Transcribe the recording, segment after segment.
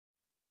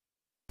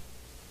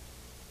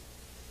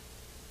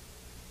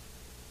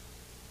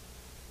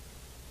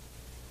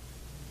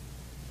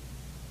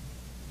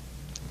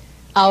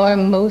our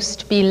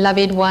most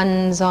beloved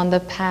ones on the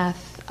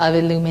path of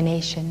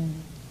illumination,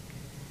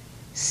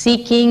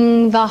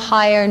 seeking the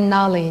higher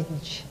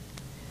knowledge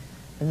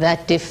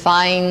that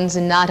defines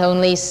not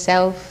only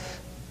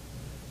self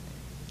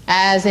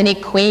as an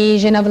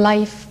equation of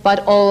life, but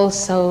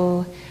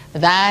also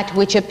that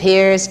which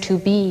appears to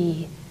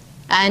be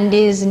and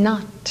is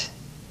not,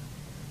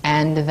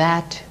 and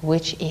that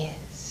which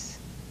is.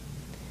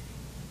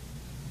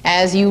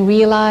 As you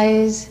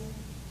realize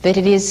that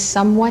it is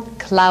somewhat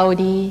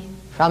cloudy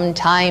from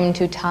time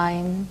to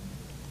time,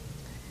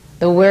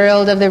 the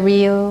world of the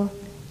real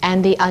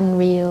and the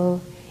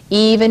unreal,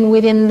 even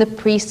within the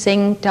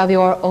precinct of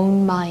your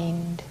own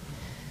mind,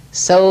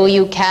 so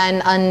you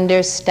can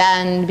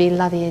understand,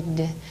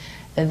 beloved,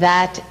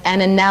 that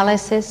an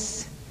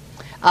analysis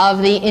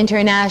of the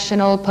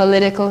international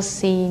political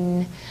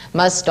scene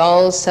must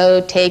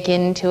also take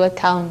into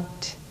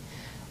account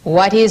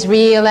what is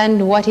real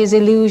and what is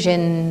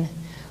illusion,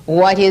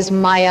 what is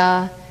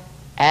Maya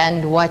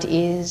and what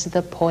is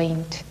the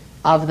point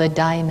of the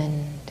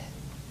diamond.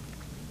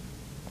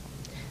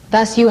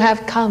 Thus you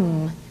have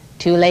come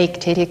to Lake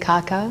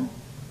Titicaca,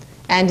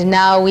 and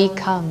now we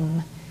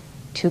come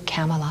to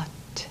Camelot.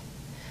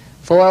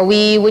 For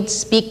we would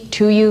speak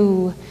to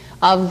you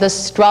of the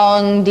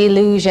strong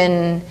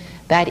delusion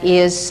that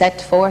is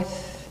set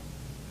forth,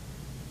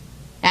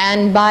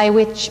 and by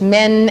which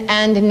men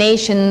and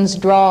nations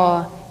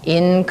draw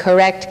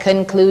incorrect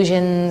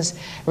conclusions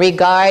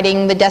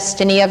regarding the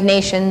destiny of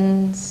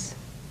nations.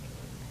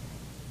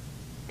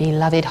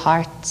 Beloved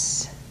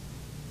hearts,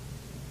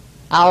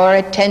 our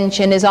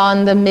attention is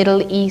on the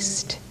Middle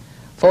East,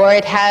 for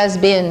it has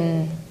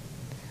been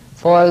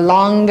for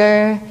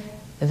longer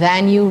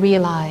than you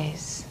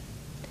realize,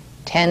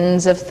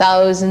 tens of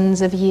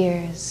thousands of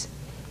years,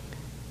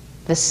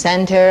 the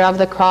center of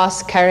the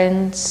cross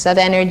currents of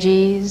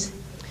energies,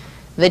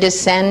 the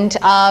descent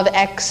of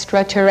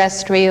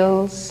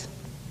extraterrestrials,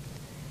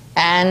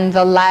 and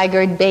the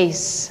laggard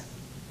base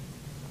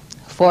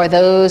for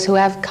those who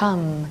have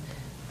come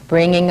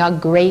bringing a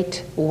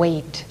great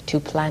weight to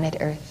planet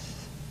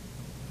Earth.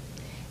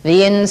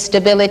 The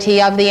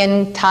instability of the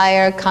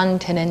entire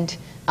continent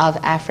of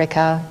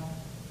Africa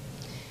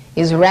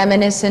is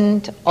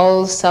reminiscent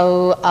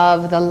also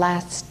of the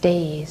last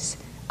days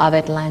of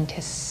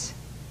Atlantis.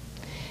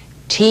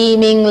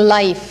 Teeming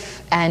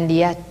life, and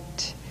yet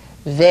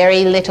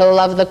very little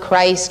of the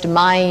Christ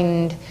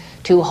mind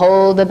to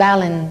hold the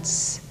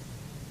balance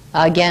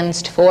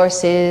against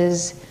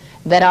forces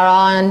that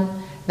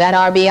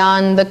are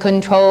beyond the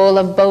control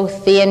of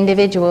both the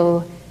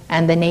individual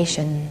and the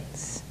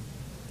nations.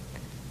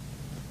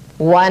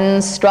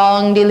 One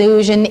strong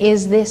delusion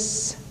is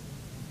this,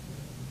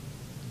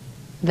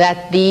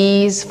 that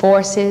these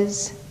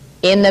forces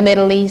in the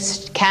Middle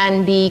East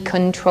can be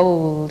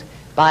controlled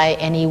by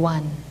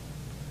anyone.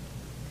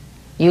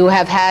 You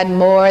have had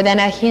more than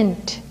a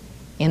hint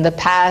in the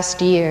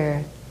past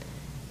year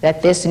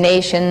that this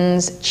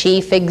nation's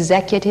chief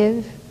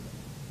executive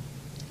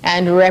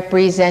and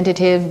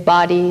representative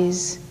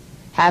bodies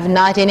have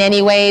not in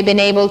any way been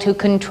able to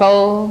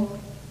control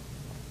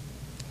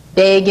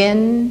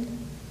Begin,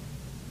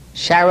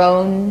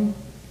 Sharon,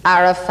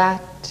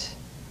 Arafat,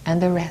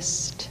 and the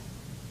rest.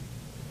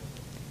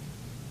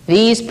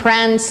 These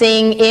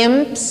prancing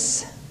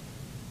imps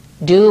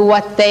do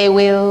what they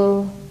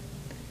will,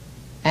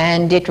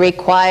 and it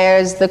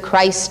requires the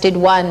Christed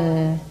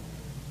One,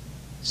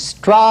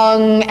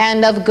 strong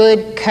and of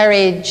good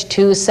courage,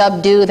 to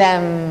subdue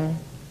them.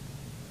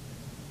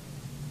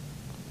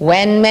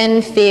 When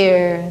men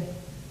fear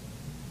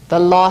the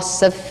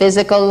loss of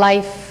physical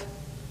life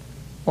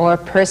or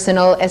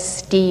personal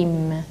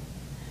esteem,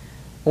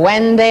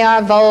 when they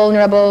are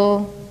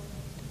vulnerable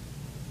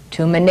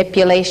to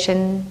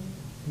manipulation,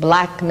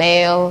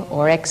 blackmail,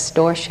 or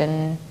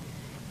extortion,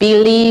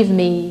 believe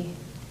me,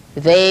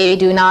 they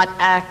do not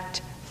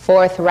act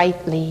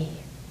forthrightly.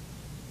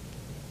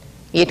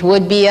 It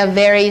would be a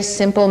very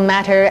simple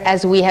matter,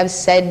 as we have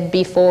said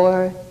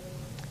before,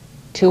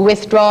 to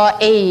withdraw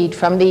aid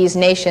from these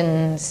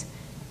nations,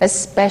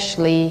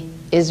 especially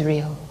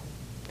Israel.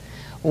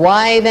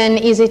 Why then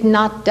is it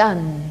not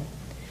done?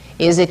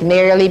 Is it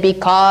merely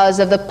because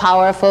of the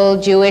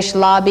powerful Jewish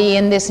lobby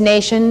in this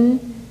nation?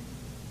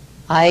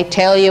 I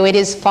tell you, it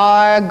is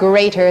far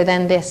greater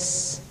than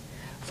this.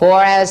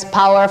 For as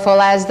powerful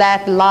as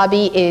that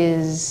lobby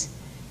is,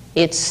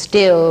 it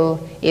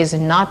still is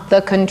not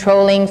the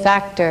controlling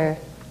factor.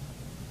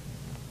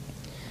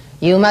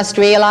 You must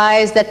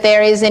realize that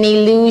there is an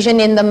illusion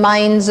in the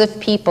minds of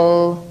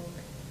people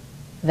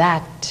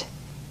that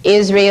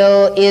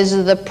Israel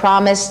is the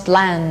promised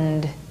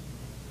land,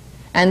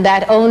 and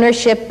that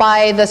ownership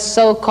by the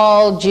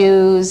so-called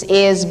Jews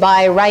is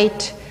by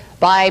right,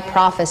 by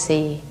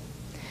prophecy.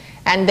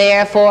 And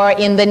therefore,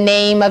 in the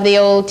name of the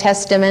Old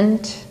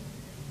Testament,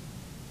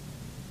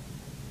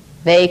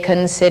 they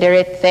consider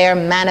it their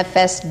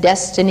manifest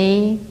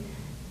destiny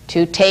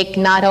to take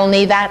not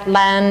only that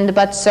land,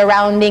 but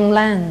surrounding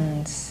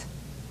lands.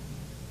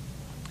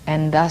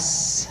 And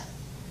thus,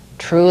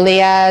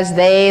 truly as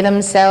they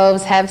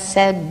themselves have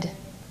said,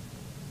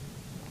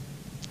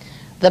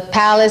 The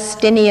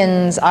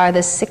Palestinians are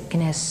the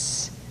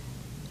sickness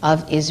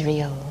of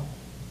Israel.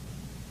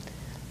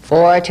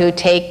 For to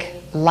take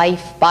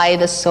life by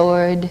the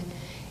sword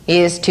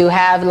is to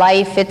have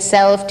life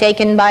itself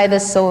taken by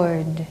the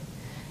sword,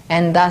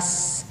 and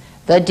thus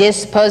the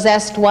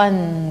dispossessed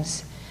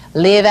ones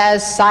live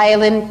as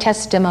silent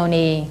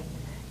testimony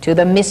to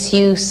the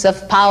misuse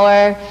of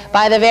power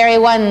by the very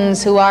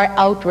ones who are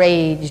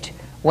outraged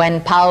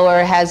when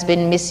power has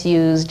been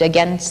misused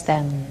against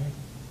them.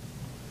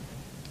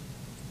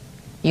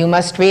 You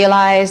must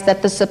realize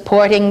that the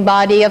supporting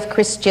body of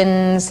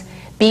Christians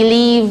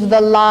believe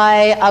the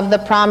lie of the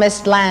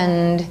promised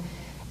land,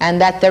 and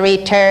that the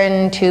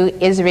return to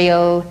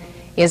Israel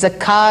is a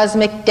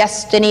cosmic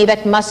destiny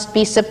that must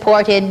be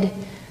supported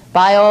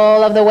by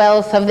all of the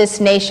wealth of this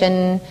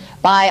nation,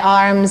 by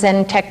arms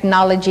and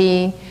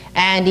technology,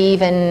 and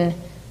even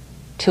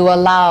to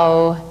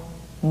allow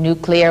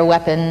nuclear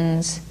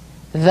weapons,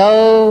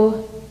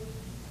 though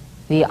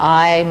the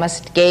eye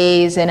must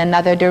gaze in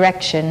another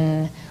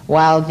direction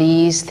while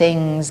these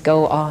things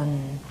go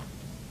on.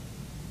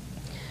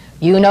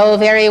 You know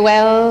very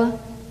well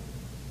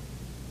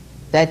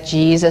that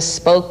Jesus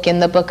spoke in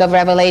the book of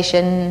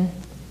Revelation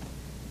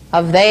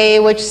of they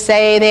which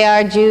say they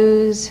are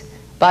Jews,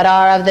 but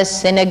are of the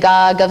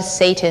synagogue of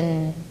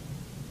Satan.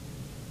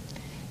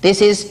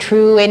 This is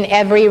true in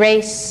every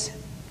race.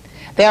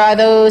 There are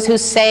those who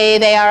say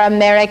they are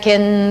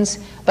Americans,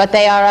 but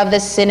they are of the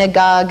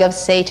synagogue of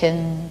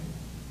Satan.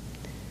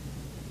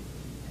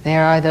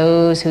 There are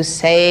those who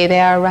say they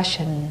are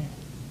Russian,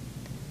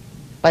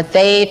 but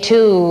they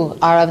too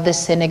are of the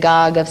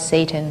synagogue of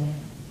Satan.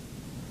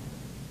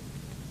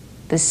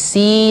 The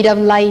seed of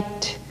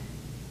light,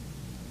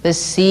 the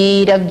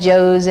seed of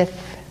Joseph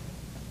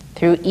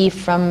through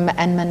Ephraim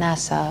and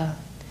Manasseh,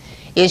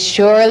 is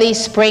surely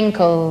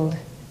sprinkled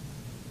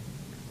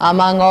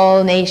among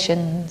all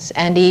nations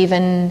and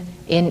even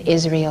in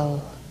Israel.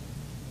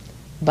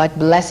 But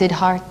blessed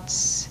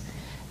hearts,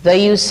 the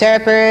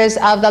usurpers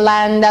of the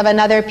land of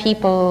another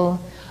people,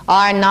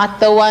 are not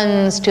the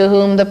ones to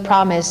whom the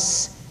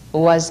promise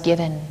was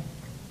given.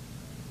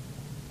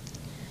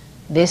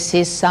 This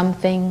is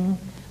something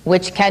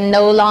which can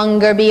no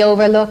longer be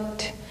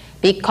overlooked,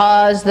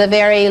 because the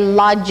very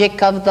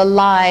logic of the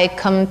lie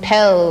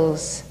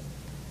compels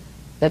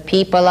the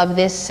people of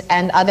this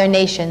and other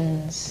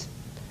nations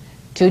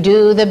to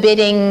do the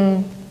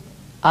bidding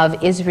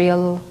of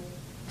Israel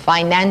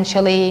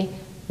financially,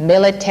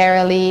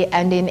 militarily,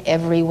 and in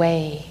every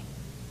way.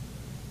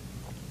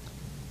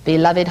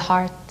 Beloved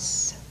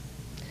hearts,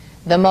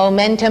 the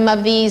momentum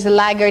of these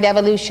laggard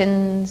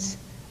evolutions,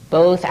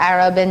 both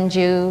Arab and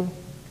Jew,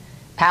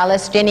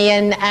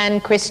 Palestinian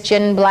and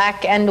Christian,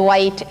 black and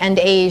white and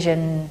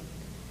Asian,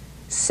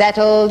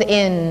 settled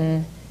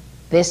in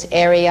this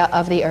area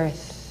of the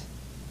earth,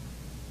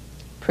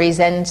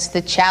 presents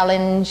the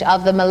challenge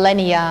of the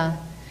millennia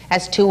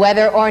as to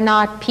whether or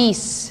not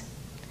peace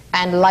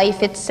and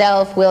life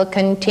itself will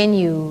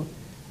continue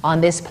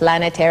on this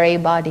planetary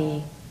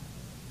body.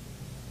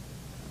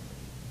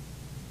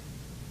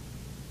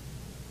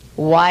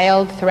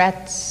 Wild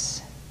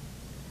threats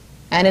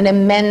and an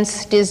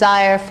immense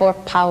desire for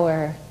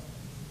power.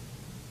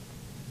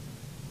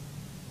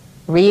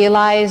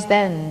 Realize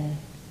then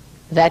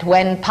that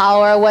when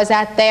power was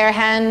at their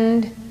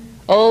hand,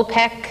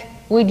 OPEC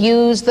would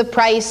use the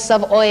price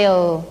of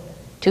oil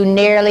to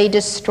nearly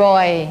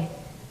destroy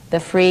the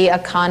free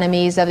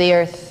economies of the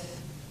earth.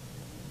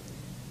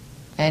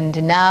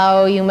 And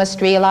now you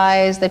must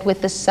realize that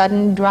with the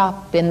sudden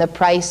drop in the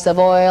price of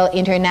oil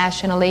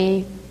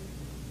internationally,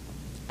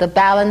 the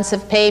balance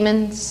of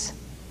payments,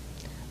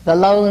 the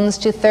loans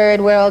to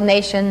third world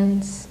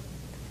nations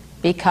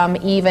become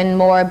even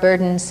more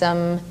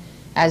burdensome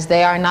as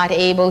they are not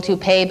able to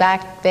pay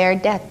back their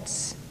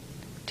debts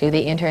to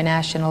the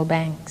international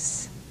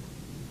banks.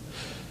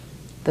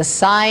 The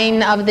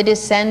sign of the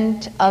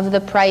descent of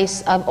the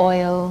price of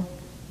oil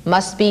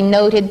must be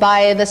noted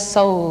by the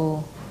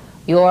soul,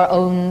 your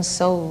own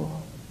soul.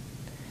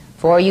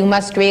 For you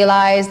must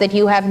realize that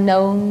you have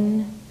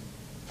known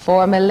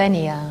for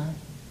millennia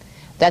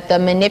that the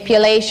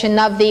manipulation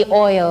of the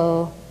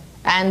oil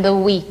and the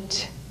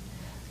wheat,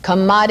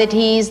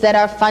 commodities that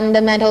are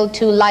fundamental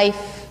to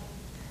life,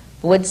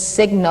 would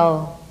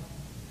signal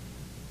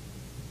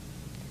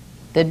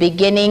the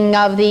beginning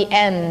of the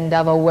end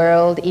of a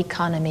world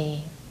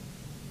economy,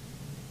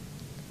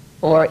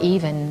 or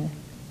even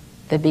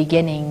the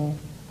beginning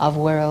of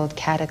world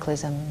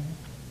cataclysm.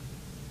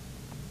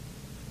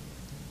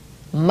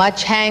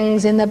 Much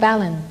hangs in the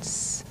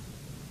balance,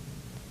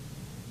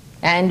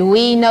 and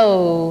we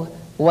know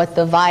what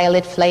the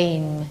violet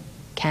flame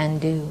can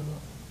do.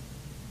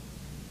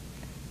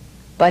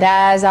 But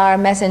as our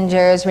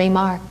messengers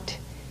remarked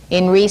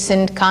in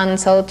recent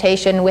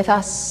consultation with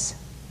us,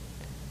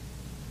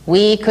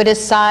 we could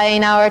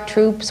assign our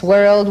troops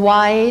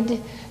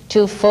worldwide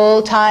to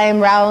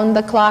full-time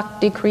round-the-clock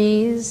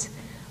decrees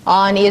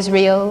on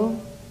Israel,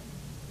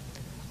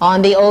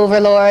 on the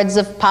overlords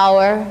of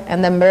power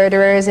and the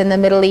murderers in the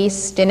Middle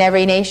East in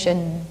every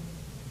nation.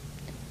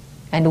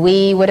 and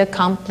we would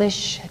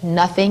accomplish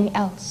nothing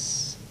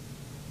else.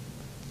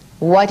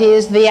 What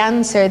is the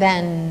answer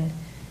then?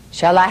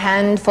 Shall a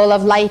handful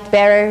of light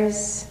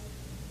bearers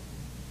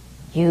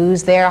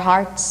use their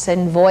hearts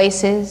and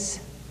voices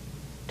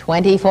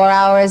 24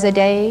 hours a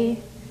day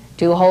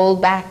to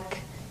hold back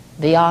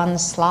the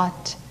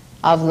onslaught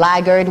of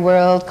laggard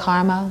world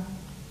karma?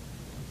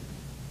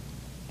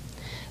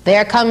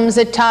 There comes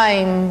a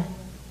time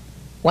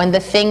when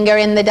the finger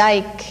in the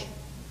dike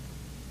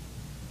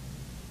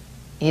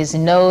is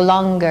no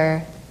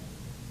longer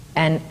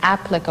an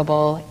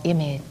applicable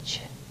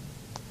image.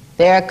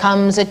 There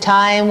comes a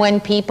time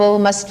when people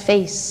must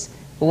face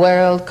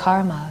world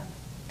karma.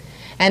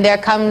 And there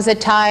comes a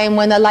time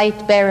when the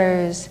light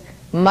bearers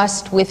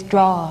must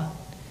withdraw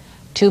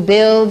to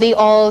build the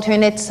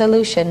alternate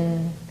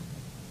solution.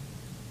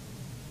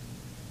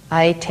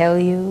 I tell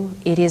you,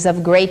 it is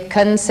of great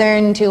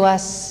concern to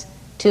us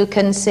to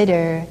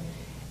consider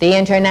the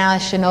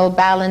international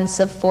balance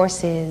of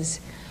forces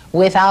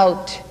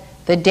without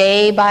the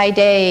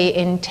day-by-day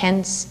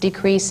intense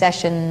decree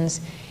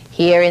sessions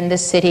here in the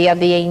city of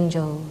the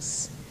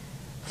angels.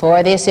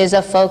 For this is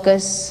a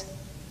focus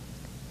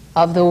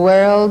of the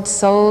world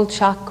soul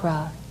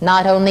chakra,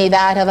 not only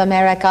that of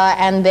America,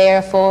 and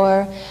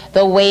therefore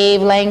the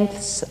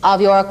wavelengths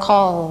of your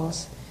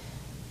calls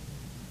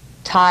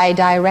tie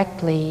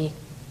directly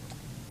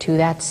to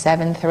that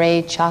seventh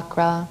ray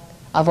chakra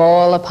of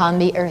all upon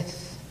the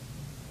earth.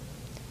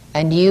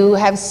 And you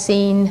have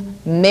seen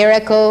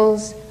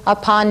miracles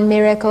upon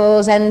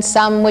miracles, and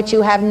some which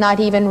you have not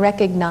even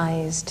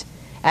recognized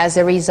as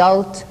a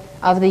result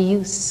of the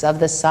use of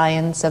the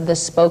science of the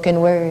spoken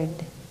word.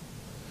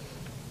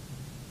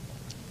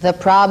 The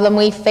problem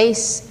we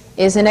face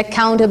is an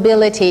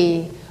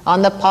accountability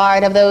on the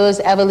part of those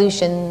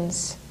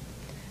evolutions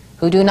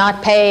who do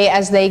not pay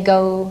as they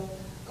go,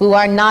 who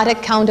are not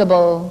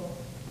accountable,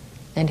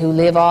 and who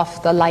live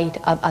off the light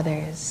of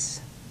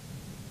others.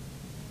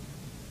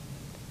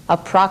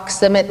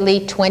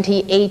 Approximately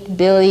 $28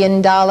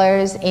 billion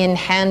in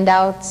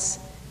handouts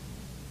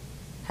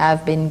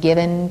have been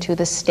given to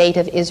the state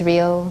of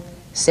Israel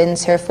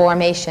since her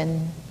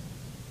formation,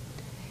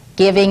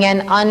 giving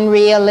an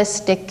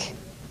unrealistic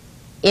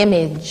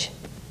image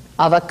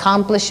of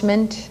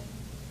accomplishment,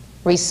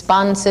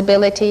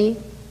 responsibility,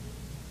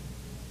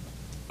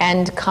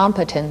 and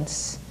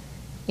competence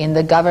in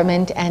the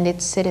government and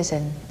its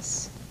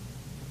citizens.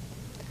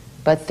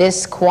 But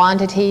this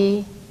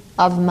quantity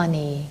of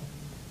money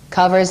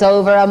covers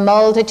over a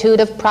multitude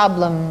of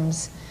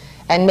problems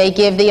and may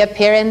give the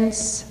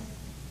appearance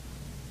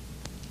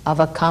of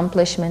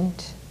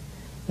accomplishment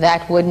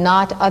that would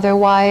not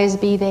otherwise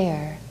be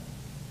there.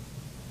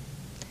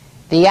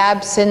 The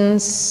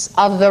absence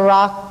of the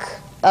rock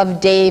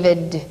of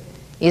David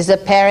is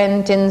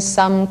apparent in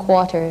some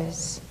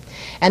quarters,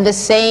 and the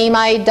same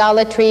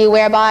idolatry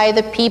whereby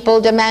the people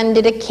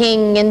demanded a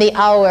king in the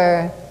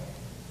hour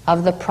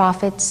of the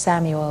prophet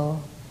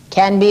Samuel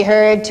can be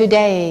heard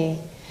today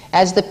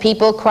as the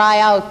people cry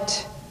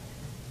out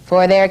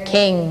for their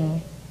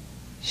king,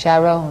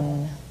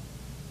 Sharon.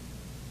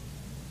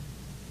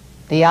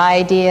 The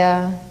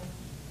idea,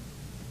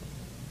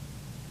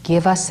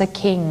 give us a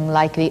king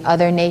like the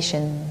other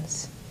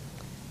nations,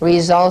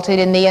 resulted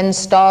in the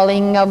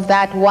installing of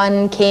that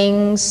one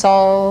king,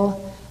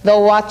 Saul, the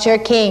Watcher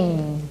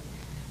King,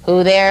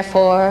 who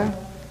therefore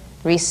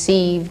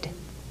received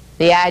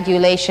the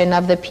adulation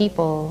of the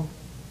people,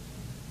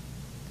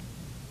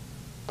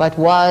 but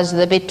was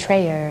the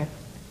betrayer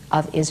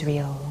of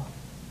Israel.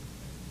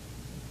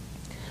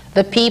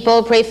 The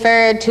people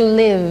preferred to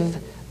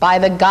live by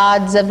the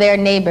gods of their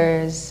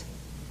neighbors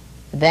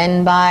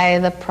than by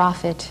the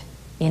prophet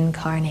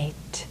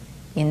incarnate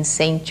in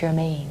Saint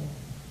Germain.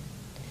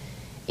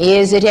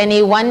 Is it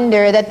any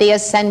wonder that the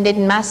ascended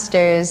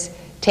masters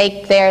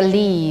take their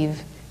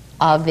leave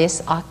of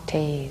this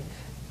octave,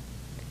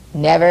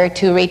 never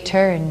to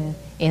return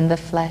in the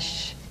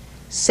flesh,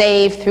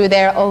 save through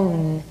their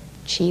own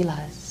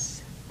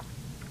chelas?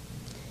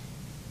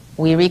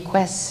 We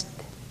request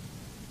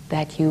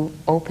that you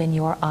open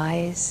your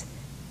eyes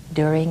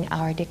during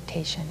our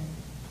dictation.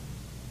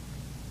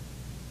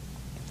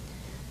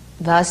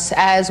 Thus,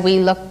 as we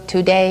look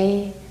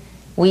today,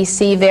 we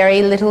see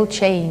very little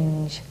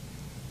change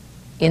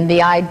in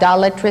the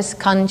idolatrous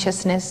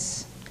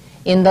consciousness,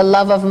 in the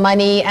love of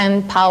money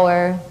and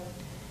power,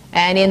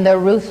 and in the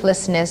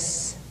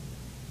ruthlessness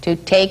to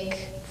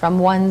take from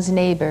one's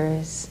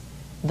neighbors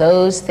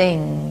those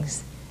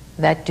things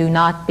that do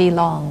not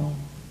belong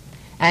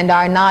and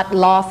are not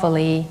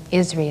lawfully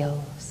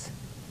Israel's.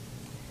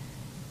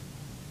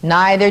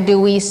 Neither do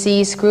we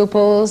see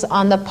scruples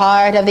on the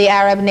part of the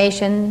Arab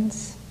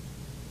nations,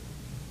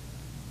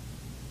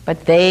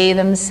 but they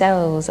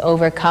themselves,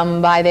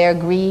 overcome by their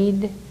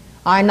greed,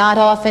 are not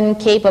often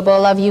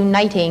capable of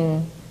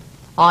uniting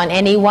on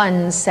any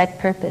one set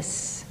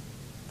purpose.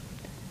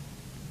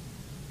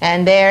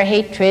 And their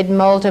hatred,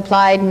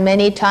 multiplied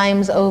many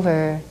times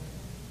over,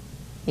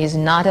 is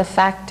not a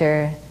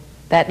factor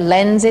that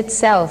lends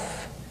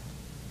itself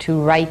to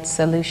right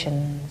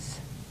solutions.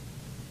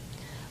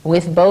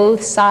 with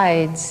both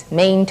sides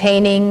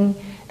maintaining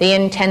the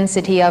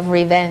intensity of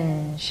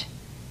revenge.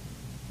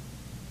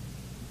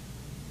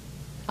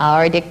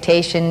 Our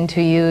dictation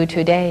to you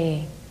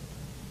today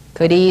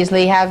could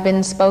easily have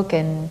been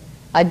spoken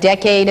a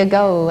decade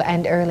ago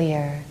and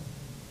earlier,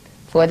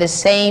 for the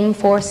same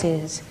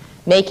forces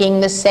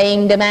making the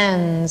same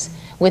demands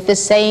with the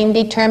same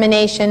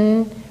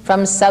determination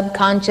from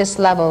subconscious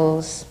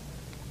levels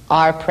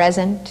are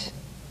present,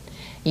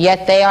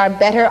 yet they are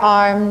better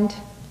armed,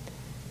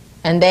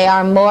 and they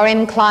are more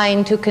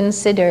inclined to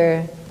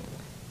consider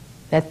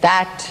that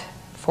that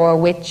for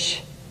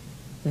which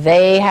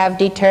they have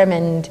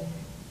determined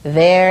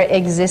their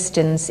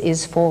existence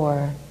is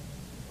for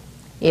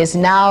is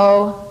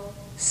now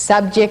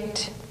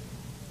subject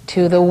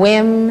to the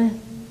whim,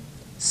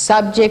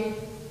 subject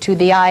to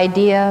the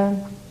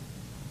idea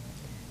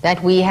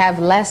that we have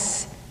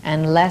less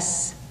and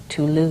less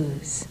to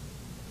lose.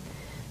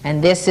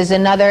 And this is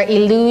another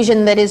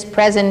illusion that is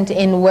present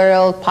in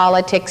world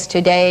politics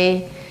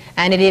today,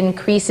 and it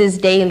increases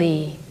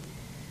daily.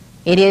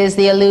 It is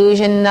the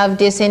illusion of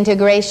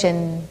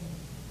disintegration,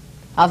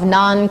 of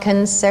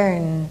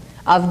non-concern,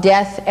 of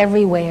death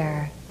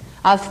everywhere,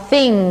 of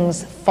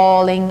things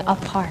falling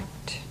apart.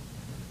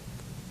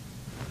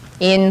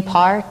 In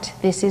part,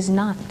 this is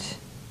not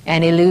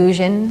an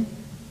illusion,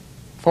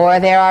 for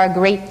there are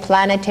great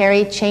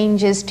planetary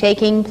changes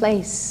taking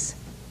place.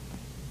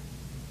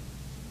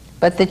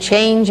 But the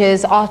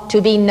changes ought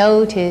to be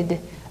noted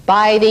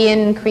by the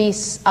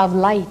increase of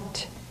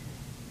light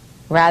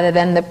rather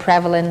than the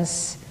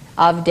prevalence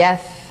of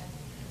death,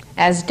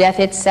 as death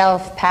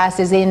itself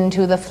passes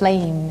into the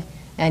flame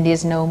and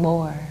is no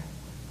more.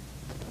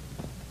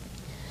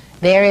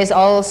 There is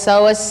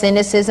also a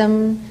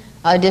cynicism,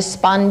 a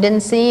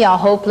despondency, a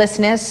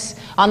hopelessness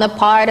on the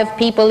part of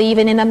people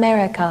even in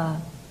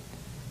America,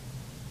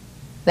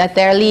 that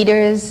their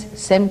leaders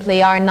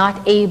simply are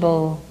not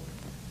able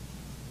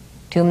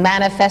to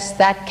manifest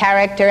that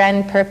character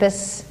and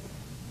purpose,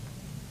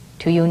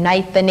 to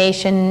unite the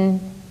nation,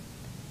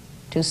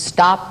 to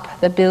stop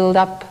the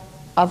buildup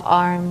of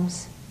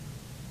arms,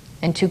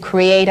 and to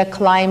create a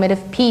climate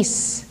of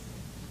peace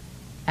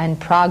and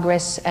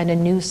progress and a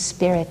new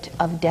spirit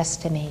of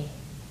destiny.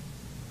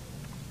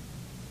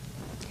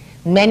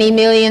 Many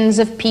millions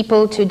of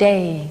people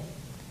today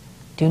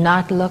do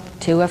not look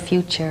to a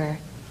future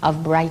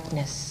of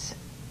brightness.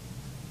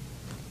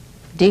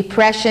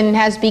 Depression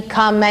has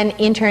become an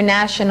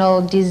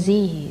international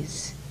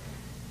disease,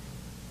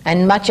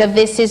 and much of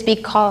this is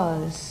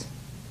because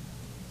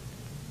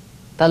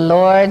the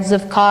lords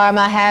of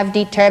karma have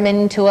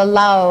determined to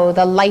allow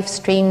the life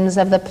streams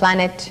of the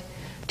planet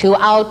to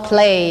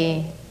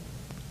outplay,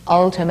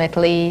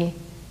 ultimately,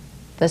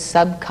 the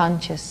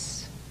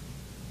subconscious.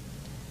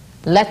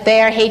 Let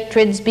their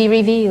hatreds be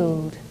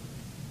revealed.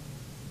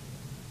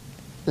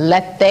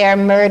 Let their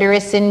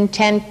murderous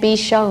intent be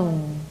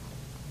shown.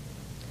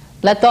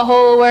 Let the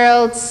whole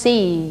world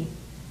see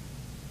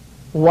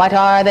what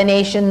are the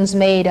nations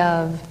made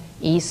of,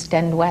 East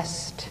and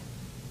West.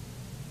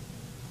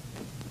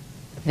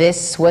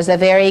 This was a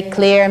very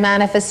clear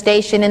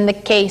manifestation in the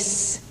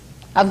case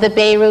of the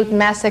Beirut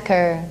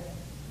massacre,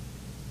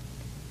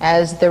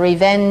 as the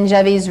revenge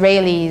of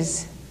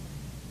Israelis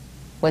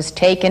was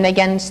taken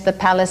against the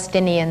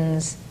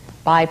Palestinians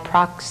by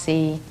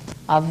proxy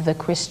of the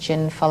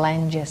Christian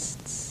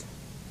phalangists.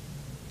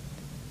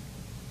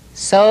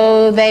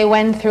 So they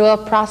went through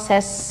a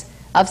process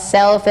of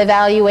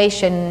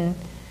self-evaluation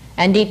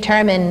and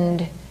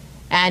determined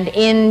and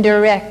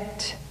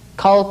indirect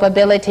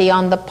culpability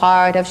on the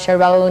part of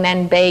Sharon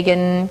and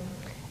Begin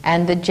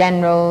and the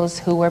generals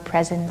who were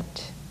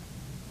present.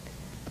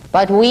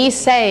 But we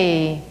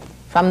say,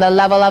 from the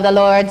level of the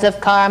lords of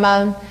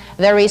karma,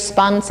 the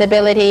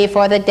responsibility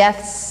for the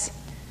deaths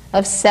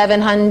of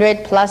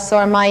 700 plus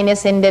or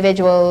minus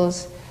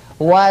individuals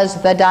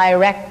was the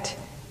direct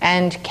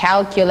and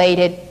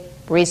calculated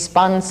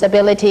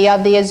responsibility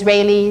of the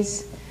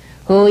Israelis,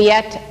 who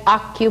yet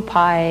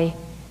occupy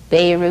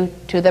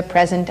Beirut to the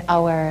present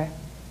hour,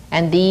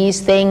 and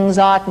these things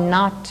ought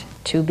not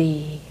to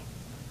be.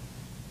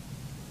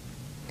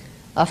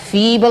 A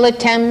feeble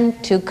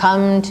attempt to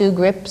come to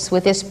grips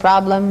with this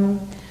problem,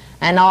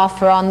 an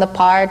offer on the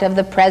part of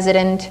the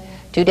president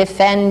to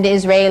defend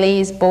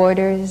Israel's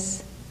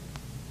borders,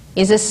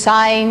 is a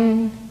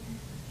sign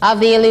of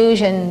the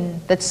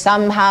illusion that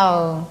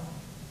somehow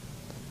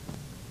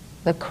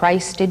the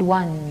Christed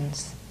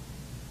ones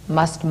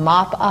must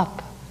mop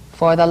up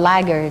for the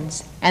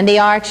laggards and the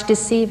arch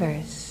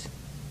deceivers.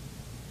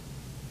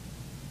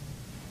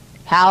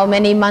 How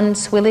many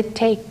months will it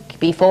take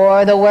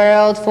before the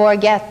world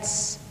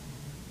forgets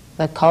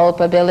the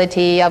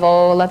culpability of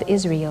all of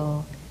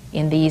Israel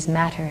in these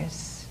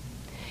matters?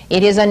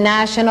 It is a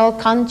national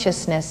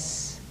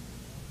consciousness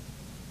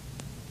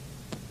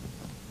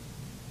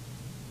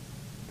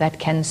that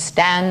can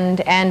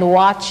stand and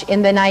watch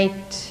in the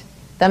night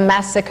the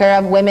massacre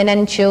of women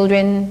and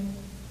children,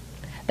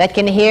 that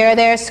can hear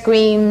their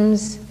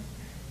screams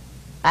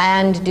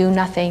and do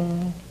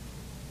nothing,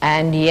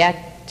 and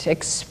yet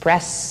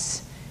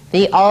express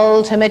the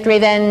ultimate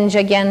revenge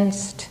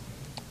against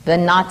the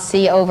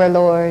Nazi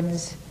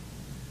overlords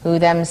who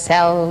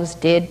themselves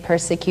did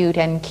persecute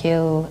and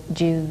kill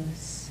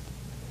Jews.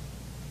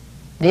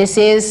 This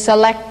is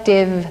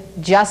selective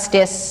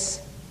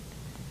justice.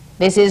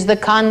 This is the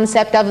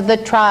concept of the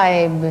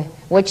tribe,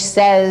 which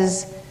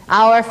says,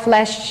 our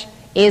flesh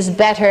is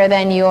better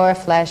than your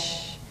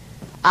flesh.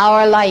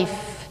 Our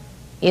life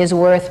is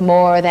worth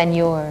more than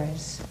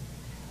yours.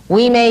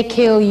 We may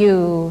kill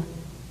you,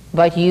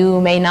 but you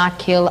may not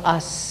kill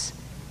us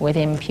with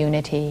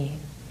impunity.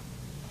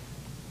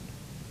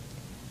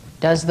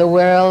 Does the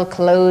world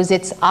close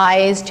its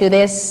eyes to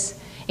this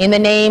in the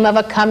name of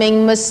a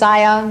coming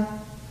Messiah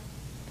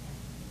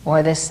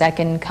or the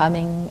second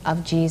coming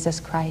of Jesus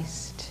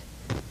Christ?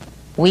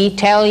 We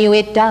tell you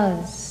it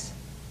does.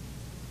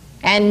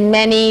 And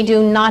many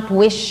do not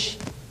wish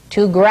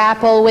to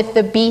grapple with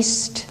the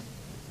beast.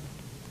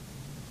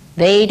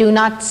 They do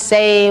not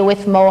say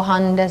with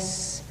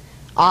Mohandas,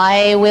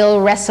 I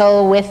will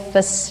wrestle with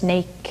the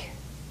snake.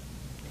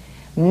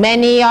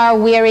 Many are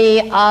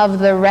weary of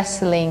the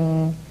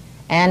wrestling,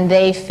 and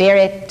they fear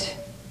it.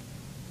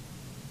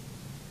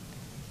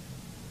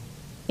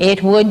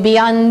 It would be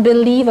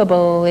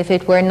unbelievable if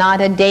it were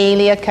not a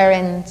daily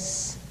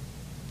occurrence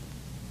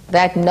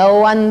that no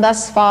one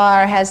thus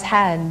far has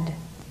had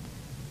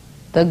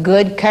the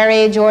good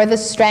courage or the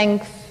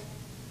strength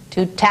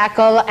to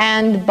tackle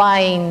and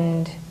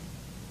bind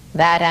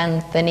that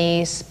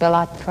Anthony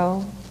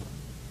Spilatro.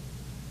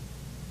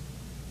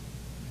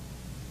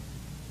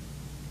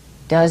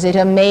 Does it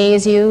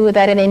amaze you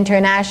that an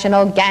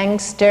international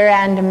gangster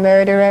and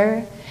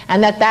murderer,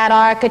 and that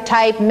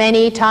archetype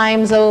many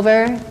times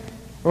over,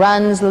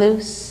 runs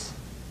loose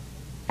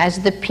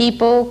as the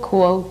people,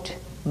 quote,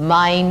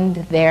 mind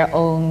their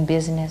own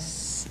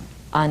business,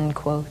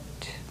 unquote?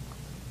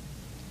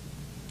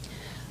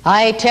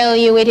 I tell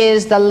you it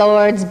is the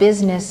Lord's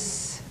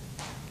business,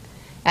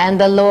 and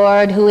the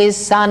Lord, who is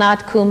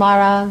Sanat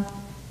Kumara,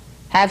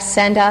 have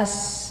sent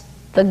us,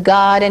 the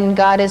God and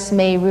Goddess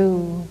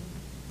Meru,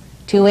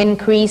 to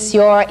increase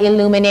your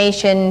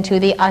illumination to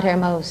the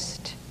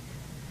uttermost,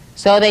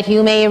 so that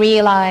you may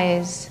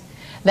realize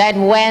that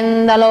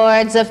when the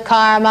lords of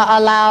karma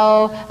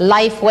allow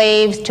life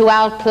waves to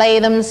outplay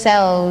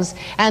themselves,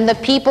 and the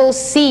people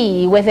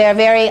see with their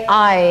very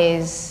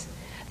eyes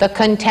the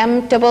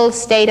contemptible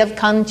state of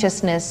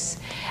consciousness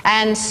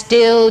and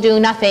still do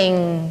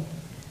nothing,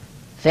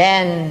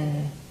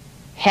 then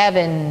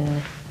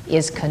heaven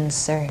is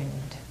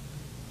concerned.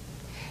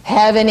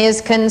 Heaven is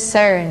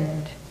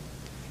concerned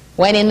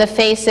when in the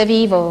face of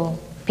evil,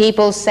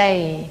 people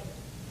say,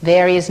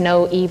 there is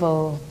no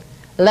evil.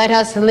 Let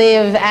us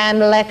live and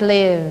let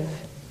live.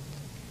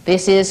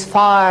 This is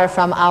far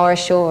from our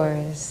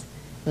shores.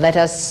 Let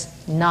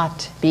us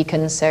not be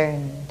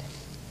concerned.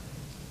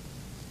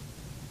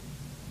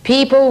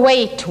 People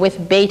wait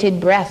with bated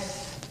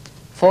breath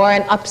for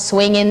an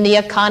upswing in the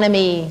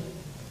economy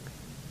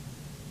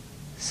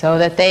so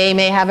that they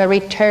may have a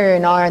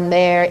return on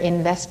their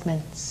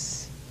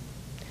investments.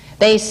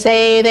 They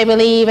say they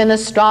believe in the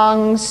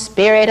strong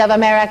spirit of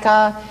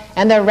America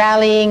and the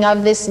rallying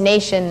of this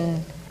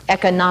nation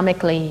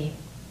economically.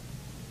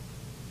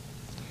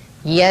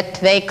 Yet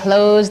they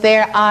close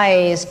their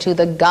eyes to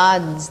the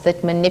gods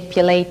that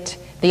manipulate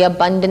the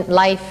abundant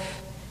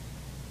life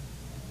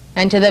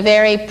and to the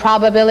very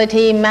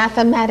probability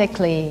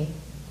mathematically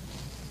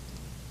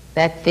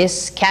that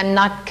this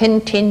cannot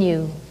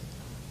continue.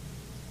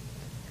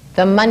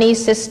 The money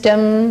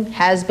system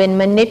has been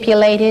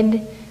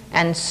manipulated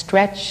and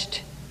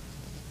stretched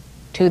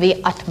to the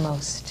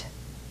utmost.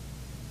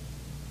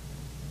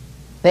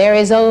 There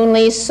is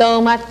only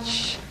so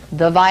much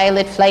the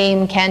violet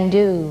flame can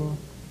do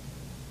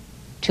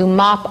to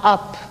mop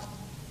up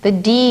the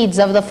deeds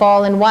of the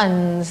fallen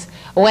ones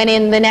when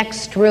in the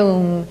next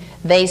room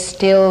they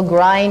still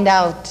grind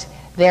out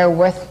their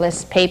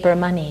worthless paper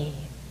money.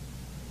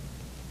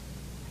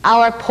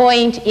 Our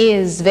point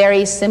is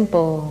very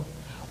simple.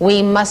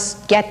 We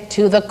must get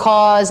to the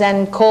cause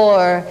and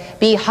core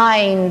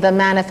behind the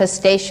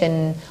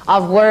manifestation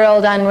of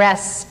world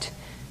unrest.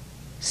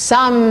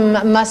 Some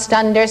must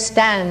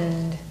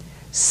understand,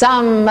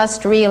 some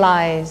must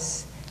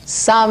realize,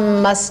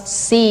 some must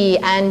see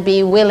and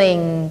be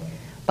willing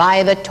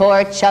by the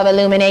torch of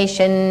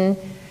illumination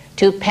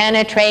to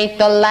penetrate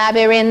the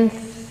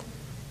labyrinth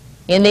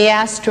in the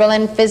astral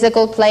and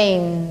physical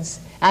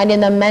planes and in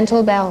the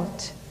mental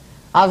belt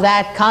of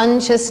that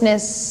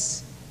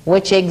consciousness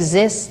which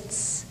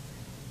exists,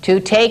 to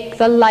take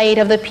the light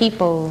of the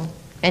people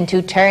and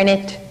to turn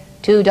it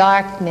to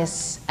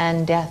darkness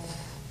and death.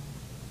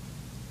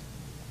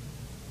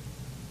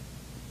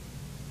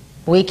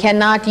 We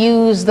cannot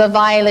use the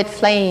violet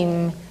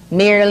flame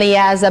merely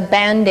as a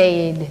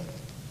band-aid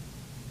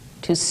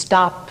to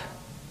stop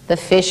the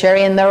fissure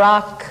in the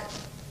rock,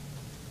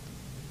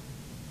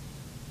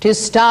 to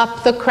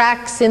stop the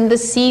cracks in the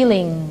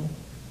ceiling,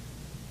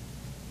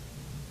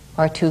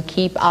 or to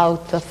keep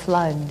out the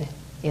flood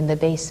in the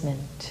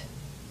basement.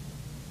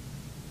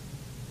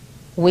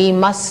 We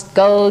must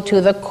go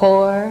to the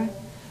core.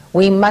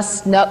 We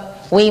must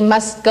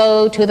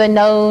go to the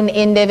known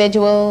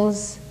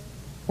individuals.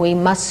 We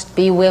must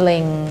be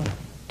willing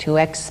to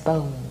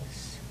expose.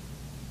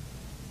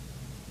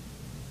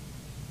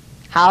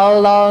 How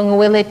long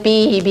will it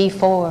be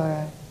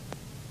before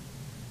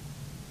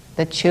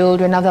the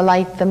children of the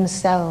light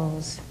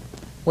themselves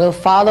will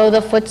follow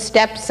the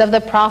footsteps of the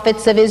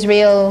prophets of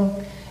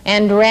Israel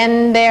and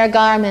rend their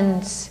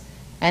garments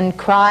and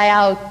cry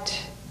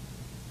out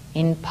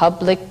in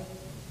public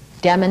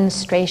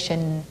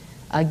demonstration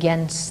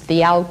against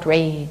the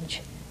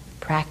outrage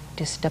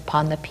practiced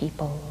upon the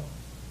people?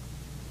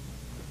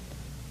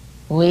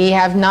 We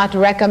have not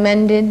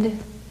recommended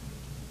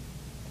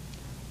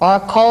or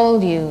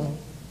called you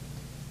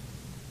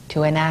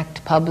to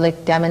enact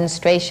public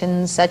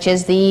demonstrations such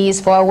as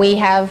these, for we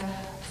have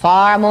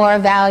far more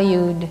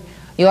valued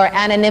your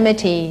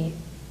anonymity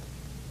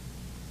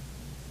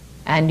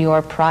and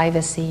your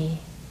privacy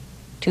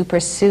to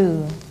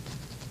pursue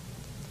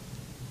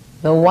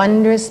the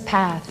wondrous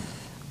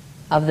path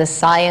of the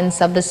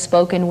science of the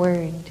spoken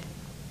word.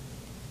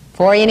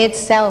 For in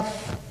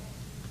itself,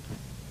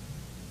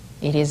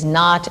 it is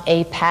not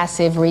a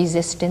passive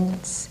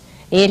resistance.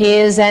 It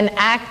is an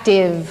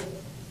active,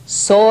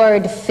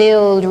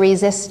 sword-filled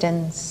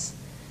resistance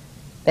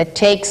that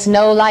takes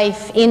no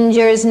life,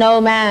 injures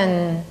no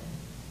man,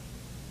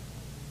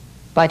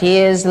 but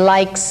is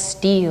like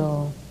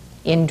steel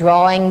in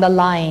drawing the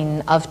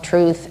line of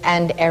truth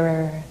and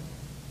error.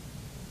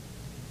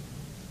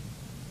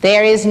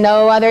 There is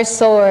no other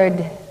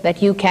sword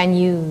that you can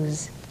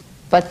use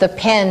but the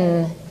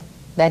pen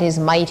that is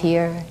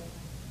mightier.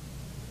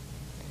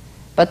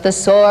 But the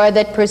sword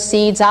that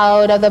proceeds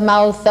out of the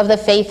mouth of the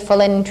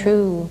faithful and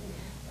true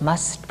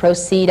must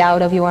proceed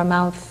out of your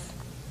mouth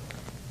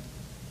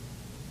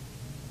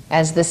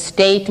as the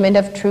statement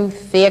of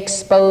truth, the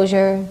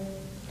exposure,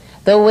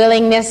 the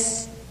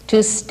willingness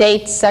to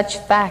state such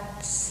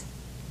facts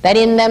that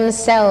in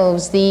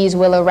themselves these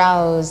will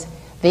arouse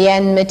the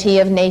enmity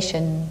of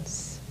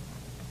nations.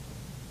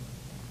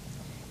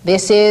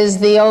 This is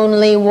the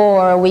only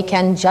war we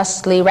can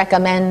justly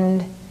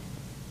recommend.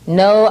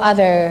 No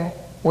other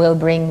will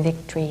bring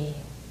victory.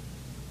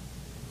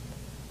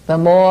 The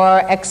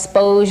more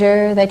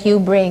exposure that you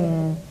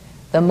bring,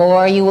 the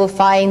more you will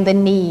find the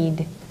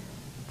need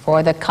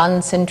for the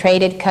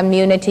concentrated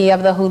community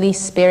of the Holy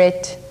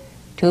Spirit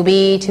to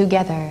be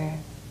together.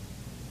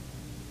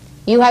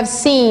 You have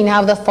seen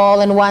how the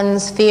fallen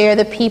ones fear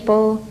the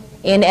people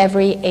in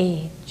every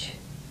age.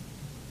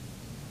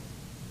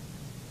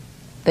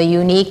 The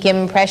unique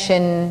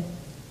impression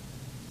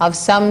of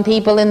some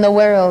people in the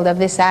world of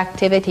this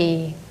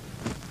activity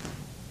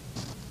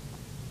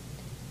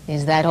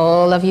is that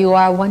all of you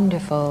are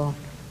wonderful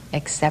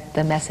except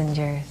the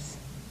messengers.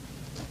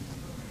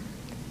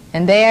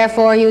 And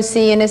therefore, you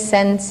see, in a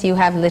sense, you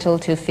have little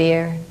to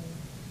fear.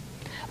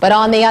 But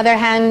on the other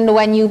hand,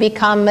 when you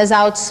become as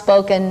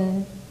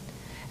outspoken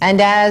and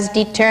as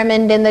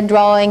determined in the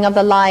drawing of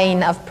the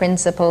line of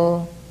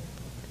principle,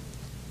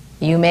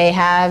 you may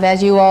have,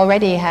 as you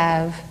already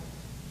have,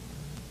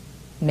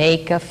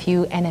 make a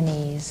few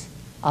enemies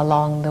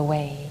along the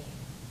way.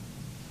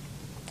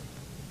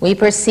 We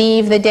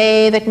perceive the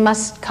day that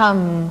must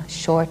come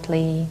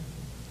shortly,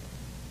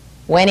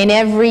 when in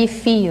every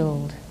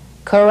field,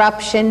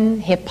 corruption,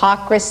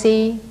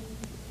 hypocrisy,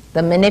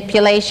 the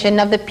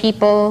manipulation of the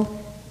people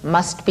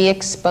must be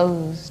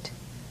exposed,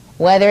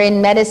 whether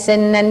in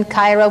medicine and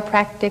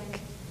chiropractic,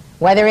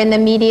 whether in the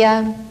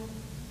media,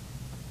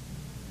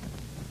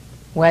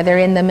 whether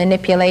in the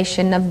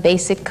manipulation of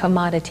basic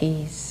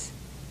commodities.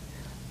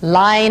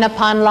 Line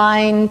upon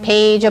line,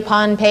 page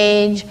upon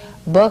page,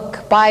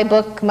 book by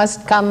book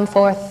must come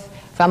forth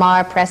from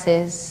our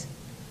presses.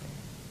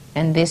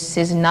 And this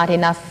is not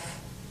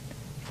enough,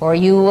 for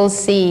you will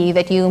see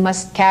that you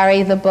must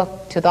carry the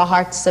book to the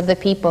hearts of the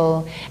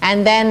people.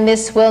 And then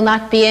this will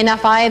not be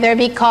enough either,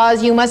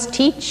 because you must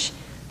teach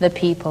the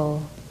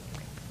people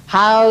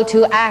how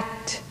to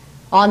act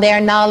on their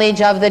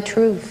knowledge of the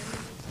truth.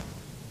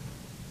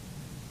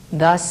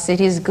 Thus it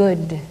is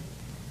good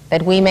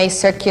that we may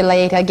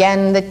circulate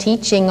again the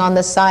teaching on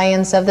the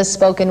science of the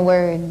spoken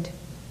word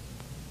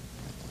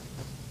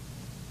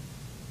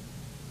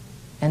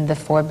and the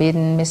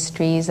forbidden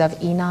mysteries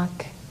of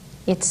Enoch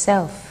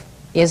itself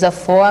is a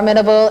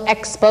formidable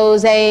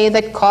expose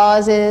that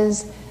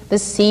causes the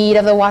seed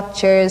of the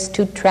watchers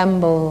to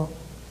tremble,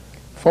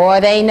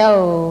 for they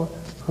know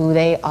who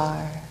they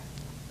are.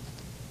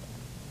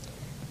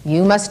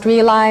 You must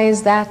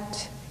realize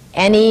that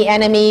any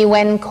enemy,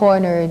 when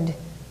cornered,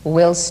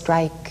 will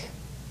strike,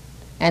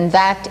 and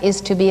that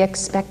is to be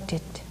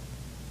expected,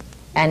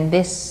 and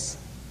this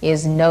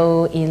is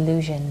no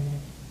illusion.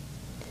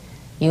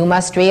 You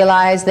must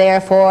realize,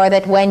 therefore,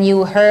 that when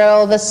you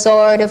hurl the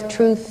sword of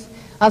truth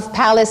of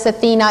Pallas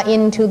Athena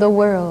into the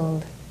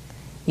world,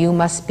 you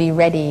must be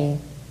ready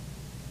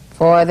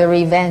for the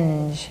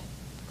revenge,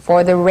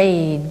 for the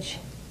rage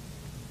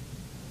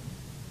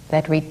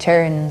that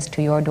returns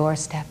to your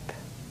doorstep.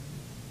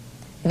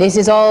 This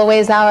is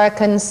always our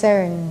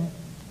concern,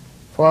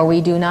 for we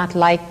do not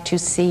like to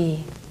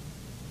see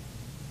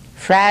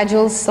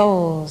fragile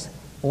souls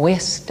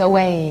whisked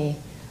away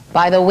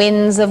by the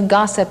winds of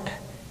gossip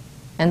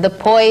and the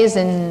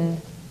poison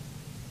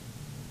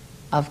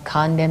of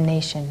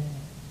condemnation.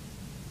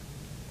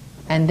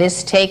 And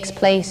this takes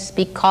place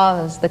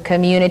because the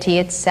community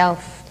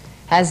itself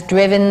has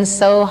driven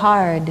so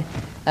hard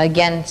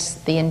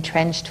against the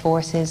entrenched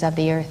forces of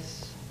the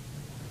earth.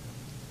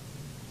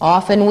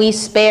 Often we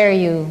spare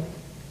you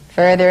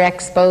further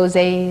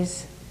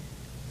exposés,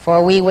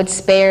 for we would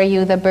spare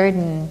you the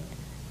burden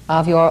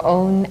of your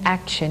own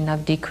action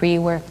of decree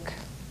work.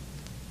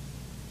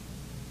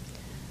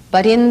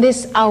 But in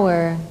this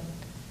hour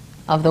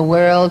of the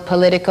world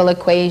political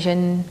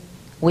equation,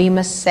 we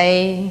must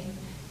say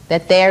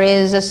that there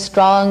is a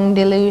strong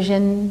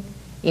delusion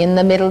in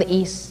the Middle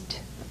East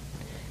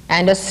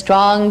and a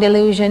strong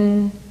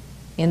delusion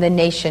in the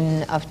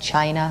nation of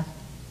China.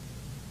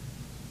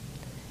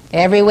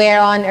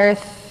 Everywhere on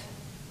earth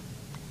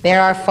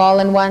there are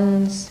fallen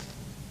ones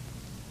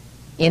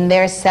in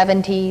their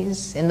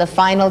 70s, in the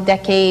final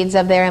decades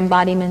of their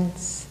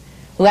embodiments,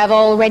 who have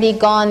already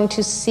gone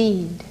to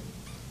seed,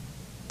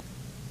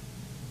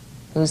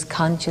 whose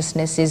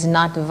consciousness is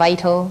not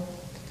vital,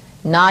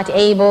 not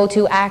able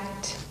to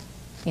act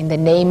in the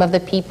name of the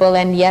people,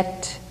 and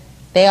yet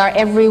they are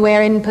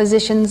everywhere in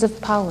positions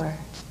of power.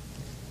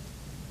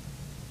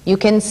 You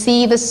can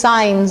see the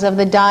signs of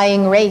the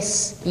dying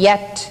race,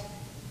 yet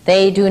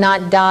they do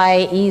not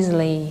die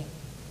easily,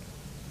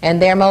 and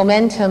their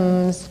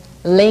momentums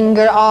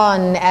linger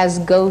on as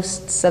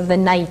ghosts of the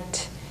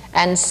night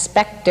and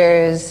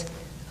specters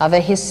of a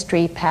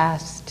history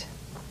past.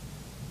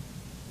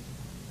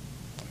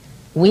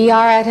 We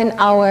are at an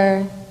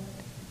hour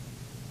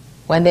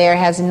when there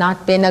has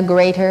not been a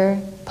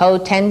greater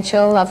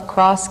potential of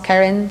cross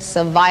currents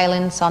of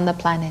violence on the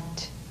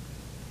planet.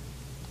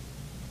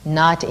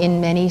 Not in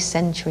many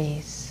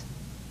centuries.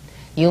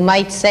 You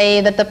might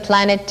say that the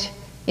planet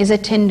is a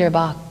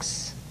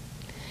tinderbox,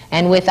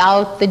 and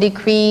without the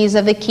decrees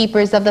of the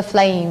keepers of the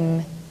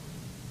flame,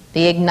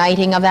 the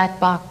igniting of that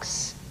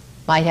box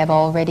might have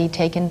already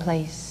taken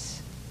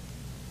place.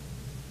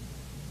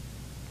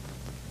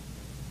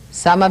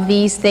 Some of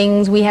these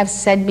things we have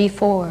said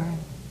before,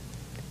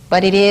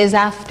 but it is,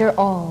 after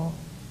all,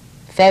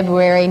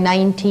 February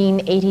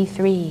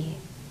 1983.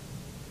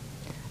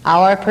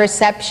 Our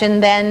perception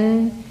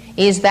then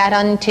is that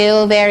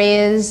until there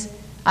is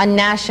a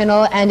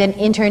national and an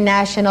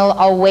international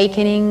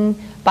awakening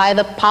by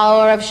the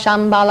power of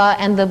Shambhala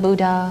and the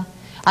Buddha,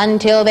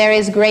 until there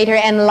is greater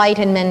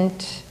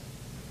enlightenment,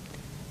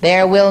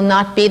 there will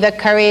not be the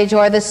courage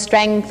or the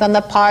strength on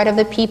the part of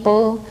the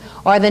people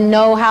or the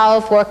know-how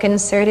for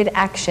concerted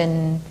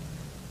action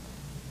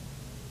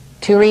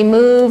to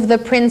remove the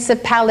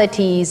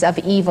principalities of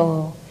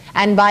evil.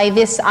 And by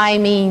this I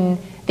mean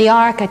the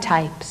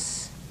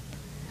archetypes.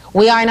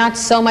 We are not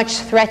so much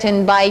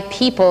threatened by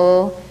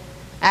people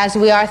as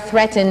we are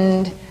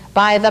threatened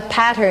by the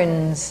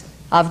patterns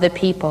of the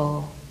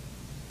people.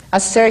 A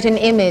certain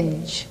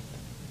image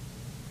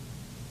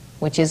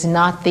which is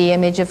not the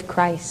image of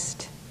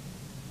Christ.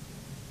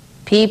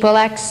 People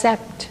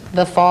accept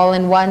the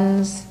fallen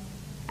ones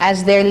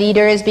as their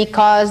leaders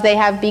because they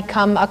have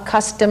become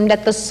accustomed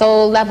at the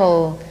soul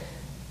level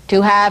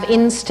to have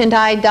instant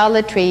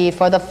idolatry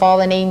for the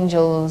fallen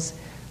angels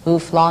who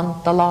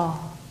flaunt the law.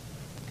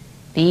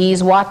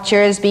 These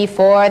watchers,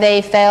 before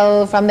they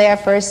fell from their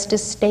first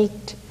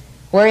estate,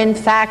 were in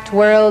fact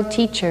world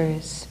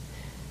teachers.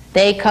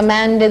 They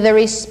commanded the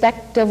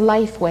respect of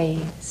life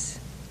ways.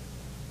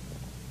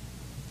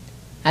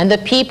 And the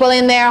people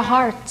in their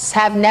hearts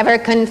have never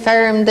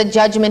confirmed the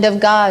judgment of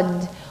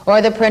God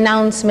or the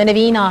pronouncement of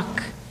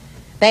Enoch.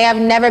 They have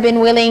never been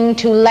willing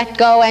to let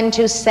go and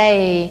to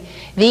say,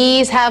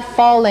 these have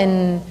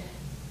fallen.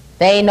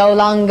 They no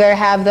longer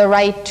have the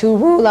right to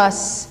rule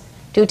us,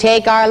 to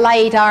take our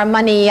light, our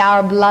money,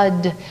 our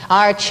blood,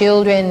 our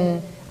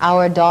children,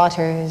 our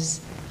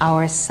daughters,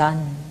 our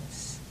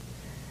sons.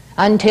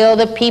 Until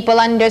the people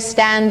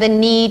understand the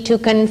need to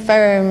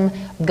confirm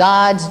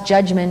God's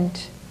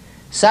judgment,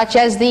 such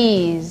as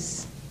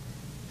these,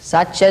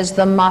 such as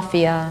the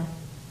mafia,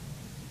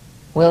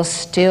 will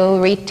still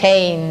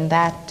retain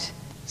that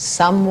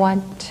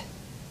somewhat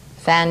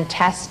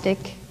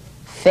fantastic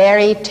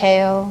fairy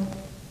tale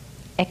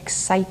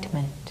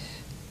excitement.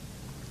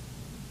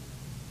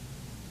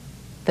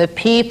 The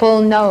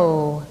people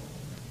know,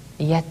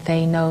 yet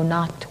they know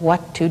not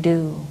what to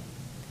do.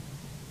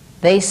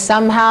 They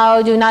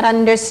somehow do not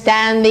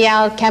understand the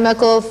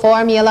alchemical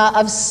formula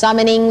of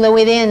summoning the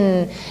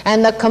within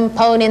and the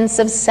components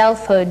of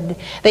selfhood.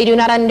 They do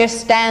not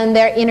understand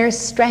their inner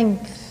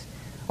strength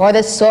or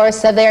the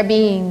source of their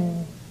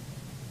being.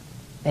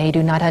 They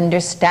do not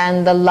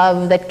understand the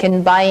love that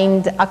can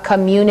bind a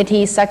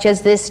community such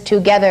as this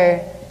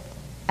together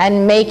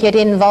and make it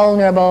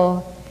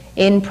invulnerable,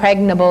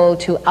 impregnable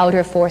to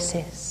outer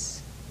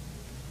forces.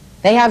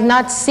 They have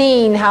not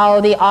seen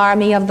how the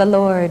army of the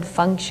Lord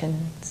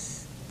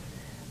functions.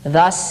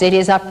 Thus it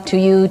is up to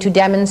you to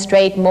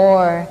demonstrate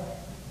more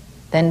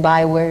than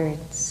by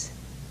words,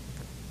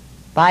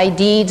 by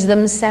deeds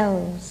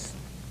themselves.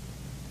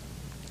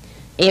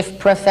 if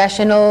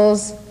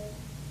professionals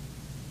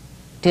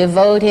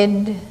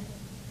devoted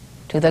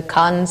to the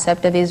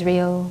concept of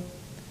Israel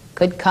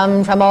could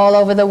come from all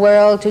over the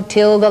world to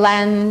till the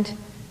land,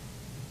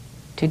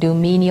 to do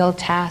menial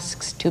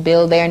tasks to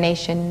build their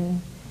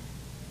nation,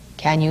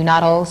 can you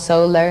not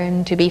also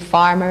learn to be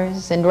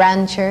farmers and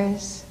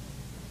ranchers,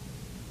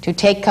 to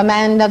take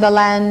command of the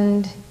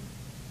land,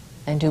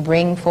 and to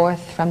bring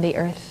forth from the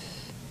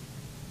earth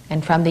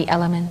and from the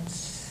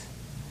elements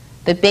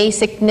the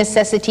basic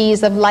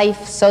necessities of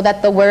life, so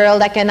that the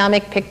world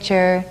economic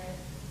picture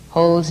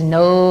holds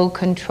no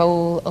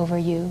control over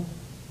you?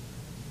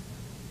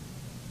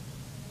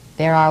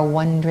 There are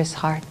wondrous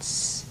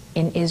hearts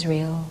in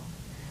Israel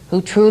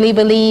who truly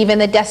believe in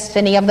the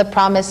destiny of the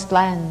promised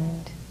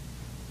land.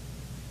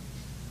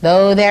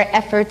 Though their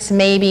efforts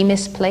may be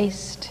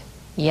misplaced,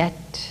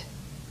 yet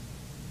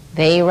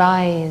they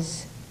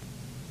rise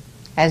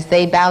as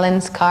they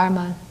balance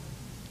karma,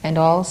 and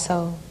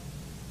also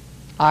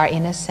are,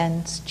 in a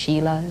sense,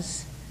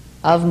 chelas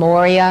of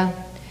Moriah,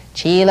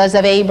 chelas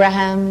of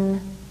Abraham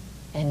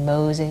and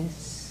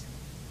Moses.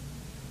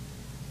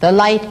 The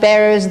light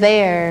bearers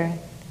there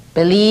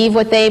believe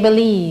what they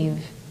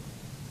believe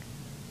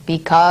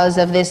because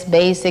of this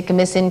basic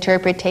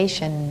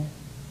misinterpretation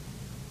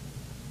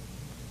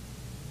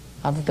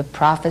of the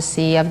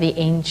prophecy of the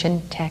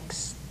ancient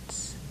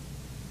texts.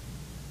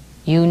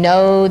 You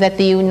know that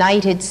the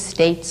United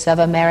States of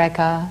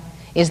America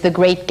is the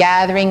great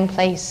gathering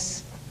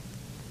place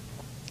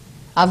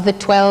of the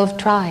 12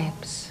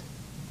 tribes.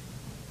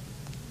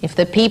 If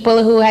the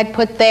people who had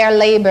put their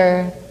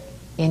labor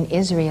in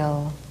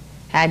Israel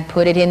had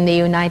put it in the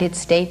United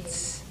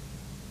States,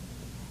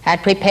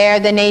 had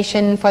prepared the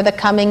nation for the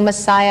coming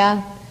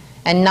Messiah,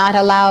 and not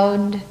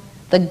allowed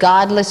the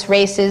godless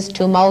races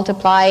to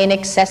multiply in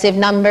excessive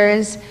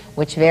numbers,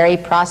 which very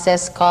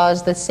process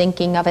caused the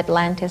sinking of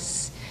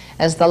Atlantis,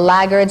 as the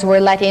laggards were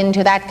let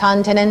into that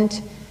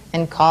continent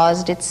and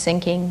caused its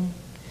sinking,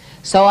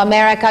 so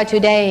America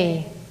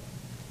today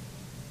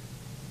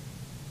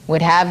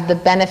would have the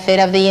benefit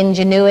of the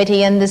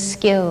ingenuity and the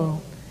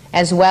skill,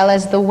 as well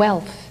as the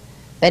wealth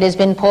that has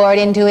been poured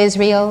into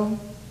Israel.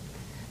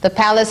 The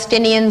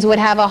Palestinians would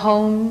have a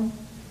home,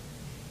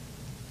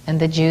 and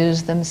the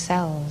Jews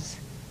themselves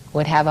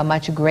would have a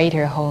much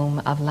greater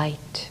home of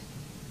light.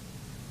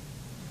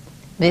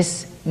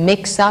 This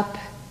mix-up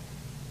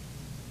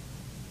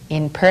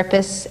in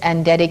purpose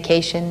and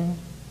dedication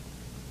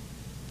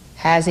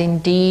has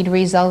indeed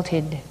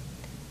resulted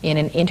in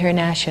an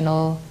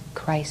international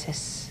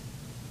crisis.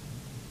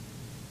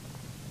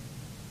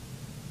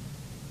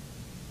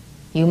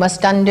 You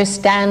must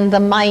understand the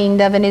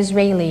mind of an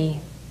Israeli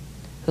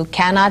who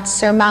cannot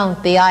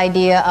surmount the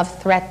idea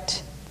of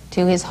threat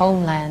to his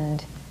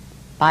homeland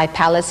by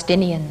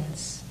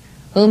Palestinians,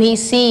 whom he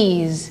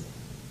sees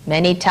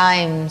many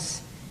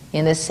times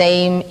in the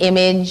same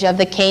image of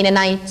the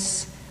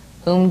Canaanites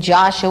whom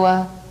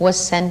Joshua was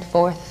sent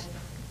forth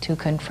to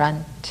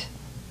confront.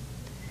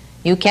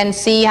 You can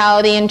see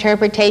how the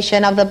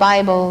interpretation of the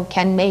Bible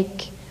can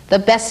make the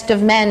best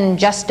of men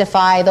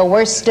justify the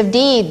worst of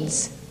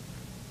deeds,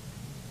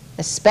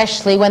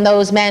 especially when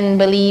those men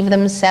believe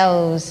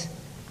themselves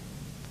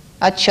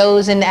a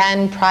chosen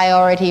and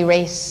priority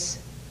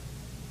race,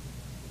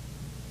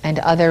 and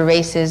other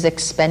races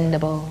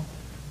expendable.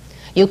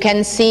 You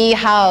can see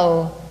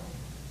how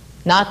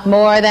not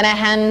more than a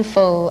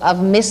handful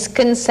of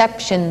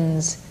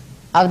misconceptions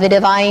of the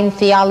divine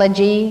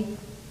theology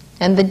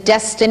and the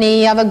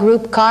destiny of a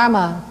group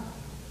karma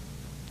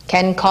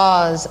can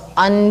cause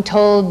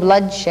untold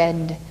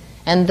bloodshed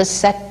and the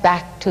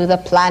setback to the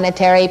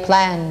planetary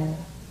plan.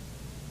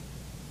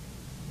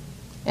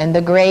 And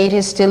the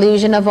greatest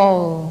illusion of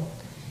all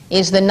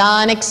is the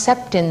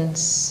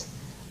non-acceptance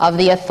of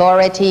the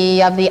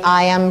authority of the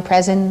I Am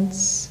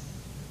Presence,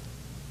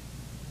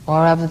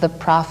 or of the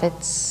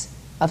prophets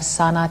of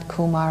Sanat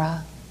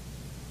Kumara,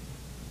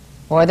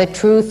 or the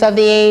truth of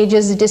the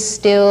ages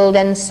distilled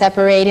and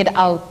separated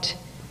out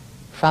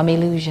from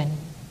illusion.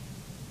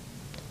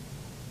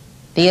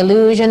 The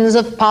illusions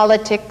of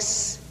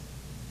politics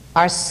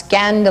are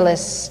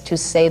scandalous, to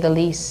say the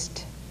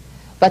least,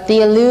 but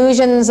the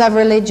illusions of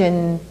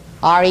religion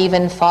are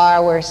even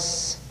far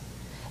worse.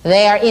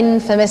 They are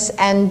infamous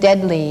and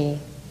deadly,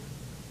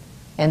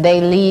 and they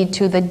lead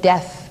to the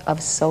death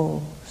of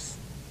souls.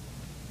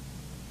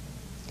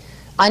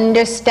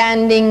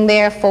 Understanding,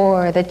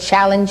 therefore, the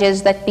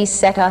challenges that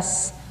beset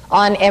us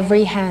on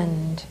every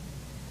hand,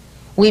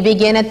 we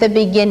begin at the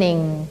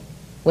beginning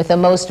with the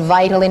most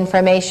vital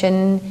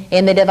information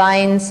in the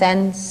divine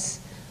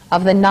sense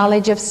of the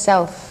knowledge of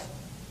self,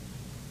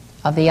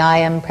 of the I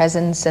Am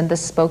Presence and the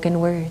spoken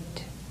word.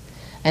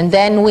 And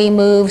then we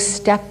move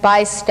step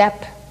by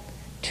step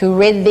to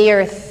rid the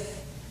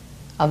earth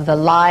of the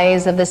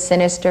lies of the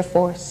sinister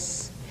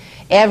force.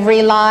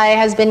 Every lie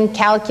has been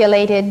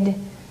calculated,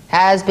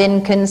 has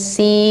been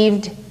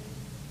conceived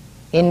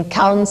in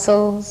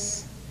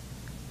councils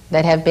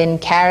that have been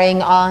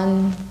carrying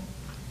on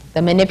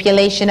the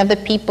manipulation of the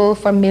people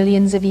for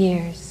millions of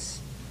years.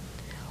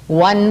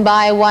 One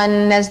by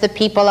one, as the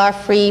people are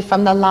free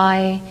from the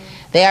lie,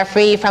 they are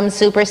free from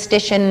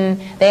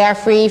superstition, they are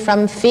free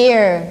from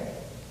fear,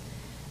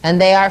 and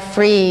they are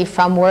free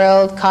from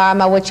world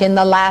karma, which in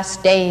the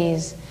last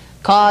days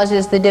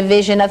causes the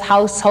division of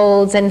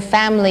households and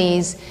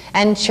families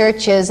and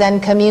churches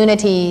and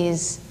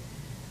communities.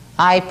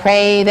 I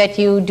pray that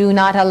you do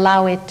not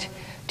allow it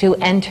to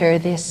enter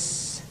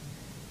this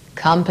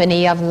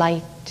company of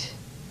light,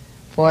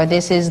 for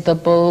this is the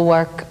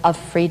bulwark of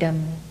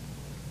freedom.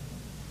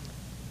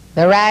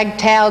 The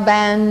ragtail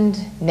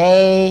band,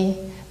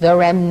 nay, the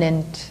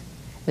remnant,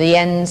 the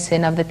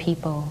ensign of the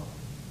people.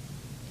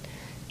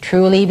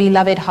 Truly,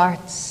 beloved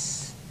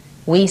hearts,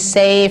 we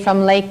say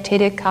from Lake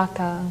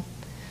Titicaca,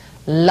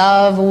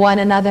 love one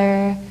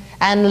another,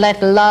 and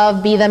let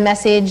love be the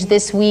message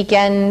this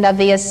weekend of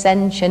the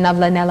ascension of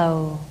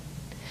Lanello.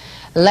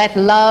 Let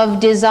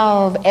love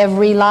dissolve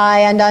every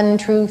lie and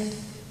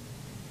untruth,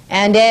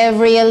 and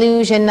every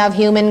illusion of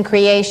human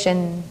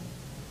creation.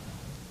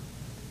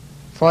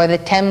 For the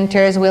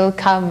tempters will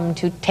come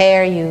to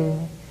tear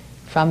you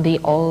from the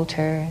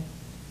altar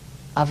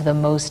of the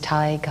Most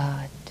High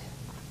God.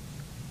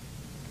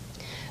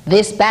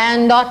 This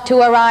band ought to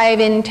arrive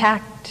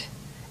intact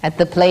at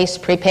the place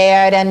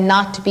prepared and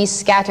not be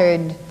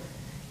scattered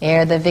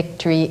ere the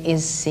victory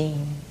is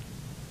seen.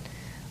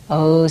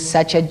 Oh,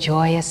 such a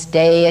joyous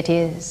day it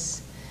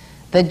is.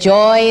 The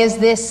joy is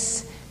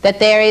this, that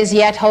there is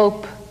yet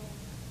hope,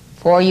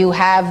 for you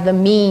have the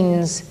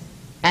means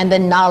and the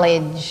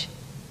knowledge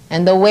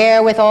and the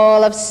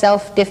wherewithal of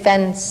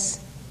self-defense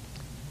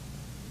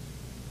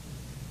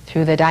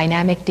through the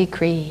dynamic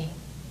decree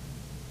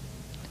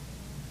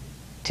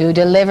to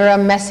deliver a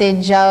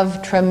message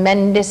of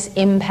tremendous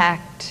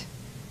impact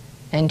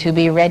and to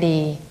be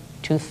ready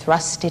to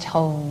thrust it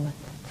home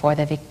for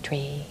the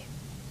victory.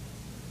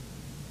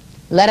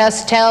 Let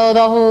us tell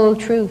the whole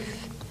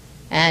truth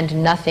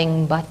and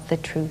nothing but the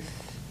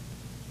truth.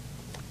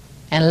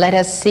 And let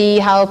us see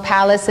how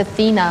Pallas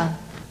Athena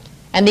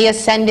and the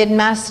ascended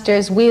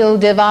masters will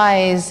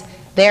devise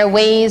their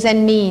ways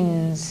and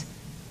means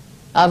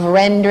of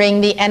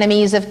rendering the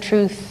enemies of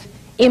truth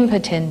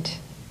impotent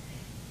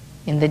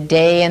in the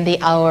day and the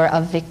hour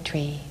of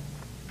victory.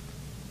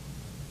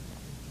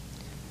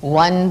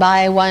 One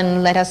by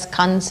one, let us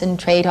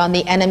concentrate on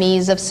the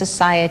enemies of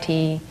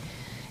society,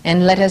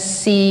 and let us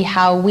see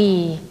how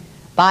we,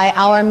 by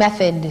our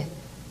method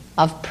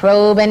of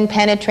probe and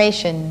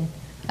penetration,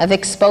 of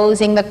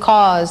exposing the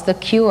cause, the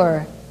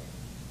cure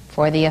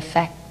for the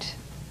effect,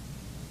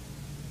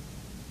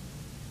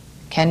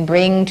 can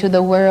bring to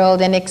the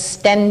world an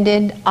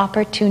extended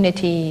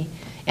opportunity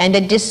and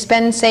a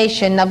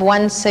dispensation of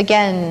once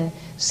again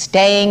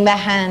staying the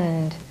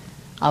hand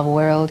of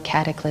world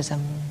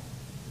cataclysm.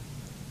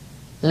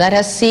 Let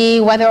us see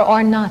whether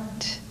or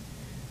not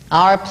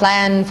our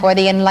plan for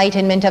the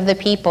enlightenment of the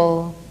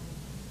people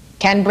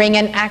can bring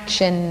an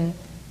action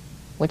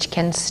which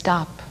can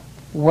stop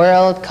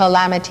world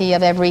calamity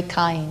of every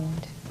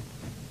kind.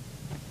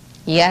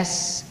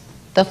 Yes,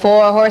 the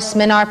 4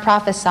 horsemen are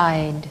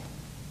prophesied,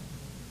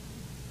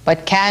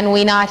 but can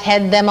we not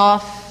head them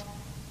off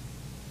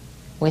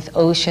with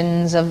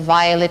oceans of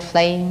violet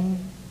flame?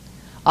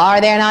 Are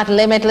there not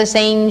limitless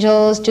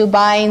angels to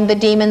bind the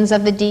demons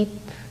of the deep?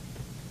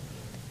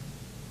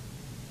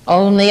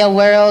 Only a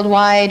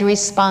worldwide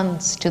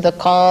response to the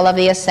call of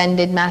the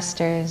ascended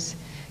masters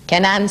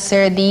can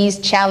answer these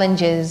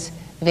challenges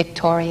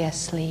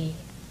victoriously.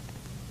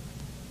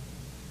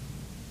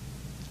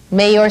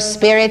 May your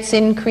spirits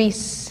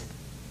increase.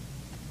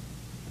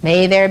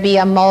 May there be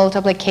a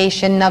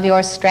multiplication of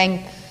your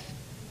strength.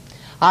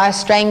 Our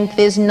strength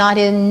is not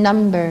in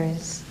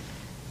numbers,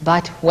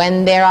 but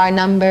when there are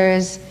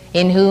numbers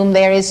in whom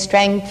there is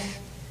strength,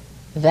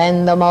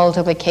 then the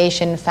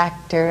multiplication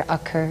factor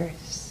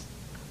occurs.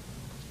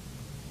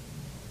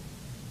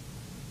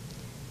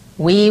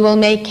 We will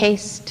make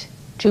haste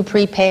to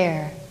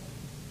prepare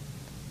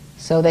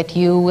so that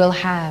you will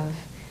have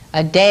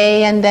a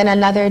day and then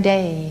another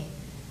day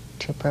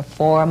to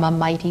perform a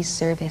mighty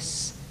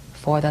service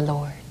for the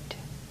Lord.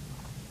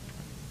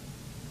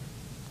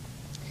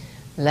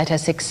 Let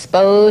us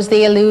expose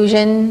the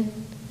illusion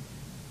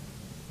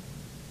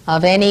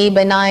of any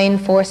benign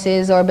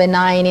forces or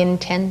benign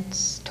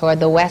intents toward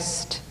the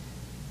West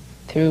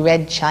through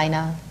Red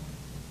China.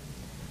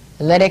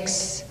 Let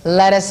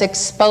us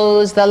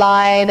expose the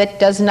lie that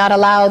does not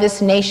allow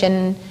this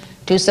nation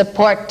to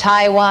support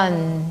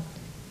Taiwan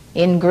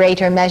in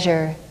greater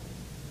measure.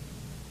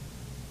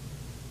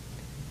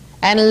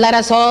 And let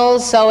us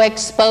also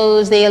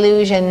expose the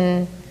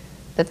illusion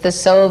that the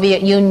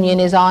Soviet Union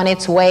is on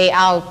its way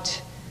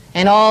out,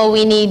 and all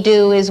we need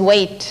do is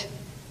wait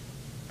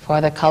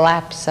for the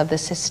collapse of the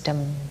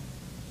system.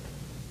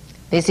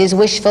 This is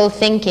wishful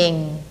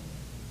thinking.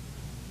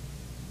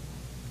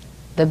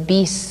 The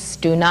beasts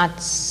do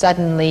not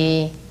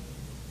suddenly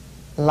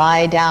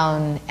lie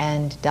down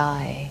and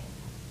die,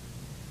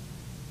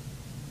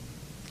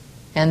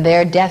 and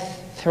their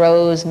death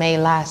throes may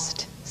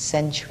last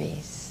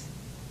centuries.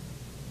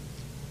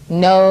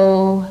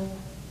 No,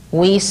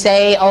 We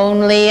say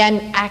only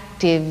an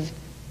active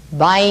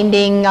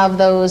binding of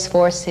those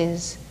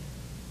forces,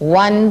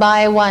 one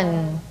by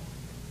one,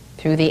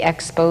 through the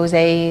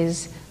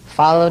exposés,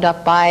 followed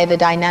up by the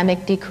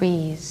dynamic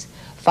decrees,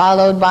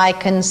 followed by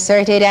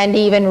concerted and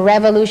even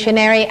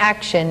revolutionary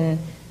action,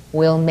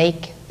 will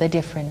make the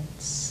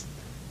difference.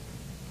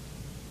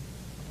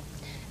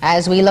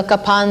 As we look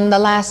upon the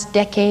last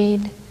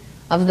decade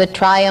of the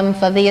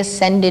triumph of the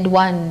Ascended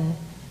One,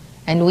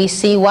 and we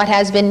see what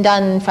has been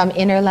done from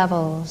inner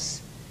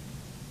levels,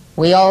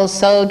 we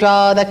also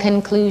draw the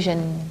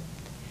conclusion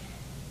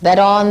that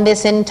on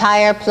this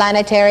entire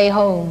planetary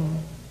home,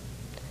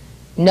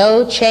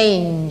 no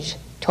change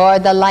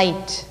toward the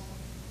light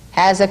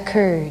has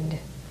occurred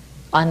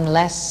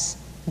unless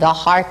the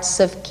hearts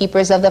of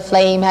keepers of the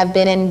flame have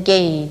been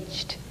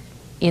engaged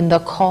in the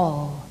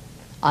call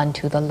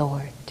unto the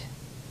Lord.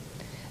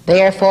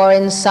 Therefore,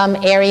 in some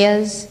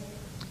areas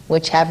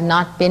which have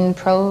not been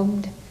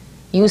probed,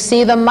 you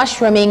see the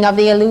mushrooming of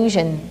the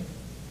illusion.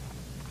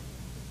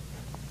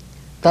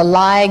 The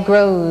lie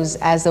grows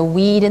as a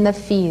weed in the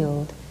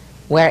field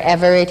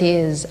wherever it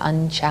is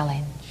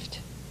unchallenged.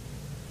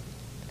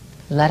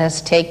 Let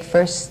us take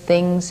first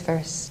things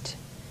first.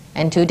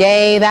 And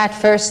today that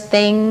first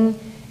thing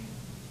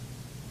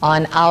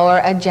on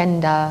our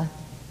agenda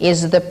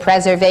is the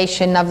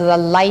preservation of the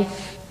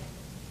life,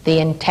 the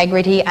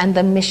integrity, and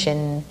the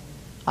mission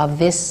of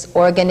this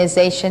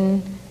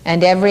organization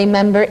and every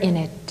member in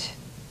it.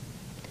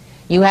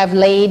 You have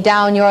laid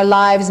down your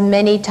lives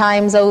many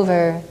times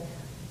over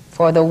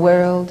for the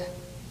world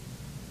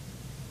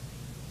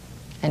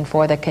and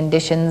for the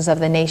conditions of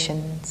the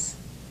nations.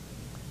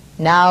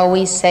 Now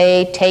we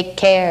say, take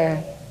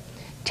care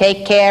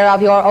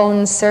of your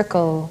own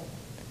circle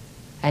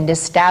and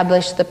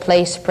establish the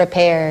place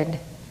prepared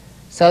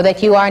so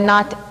that you are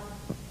not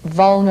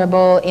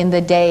vulnerable in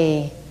the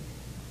day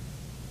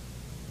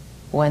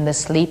when the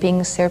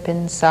sleeping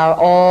serpents are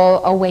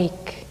all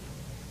awake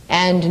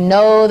and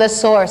know the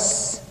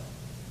source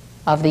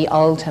of the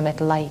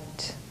ultimate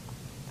light.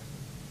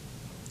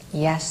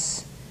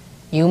 Yes,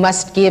 you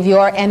must give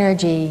your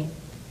energy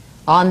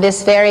on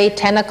this very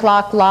 10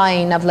 o'clock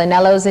line of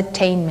Linello's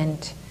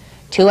attainment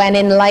to an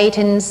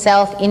enlightened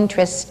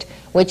self-interest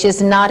which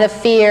is not a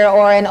fear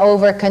or an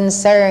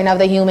over-concern of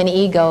the human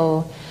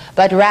ego,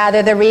 but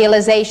rather the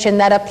realization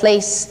that a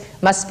place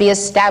must be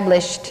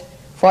established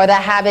for the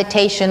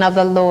habitation of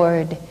the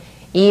Lord,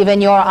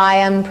 even your I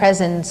Am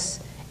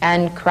presence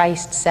and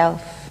Christ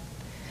self,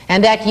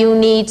 and that you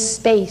need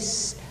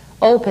space,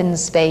 open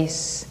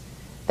space,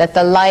 that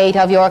the light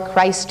of your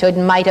Christhood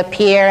might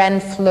appear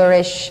and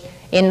flourish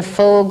in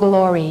full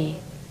glory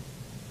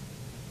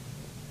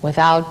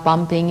without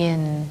bumping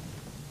in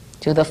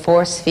to the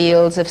force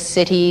fields of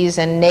cities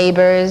and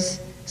neighbors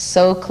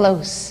so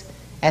close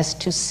as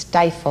to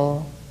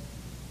stifle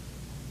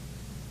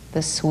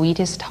the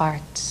sweetest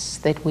hearts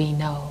that we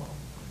know.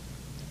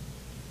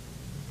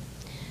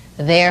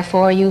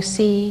 Therefore, you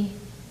see,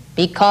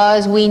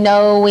 because we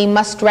know we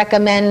must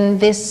recommend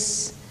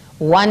this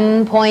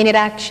one-pointed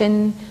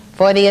action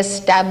for the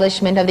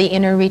establishment of the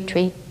inner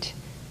retreat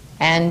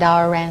and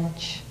our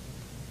ranch,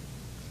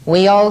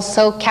 we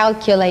also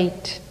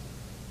calculate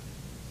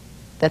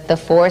that the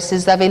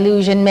forces of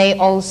illusion may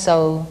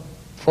also,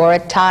 for a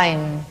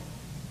time,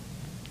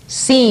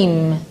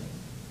 seem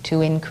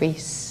to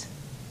increase.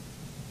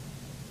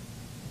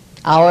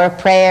 Our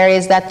prayer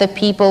is that the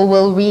people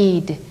will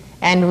read,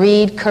 and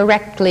read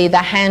correctly, the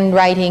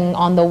handwriting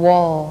on the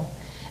wall,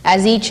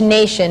 as each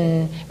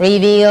nation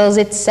reveals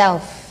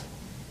itself,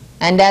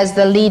 and as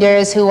the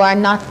leaders who are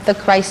not the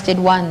Christed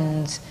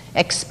ones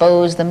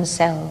expose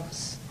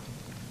themselves.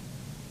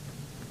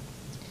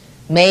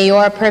 May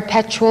your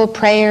perpetual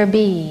prayer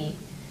be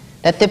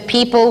that the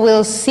people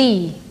will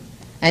see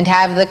and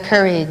have the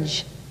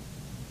courage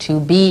to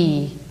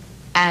be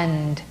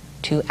and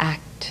to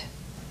act.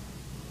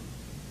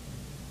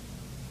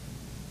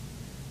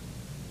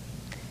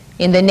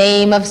 In the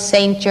name of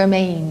Saint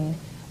Germain,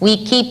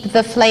 we keep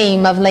the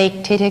flame of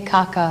Lake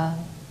Titicaca,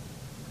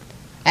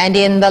 and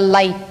in the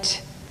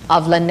light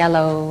of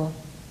Linello,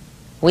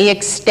 we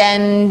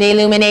extend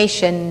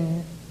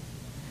illumination,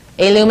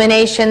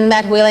 illumination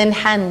that will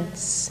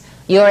enhance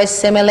your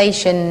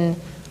assimilation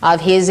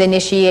of his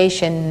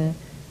initiation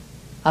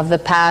of the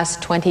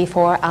past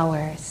 24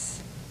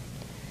 hours.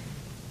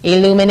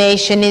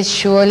 Illumination is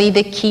surely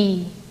the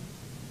key.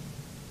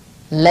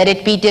 Let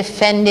it be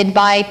defended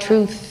by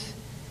truth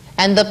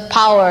and the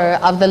power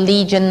of the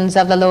legions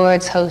of the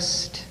Lord's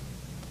host.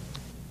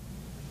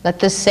 Let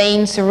the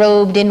saints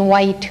robed in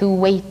white who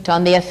wait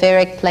on the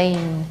etheric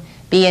plane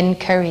be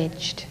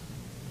encouraged.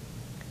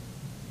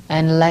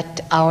 And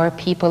let our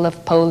people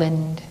of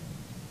Poland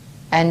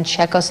and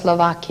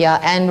Czechoslovakia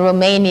and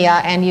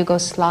Romania and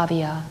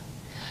Yugoslavia,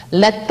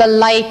 let the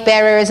light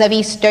bearers of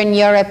Eastern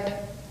Europe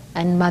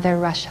and Mother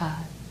Russia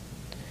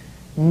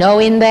know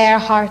in their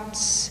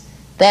hearts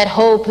that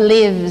hope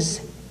lives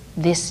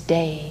this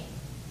day.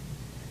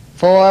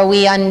 For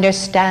we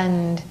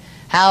understand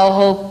how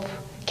hope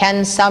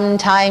can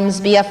sometimes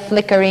be a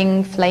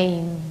flickering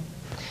flame,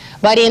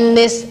 But in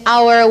this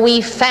hour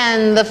we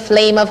fan the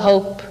flame of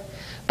hope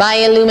by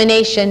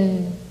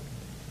illumination.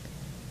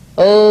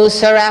 O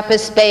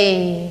Serapis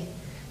Bey,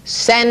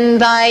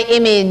 send thy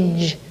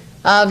image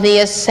of the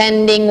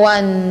ascending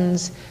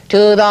ones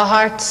to the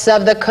hearts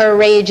of the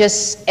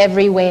courageous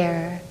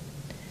everywhere.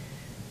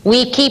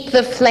 We keep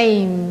the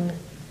flame,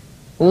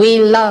 we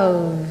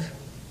love,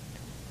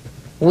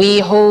 we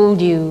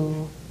hold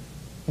you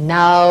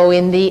now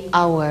in the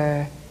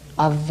hour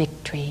of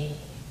victory.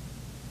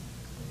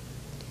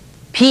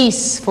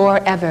 Peace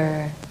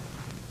forever,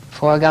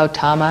 for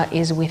Gautama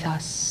is with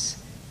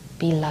us,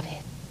 beloved.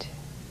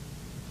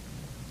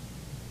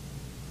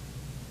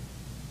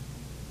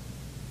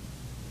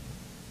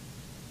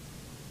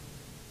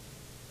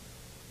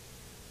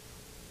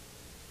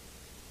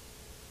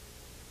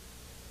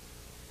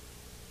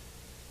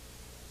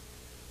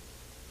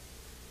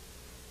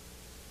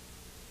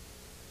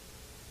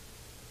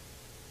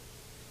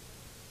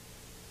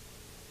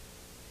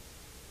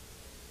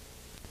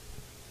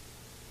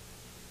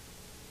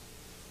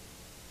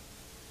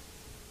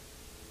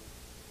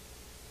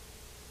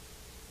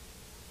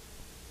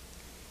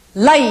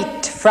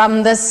 Light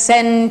from the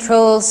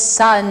central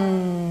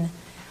sun,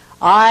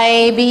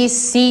 I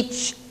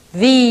beseech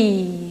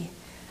thee,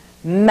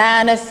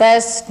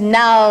 manifest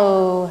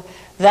now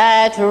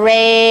that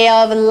ray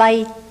of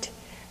light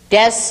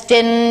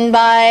destined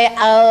by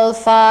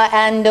Alpha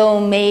and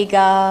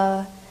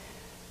Omega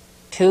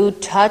to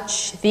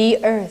touch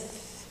the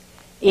earth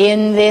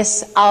in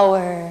this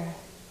hour.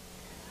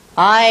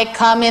 I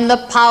come in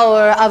the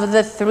power of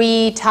the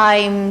 3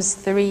 times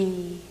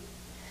 3.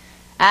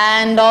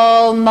 And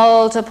all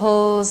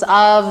multiples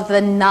of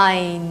the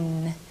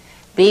 9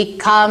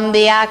 become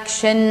the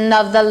action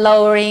of the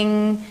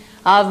lowering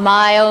of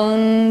my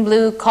own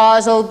blue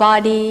causal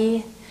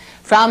body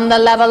from the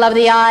level of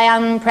the I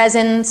Am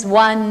Presence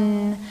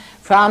 1,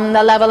 from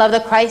the level of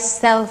the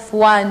Christ Self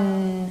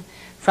 1,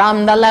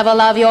 from the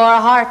level of your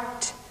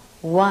heart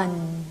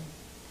 1.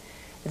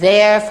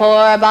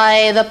 Therefore,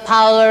 by the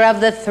power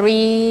of the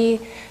 3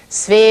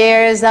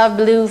 spheres of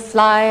blue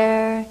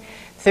fire,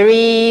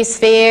 3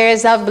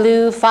 spheres of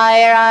blue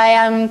fire, I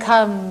am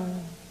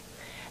come.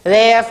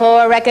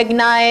 Therefore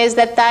recognize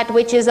that that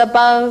which is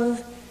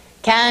above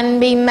can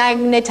be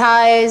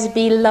magnetized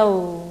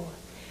below,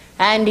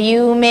 and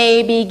you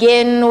may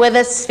begin with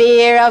a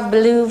sphere of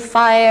blue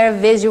fire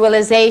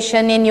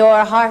visualization in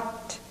your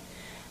heart,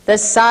 the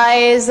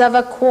size of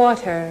a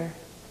quarter.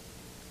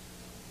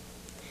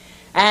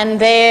 And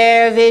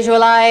there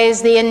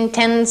visualize the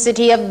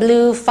intensity of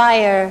blue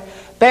fire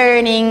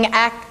burning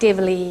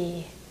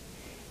actively.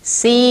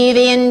 See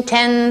the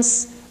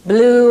intense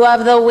blue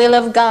of the will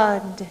of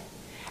God,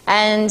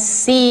 and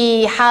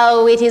see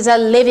how it is a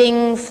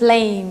living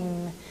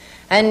flame,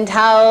 and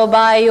how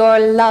by your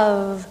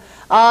love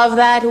of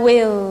that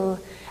will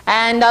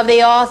and of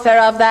the author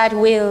of that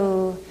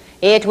will,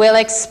 it will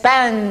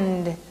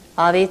expand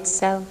of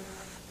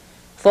itself.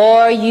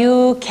 For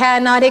you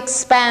cannot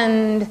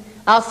expand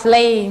a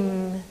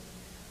flame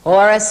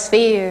or a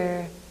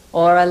sphere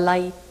or a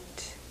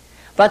light,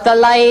 but the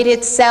light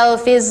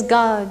itself is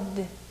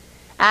God.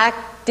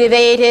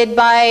 Activated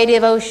by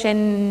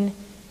devotion,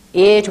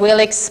 it will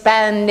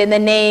expand in the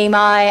name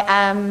I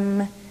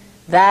am,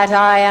 that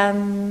I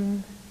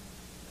am.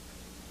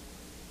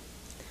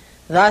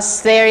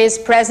 Thus there is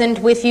present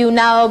with you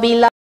now,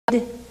 beloved,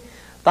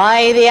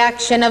 by the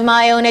action of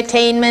my own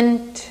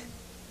attainment,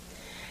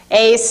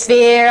 a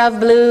sphere of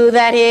blue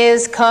that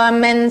is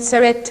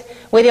commensurate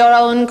with your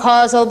own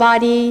causal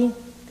body,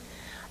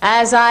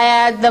 as I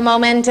add the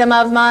momentum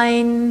of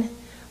mine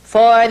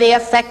for the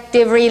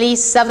effective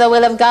release of the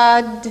will of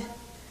God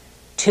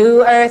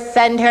to earth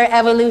and her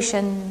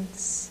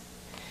evolutions.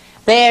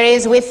 There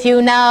is with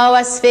you now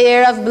a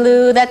sphere of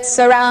blue that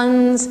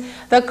surrounds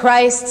the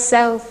Christ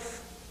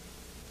self,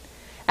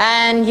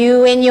 and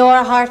you in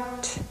your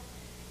heart,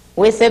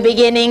 with the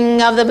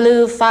beginning of the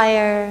blue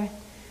fire,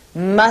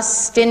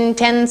 must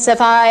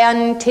intensify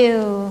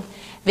until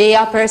the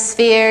upper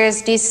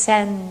spheres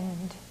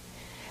descend,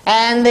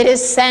 and the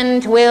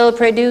descent will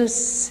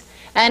produce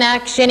an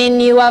action in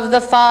you of the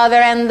Father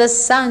and the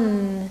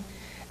Son,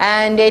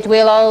 and it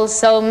will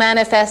also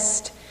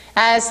manifest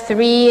as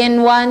 3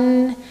 in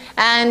 1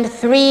 and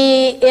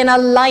 3 in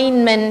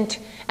alignment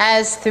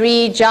as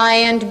 3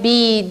 giant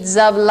beads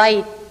of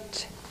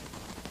light.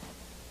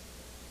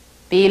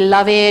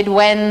 Beloved,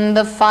 when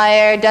the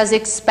fire does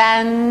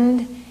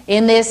expand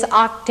in this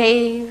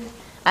octave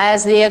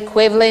as the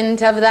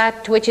equivalent of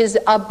that which is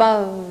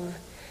above,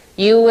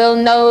 you will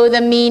know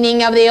the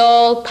meaning of the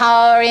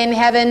all-power in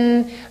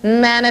heaven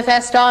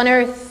manifest on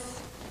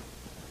earth.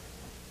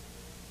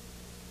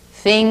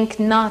 Think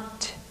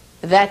not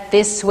that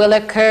this will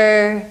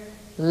occur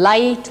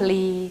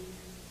lightly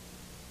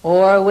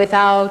or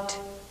without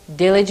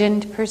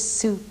diligent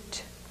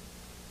pursuit.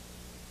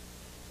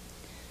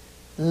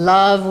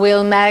 Love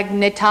will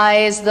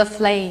magnetize the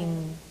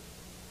flame.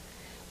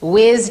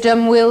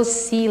 Wisdom will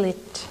seal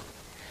it.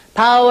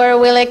 Power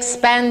will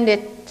expand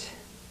it.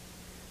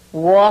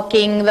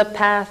 Walking the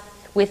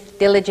path with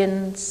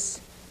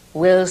diligence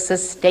will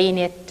sustain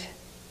it.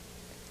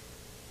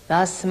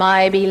 Thus,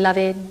 my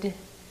beloved,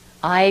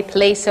 I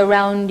place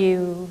around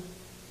you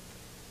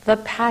the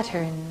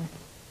pattern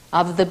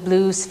of the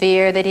blue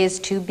sphere that is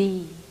to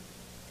be.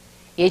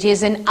 It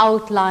is an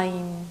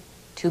outline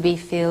to be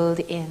filled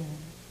in,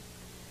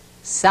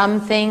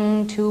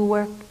 something to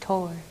work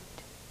toward.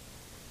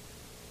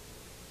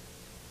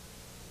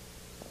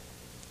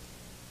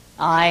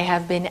 I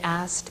have been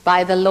asked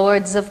by the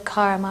lords of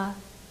karma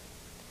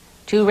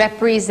to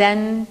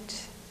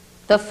represent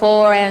the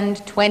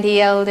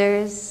 24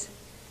 elders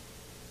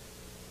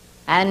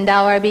and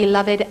our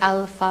beloved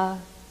Alpha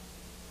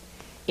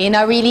in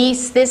a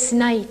release this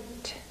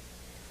night,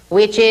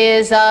 which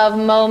is of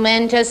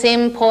momentous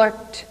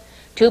import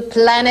to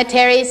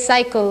planetary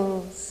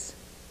cycles.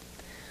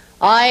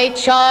 I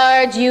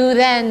charge you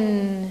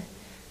then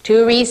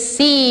to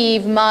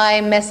receive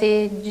my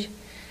message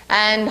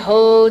and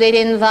hold it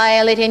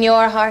inviolate in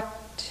your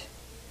heart.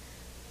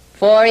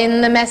 For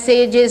in the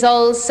message is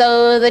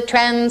also the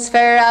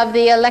transfer of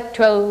the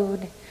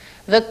electrode,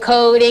 the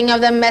coding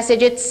of the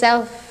message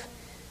itself,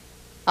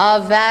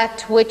 of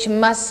that which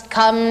must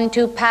come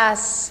to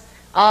pass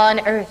on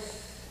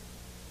earth.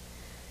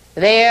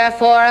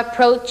 Therefore,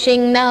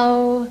 approaching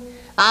now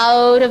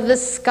out of the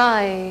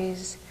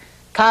skies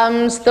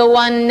comes the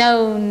one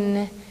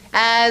known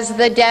as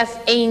the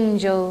Death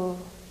Angel.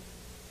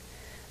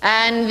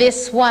 And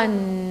this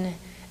one,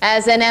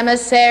 as an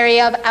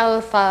emissary of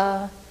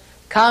Alpha,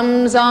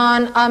 comes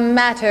on a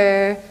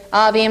matter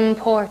of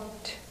import,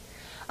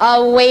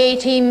 a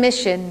weighty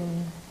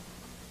mission,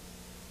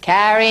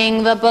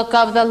 carrying the book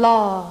of the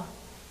law,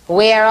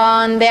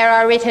 whereon there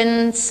are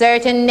written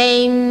certain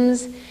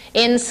names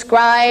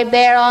inscribed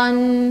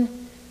thereon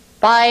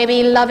by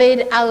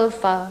beloved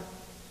Alpha.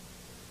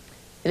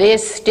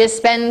 This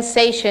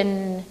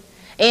dispensation,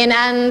 in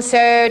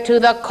answer to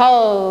the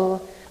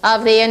call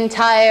of the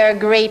entire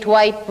Great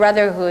White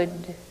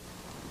Brotherhood.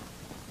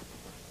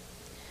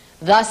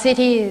 Thus it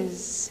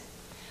is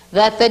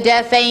that the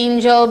Death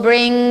Angel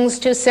brings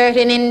to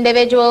certain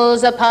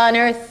individuals upon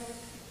earth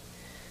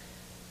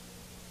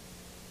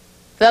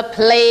the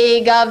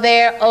plague of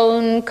their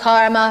own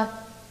karma,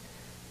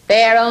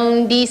 their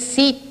own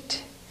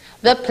deceit,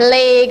 the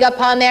plague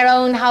upon their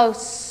own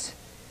house,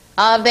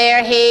 of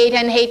their hate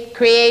and hate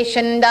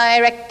creation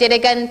directed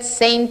against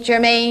Saint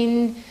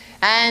Germain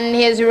and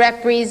his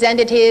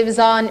representatives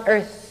on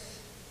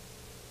earth.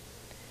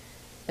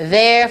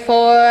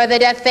 Therefore, the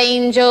Death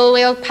Angel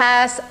will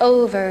pass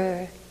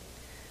over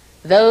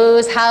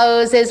those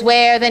houses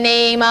where the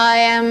name I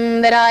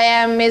am that I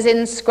am is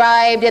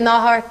inscribed in the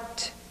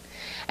heart,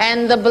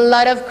 and the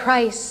blood of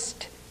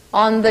Christ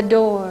on the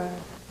door.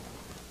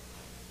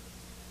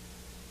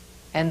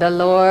 And the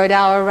Lord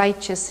our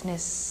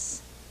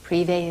righteousness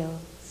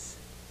prevails.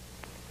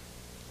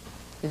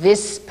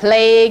 This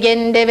plague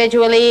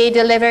individually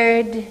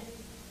delivered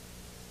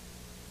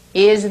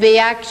is the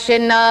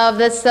action of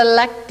the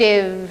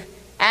selective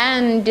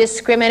and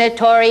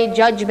discriminatory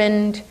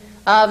judgment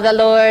of the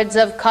lords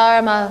of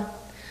karma,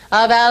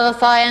 of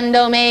Alpha and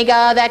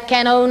Omega, that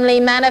can only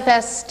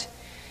manifest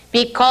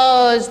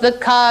because the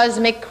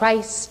cosmic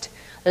Christ,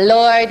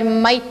 Lord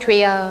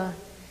Maitreya,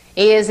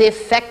 is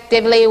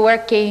effectively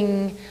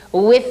working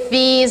with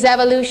these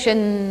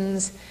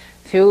evolutions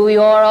through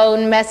your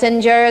own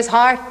messenger's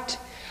heart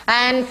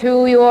and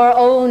through your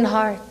own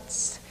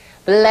hearts,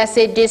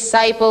 blessed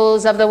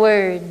disciples of the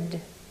Word.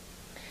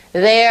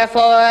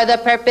 Therefore, the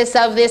purpose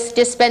of this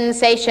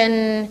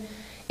dispensation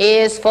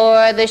is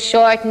for the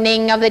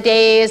shortening of the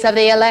days of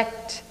the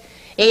elect.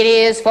 It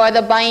is for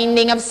the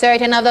binding of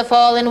certain of the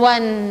fallen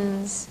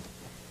ones,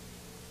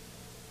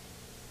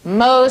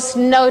 most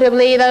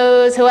notably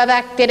those who have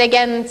acted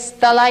against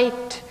the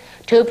light,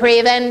 to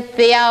prevent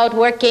the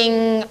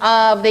outworking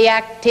of the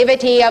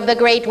activity of the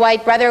Great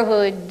White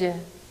Brotherhood.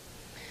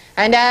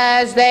 And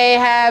as they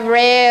have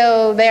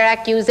railed their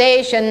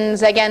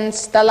accusations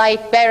against the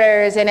light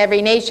bearers in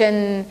every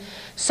nation,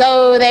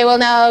 so they will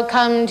now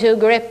come to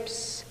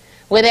grips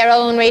with their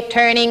own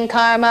returning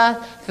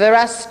karma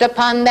thrust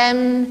upon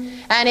them,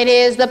 and it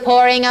is the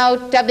pouring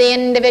out of the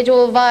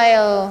individual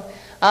vial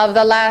of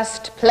the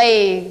last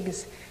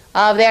plagues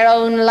of their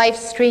own life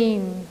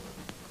stream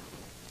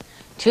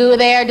to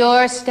their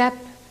doorstep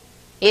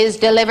is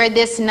delivered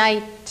this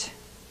night.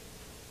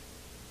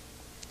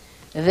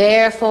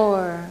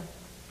 Therefore,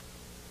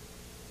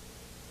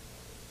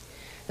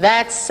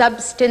 that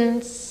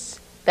substance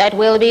that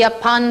will be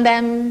upon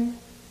them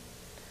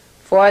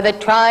for the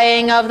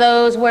trying of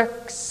those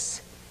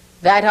works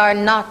that are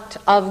not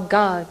of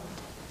God,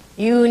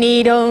 you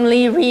need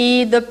only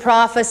read the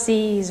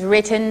prophecies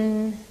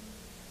written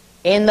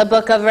in the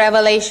book of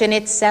Revelation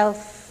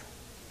itself,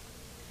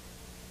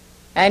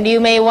 and you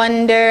may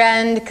wonder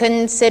and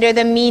consider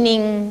the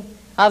meaning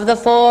of the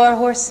 4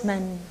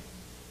 horsemen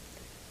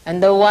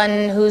and the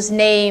one whose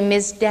name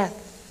is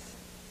death.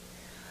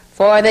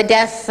 For the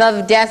death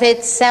of death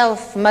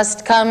itself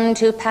must come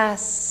to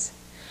pass,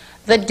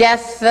 the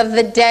death of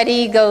the dead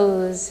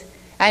egos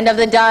and of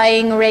the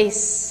dying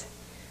race,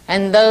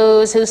 and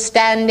those who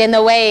stand in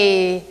the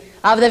way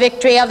of the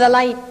victory of the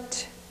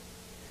light.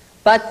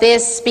 But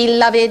this,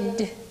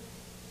 beloved,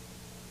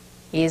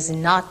 is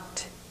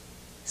not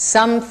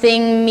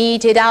something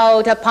meted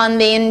out upon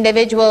the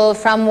individual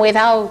from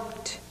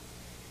without.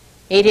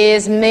 It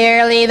is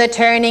merely the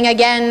turning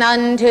again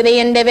unto the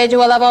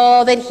individual of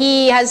all that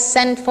he has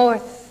sent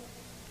forth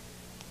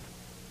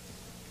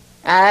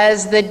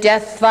as the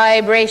death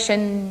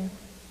vibration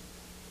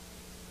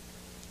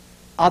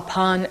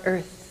upon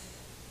earth.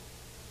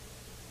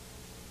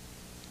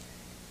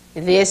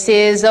 This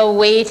is a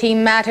weighty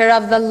matter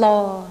of the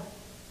law,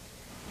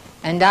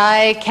 and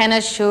I can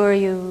assure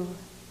you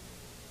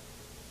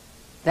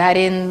that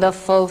in the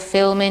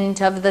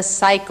fulfillment of the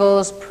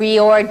cycles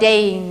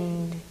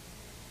preordained,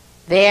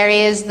 there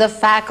is the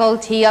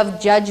faculty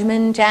of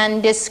judgment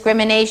and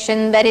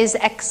discrimination that is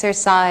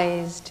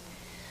exercised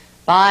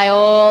by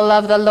all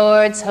of the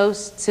Lord's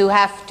hosts who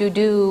have to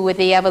do with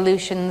the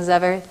evolutions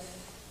of earth.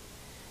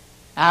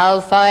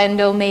 Alpha and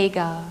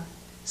Omega,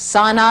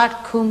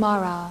 Sanat,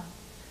 Kumara,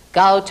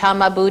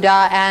 Gautama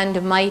Buddha and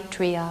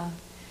Maitreya,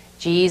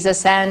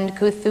 Jesus and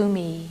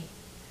Kuthumi,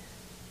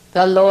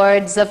 the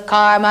lords of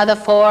karma, the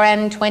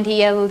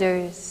 24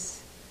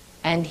 elders,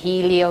 and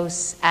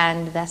Helios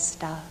and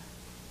Vesta.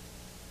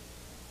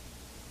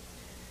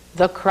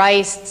 The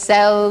Christ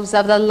selves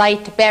of the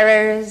light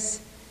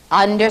bearers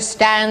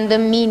understand the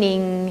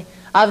meaning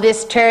of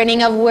this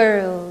turning of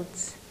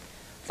worlds,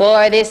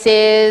 for this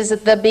is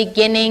the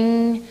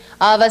beginning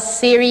of a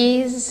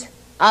series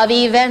of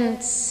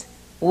events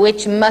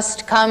which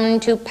must come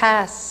to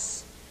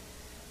pass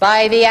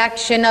by the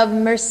action of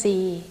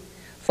mercy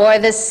for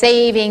the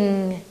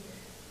saving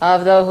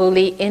of the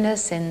holy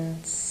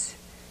innocents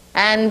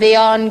and the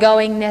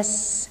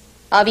ongoingness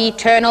of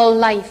eternal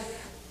life.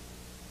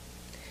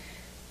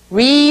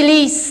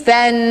 Release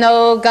then,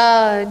 O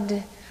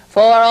God,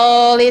 for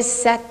all is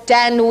set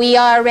and we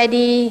are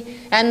ready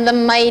and the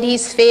mighty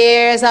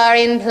spheres are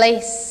in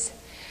place.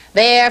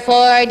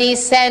 Therefore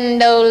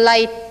descend, O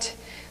light,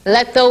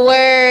 let the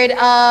word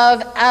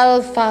of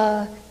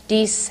Alpha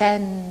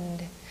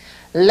descend.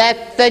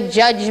 Let the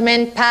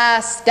judgment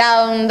pass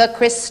down the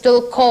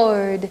crystal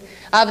cord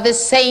of the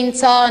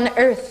saints on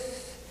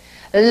earth.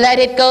 Let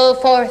it go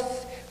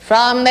forth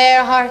from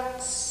their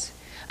hearts.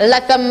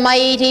 Let the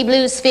mighty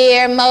blue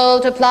sphere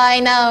multiply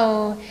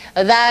now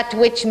that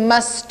which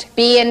must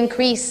be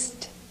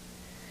increased,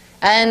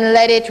 and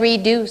let it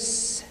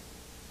reduce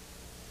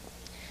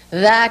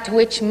that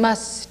which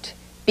must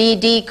be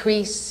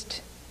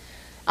decreased.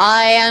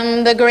 I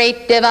am the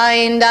great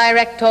divine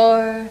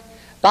director.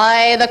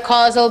 By the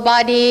causal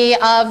body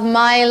of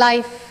my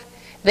life,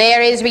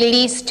 there is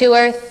released to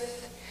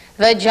earth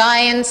the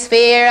giant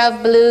sphere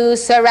of blue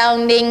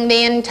surrounding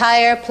the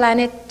entire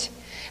planet,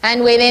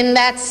 and within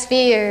that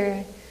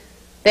sphere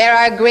there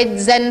are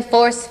grids and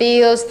force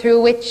fields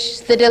through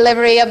which the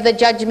delivery of the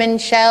judgment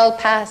shall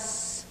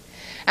pass,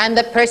 and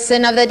the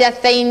person of the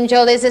death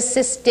angel is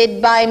assisted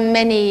by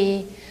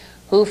many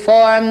who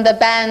form the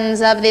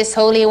bands of this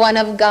Holy One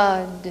of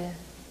God.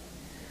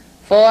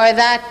 For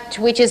that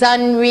which is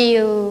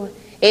unreal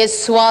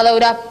is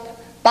swallowed up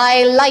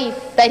by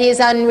life that is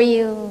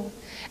unreal,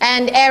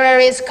 and error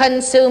is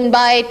consumed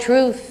by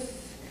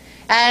truth,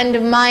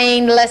 and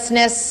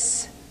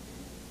mindlessness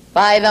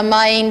by the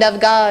mind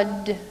of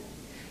God,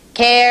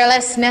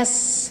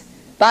 carelessness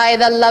by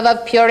the love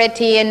of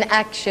purity in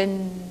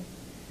action.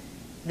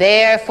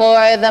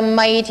 Therefore the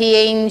mighty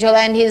angel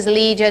and his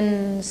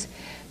legions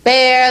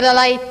bear the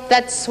light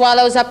that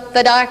swallows up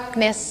the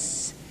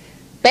darkness,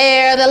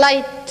 bear the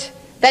light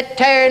that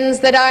turns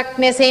the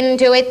darkness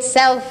into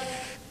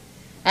itself,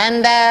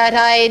 and that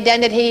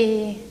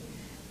identity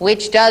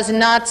which does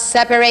not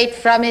separate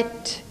from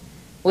it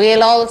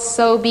will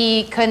also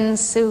be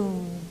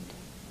consumed.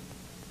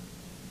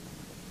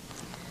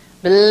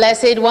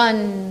 Blessed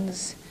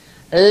ones,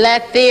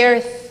 let the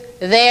earth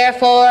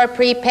therefore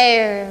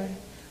prepare,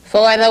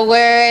 for the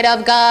word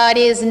of God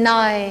is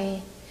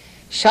nigh,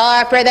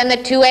 sharper than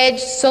the two-edged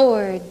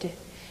sword.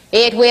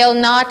 It will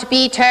not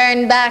be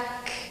turned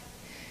back,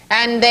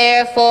 and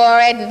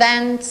therefore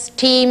advanced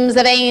teams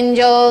of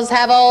angels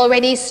have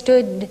already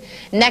stood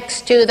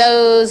next to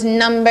those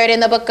numbered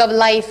in the book of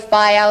life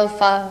by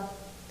Alpha,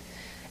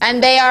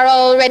 and they are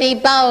already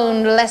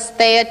bound lest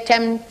they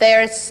attempt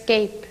their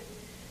escape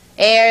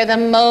ere the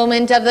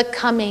moment of the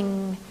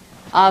coming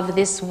of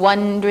this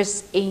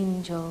wondrous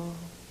angel.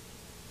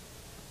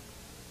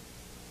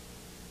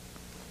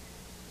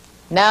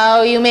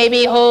 Now you may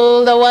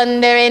behold the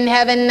wonder in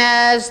heaven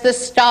as the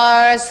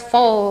stars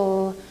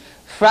fall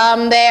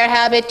from their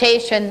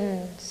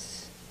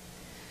habitations,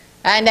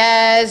 and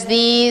as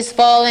these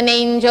fallen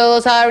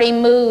angels are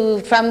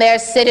removed from their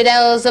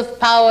citadels of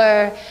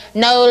power,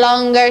 no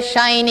longer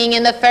shining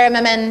in the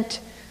firmament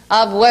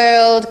of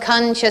world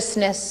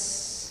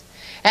consciousness.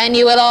 And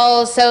you will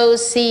also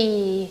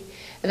see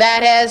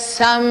that as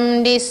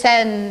some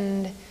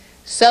descend,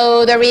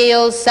 so the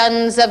real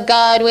sons of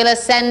God will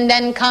ascend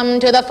and come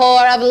to the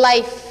fore of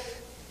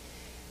life.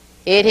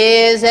 It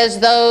is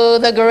as though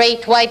the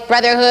great white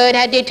brotherhood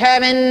had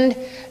determined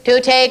to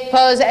take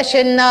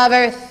possession of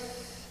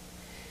earth,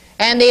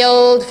 and the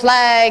old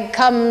flag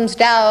comes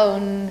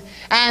down,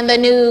 and the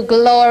new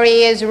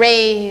glory is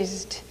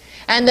raised,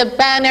 and the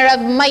banner of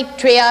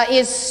Maitreya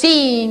is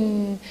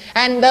seen,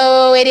 and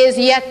though it is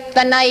yet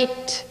the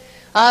night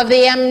of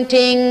the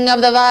emptying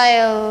of the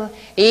vial,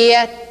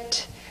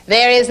 yet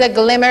there is a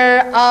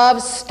glimmer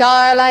of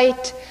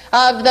starlight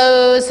of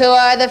those who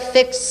are the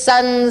fixed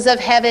sons of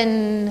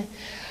heaven,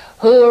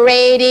 who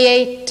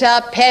radiate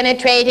a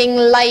penetrating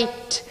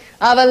light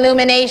of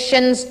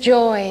illumination's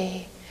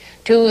joy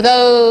to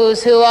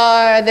those who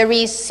are the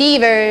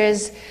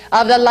receivers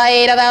of the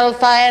light of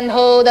Alpha and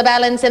hold the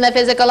balance in the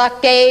physical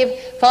octave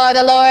for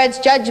the Lord's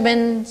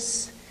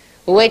judgments,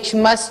 which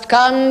must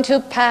come to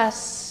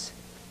pass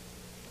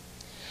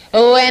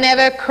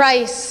whenever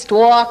Christ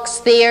walks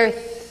the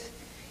earth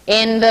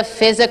in the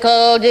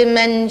physical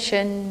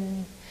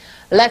dimension.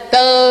 Let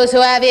those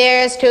who have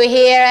ears to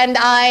hear and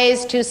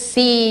eyes to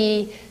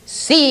see,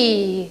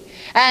 see,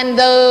 and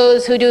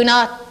those who do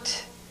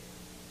not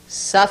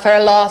suffer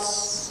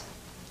loss.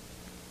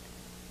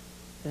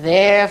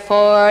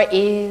 Therefore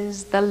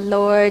is the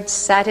Lord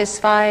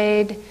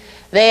satisfied,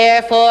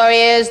 therefore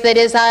is the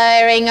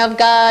desiring of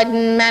God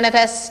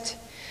manifest,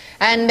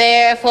 and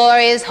therefore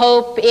is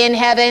hope in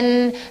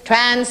heaven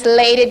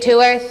translated to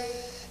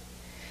earth,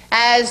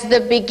 as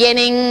the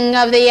beginning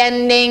of the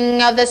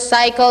ending of the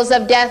cycles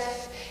of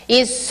death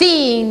is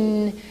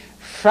seen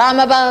from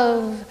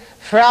above,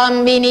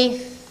 from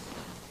beneath,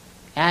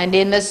 and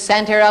in the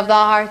center of the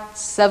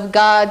hearts of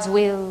God's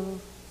will.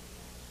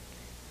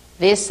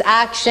 This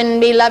action,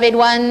 beloved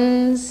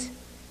ones,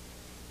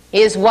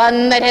 is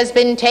one that has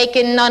been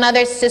taken on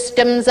other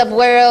systems of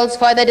worlds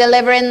for the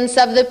deliverance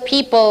of the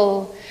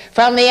people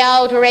from the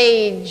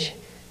outrage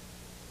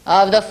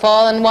of the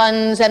fallen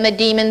ones and the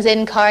demons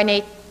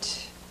incarnate.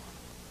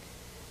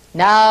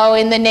 Now,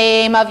 in the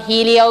name of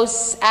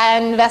Helios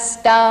and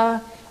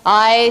Vesta,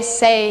 I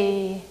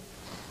say,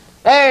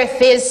 earth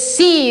is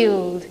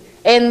sealed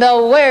in the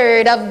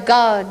word of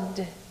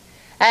God,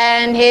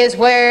 and his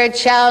word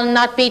shall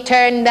not be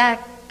turned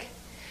back,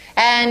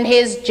 and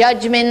his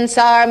judgments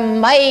are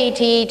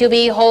mighty to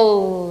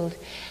behold,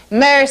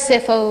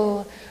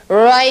 merciful,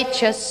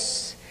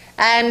 righteous,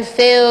 and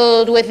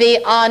filled with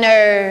the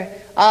honor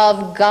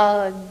of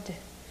God.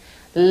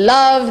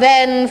 Love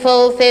then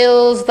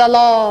fulfills the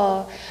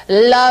law.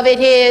 Love it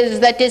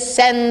is that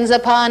descends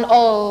upon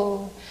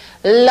all.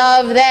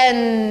 Love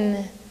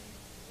then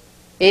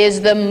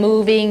is the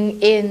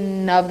moving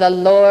in of the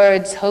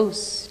Lord's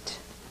host.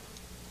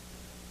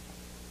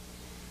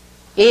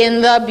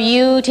 In the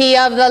beauty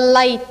of the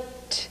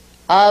light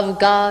of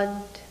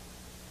God,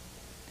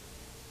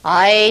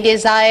 I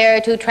desire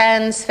to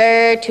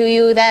transfer to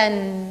you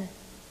then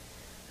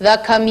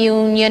the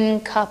communion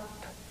cup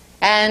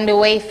and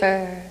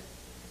wafer,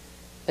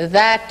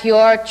 that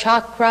your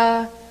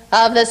chakra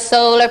of the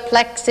solar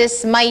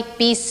plexus might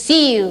be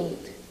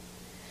sealed,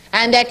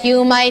 and that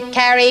you might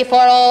carry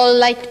for all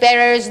light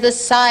bearers the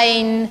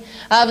sign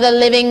of the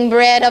living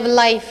bread of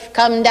life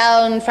come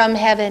down from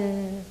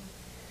heaven,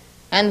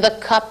 and the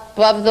cup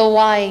of the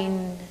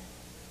wine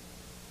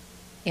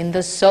in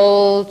the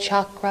soul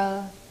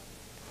chakra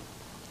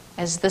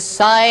as the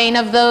sign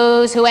of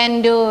those who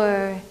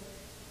endure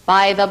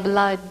by the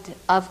blood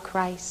of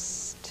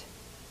Christ.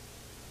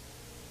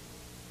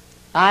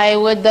 I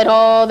would that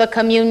all the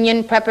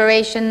communion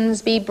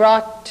preparations be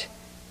brought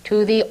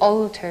to the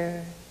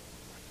altar.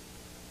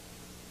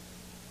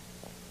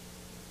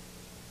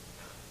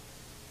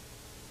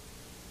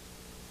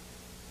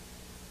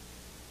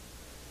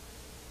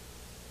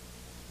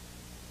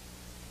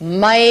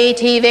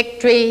 Mighty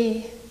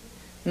victory,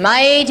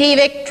 mighty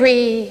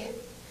victory,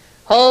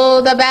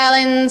 hold the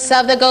balance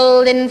of the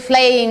golden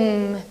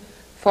flame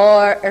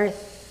for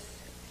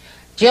earth.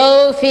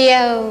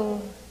 Jophiel,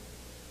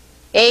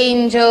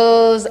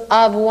 angels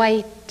of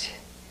white,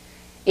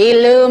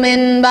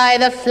 illumined by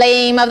the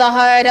flame of the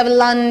heart of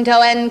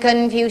Lanto and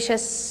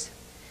Confucius,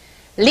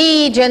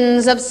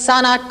 legions of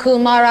Sanat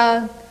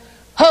Kumara,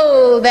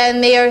 hold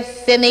then the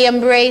earth in the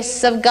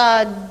embrace of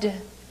God,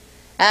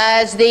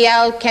 as the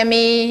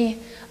alchemy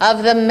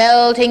of the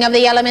melting of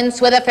the elements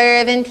with a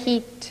fervent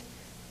heat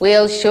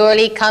will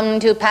surely come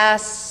to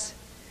pass,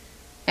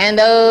 and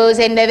those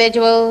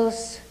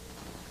individuals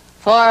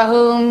for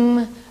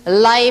whom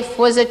life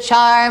was a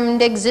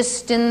charmed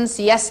existence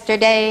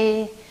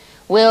yesterday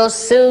will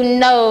soon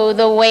know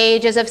the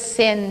wages of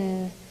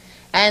sin,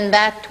 and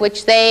that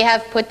which they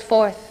have put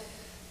forth,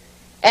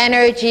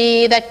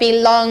 energy that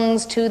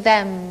belongs to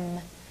them,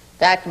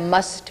 that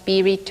must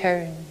be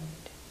returned.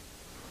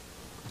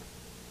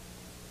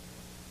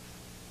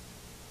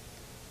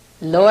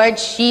 Lord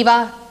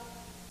Shiva,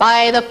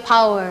 by the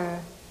power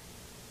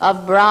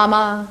of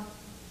Brahma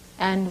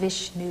and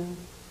Vishnu,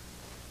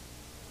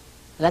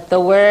 let the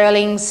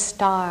whirling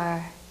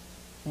star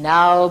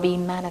now be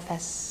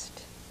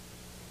manifest.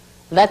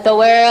 Let the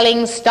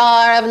whirling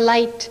star of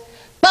light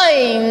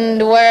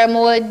bind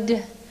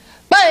wormwood,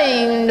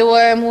 bind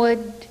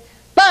wormwood,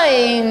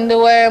 bind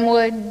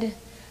wormwood.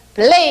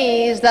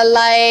 Blaze the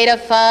light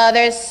of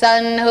Father,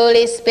 Son,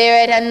 Holy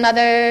Spirit, and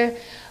Mother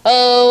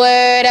O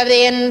Word of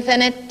the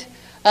Infinite,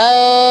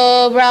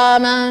 O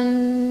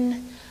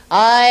Brahman,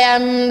 I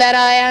am that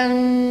I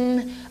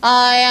am,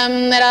 I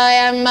am that I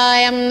am, I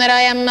am that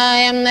I am, I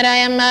am that I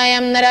am, I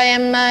am that I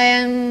am, I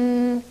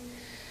am.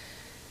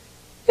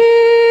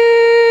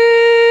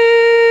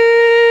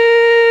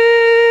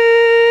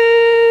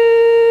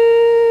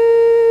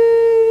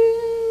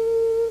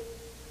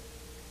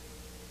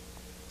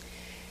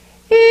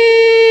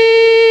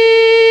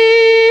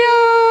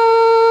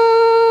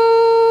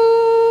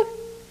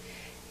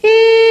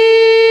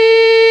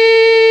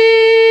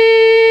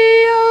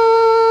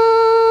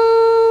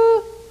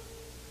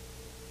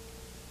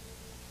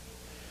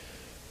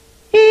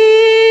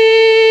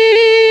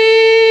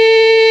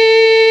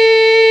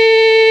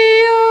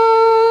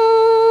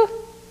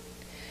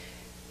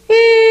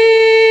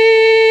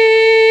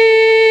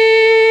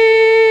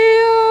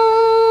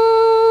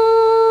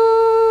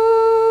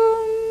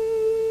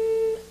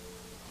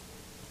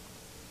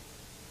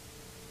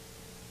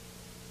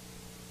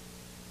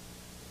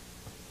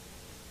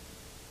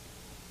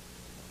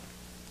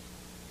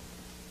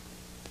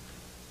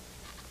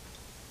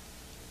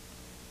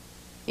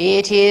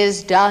 It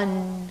is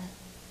done.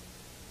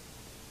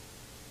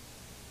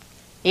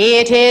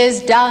 It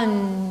is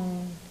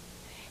done.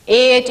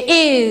 It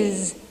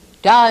is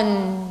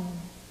done.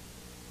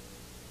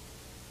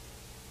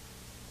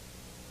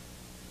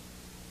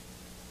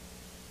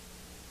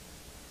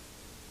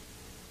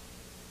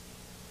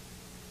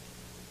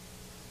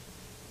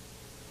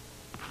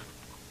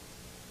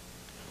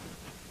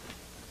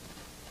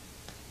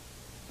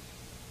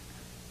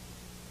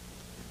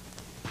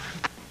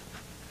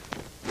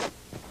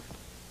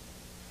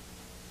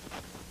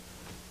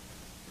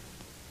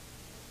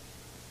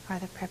 Are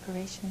the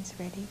preparations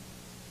ready?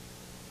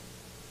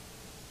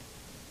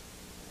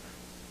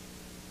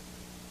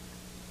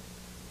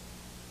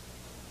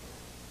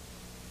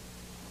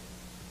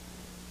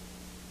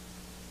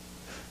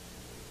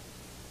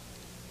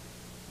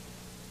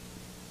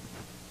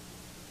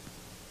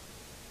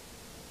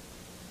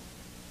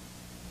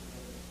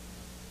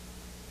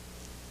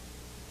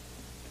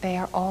 They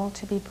are all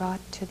to be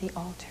brought to the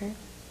altar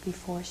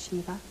before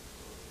Shiva.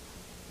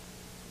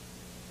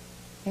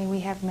 May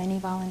we have many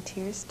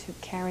volunteers to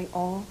carry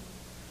all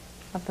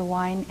of the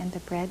wine and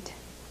the bread.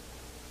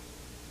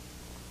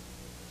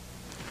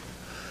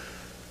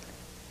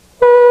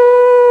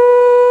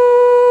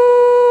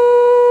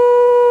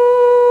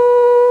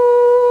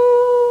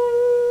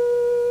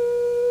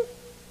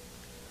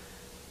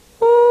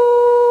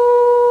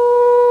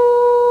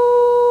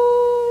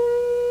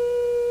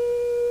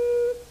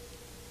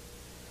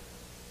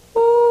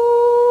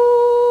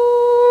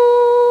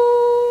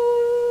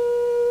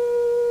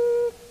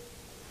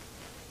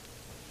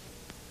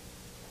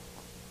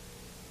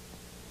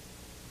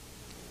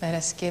 Let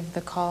us give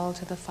the call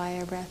to the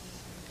fire breath.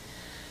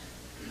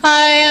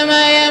 I am the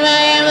fire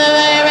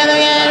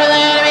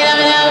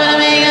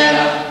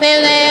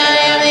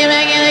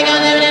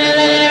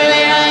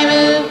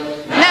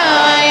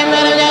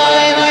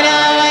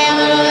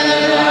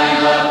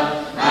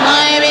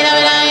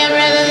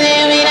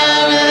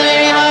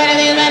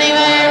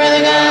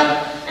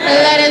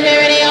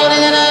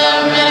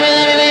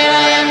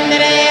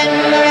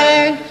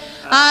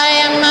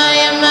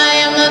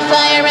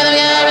breath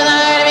of God,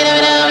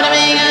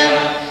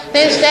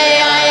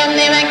 I am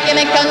the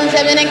immaculate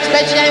conception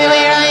of God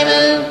everywhere I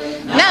move.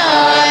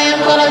 Now I am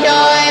full of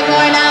joy,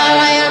 for now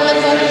I am the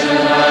fullness of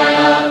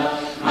God.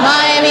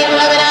 My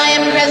beloved, I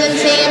am present,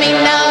 see me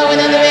now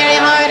within the very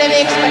heart of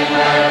the Almighty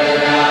fire breath of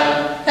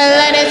God.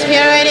 Let His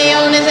purity,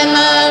 holiness, and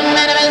love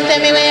manifest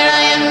everywhere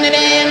I am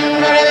today and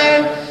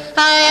forever.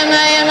 I am the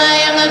fire breath of God, with the heart of beloved Alpha and Omega. This day I am the immaculate concept and expression everywhere I move. Now I am full of joy, for now I am the fullness of God. My beloved, I am present, seeing me now within the very heart of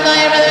the expression. Let His purity, wholeness, and love manifest everywhere I am today and forever. I am the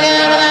fire breath of God,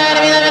 with the heart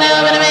of beloved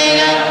Alpha and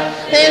Omega.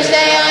 This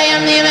day I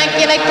am the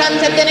immaculate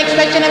concept and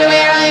expression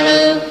everywhere I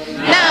move.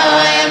 Now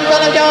I am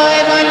full of joy,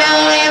 for now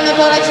I am the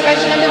full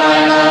expression of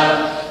divine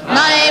love.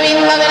 My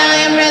beloved,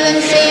 I am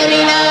present, seeing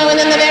me now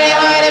within the very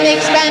heart of the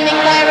expanding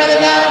fire breath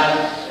of God.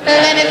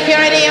 Let His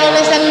purity,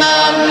 wholeness, and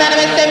love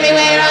manifest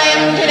everywhere I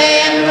am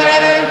today and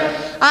forever.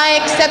 I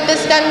accept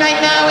this done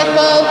right now with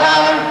full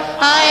power.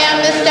 I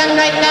am this done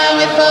right now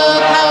with full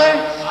power.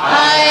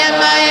 I am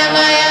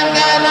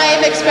God,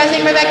 life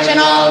expressing perfection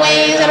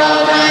always at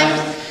all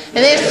times.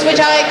 This which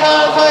I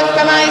call forth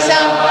for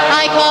myself,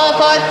 I call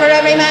forth for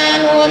every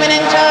man, woman,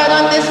 and child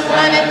on this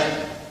planet.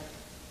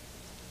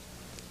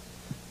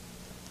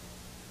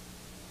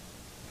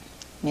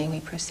 May we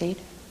proceed?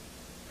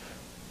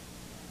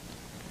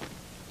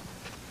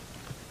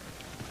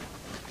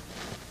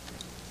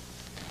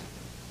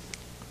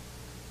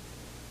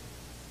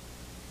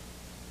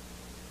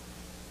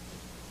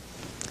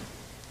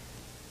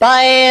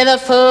 By the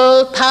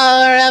full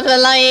power of the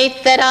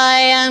light that I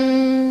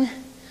am,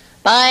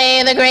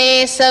 by the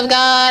grace of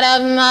God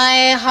of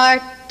my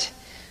heart,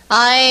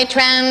 I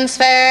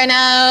transfer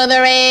now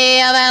the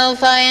ray of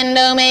Alpha and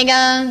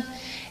Omega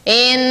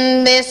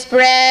in this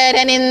bread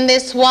and in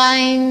this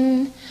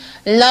wine.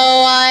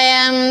 Lo, I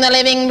am the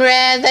living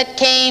bread that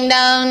came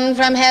down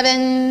from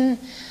heaven.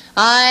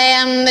 I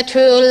am the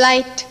true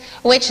light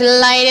which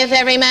lighteth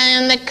every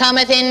man that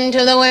cometh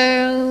into the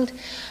world.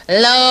 Lo,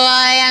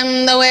 I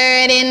am the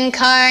Word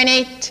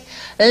incarnate.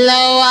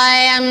 Lo, I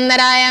am that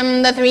I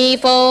am the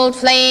threefold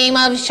flame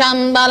of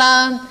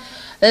Shambhala.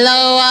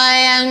 Lo, I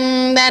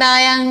am that I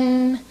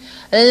am.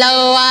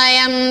 Lo, I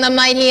am the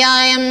mighty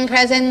I am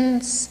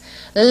presence.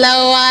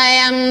 Lo, I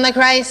am the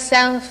Christ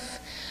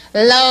self.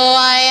 Lo,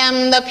 I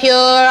am the pure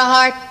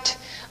heart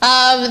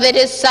of the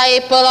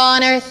disciple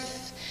on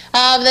earth,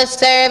 of the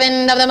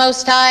servant of the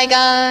Most High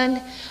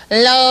God.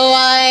 Lo,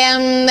 I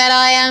am that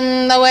I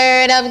am the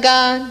Word of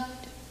God.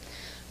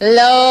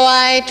 Lo,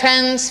 I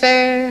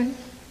transfer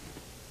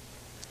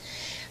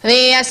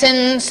the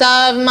essence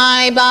of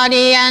my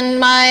body and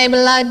my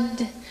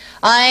blood.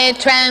 I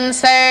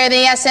transfer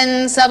the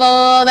essence of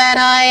all that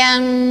I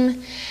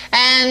am,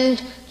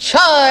 and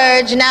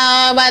charge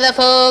now by the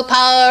full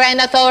power and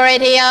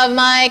authority of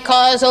my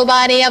causal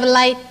body of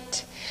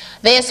light,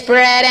 this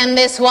bread and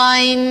this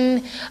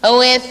wine,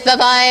 with the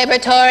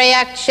vibratory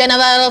action of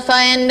Alpha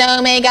and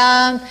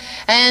Omega,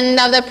 and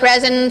of the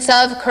presence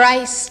of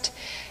Christ,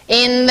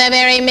 in the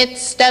very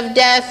midst of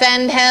death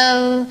and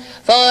hell,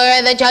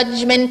 for the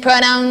judgment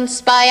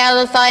pronounced by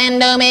Alpha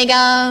and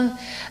Omega.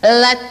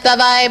 Let the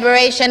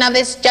vibration of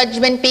this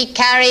judgment be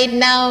carried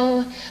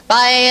now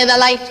by the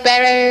light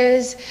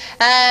bearers,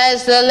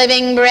 as the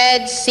living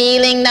bread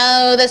sealing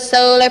now the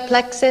solar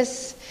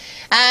plexus,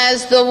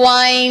 as the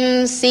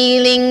wine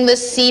sealing the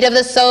seat of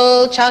the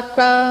soul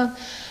chakra,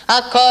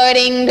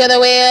 according to the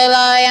will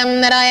I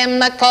am that I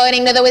am,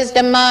 according to the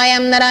wisdom I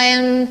am that I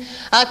am,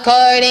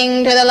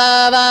 according to the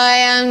love I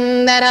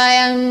am that I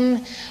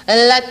am.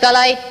 Let the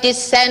light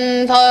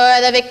descend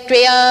for the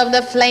victory of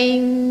the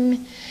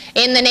flame.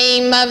 In the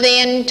name of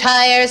the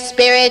entire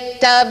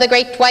spirit of the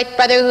Great White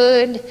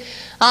Brotherhood,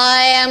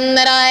 I am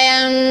that I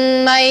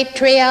am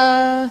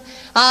Maitreya.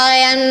 I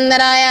am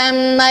that I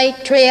am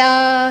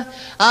Maitreya.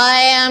 I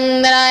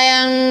am that I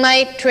am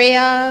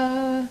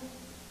Maitreya.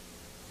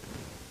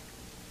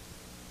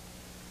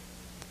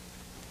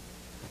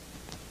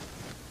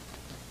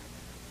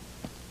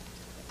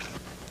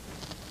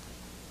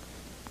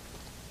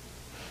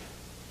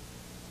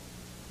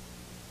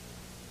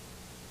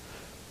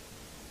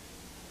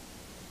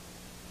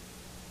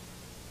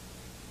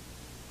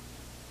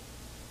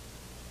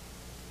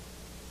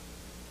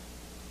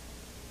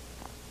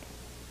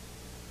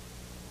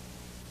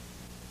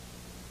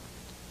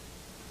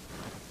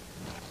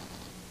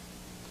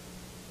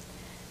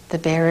 The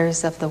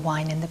bearers of the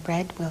wine and the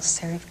bread will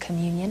serve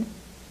communion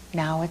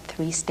now at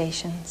 3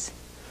 stations: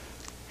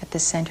 at the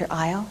center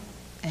aisle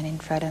and in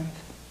front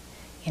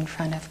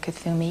of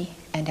Kuthumi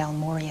and El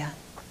Moria.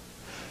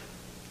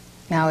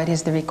 Now it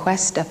is the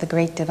request of the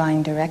Great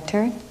Divine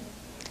Director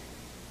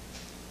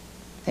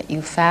that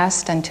you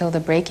fast until the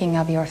breaking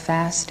of your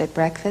fast at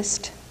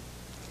breakfast,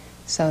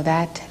 so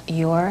that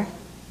your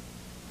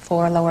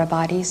 4 lower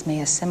bodies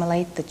may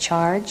assimilate the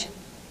charge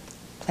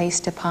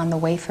placed upon the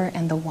wafer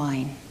and the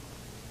wine.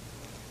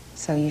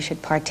 So you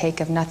should partake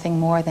of nothing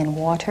more than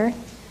water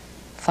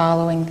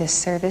following this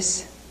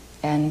service,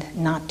 and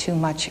not too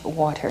much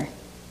water.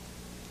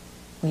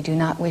 We do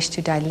not wish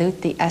to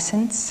dilute the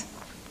essence.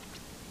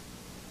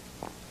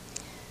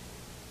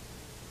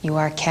 You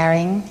are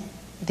carrying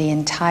the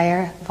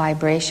entire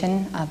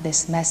vibration of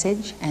this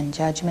message and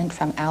judgment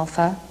from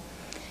Alpha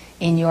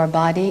in your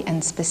body,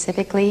 and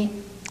specifically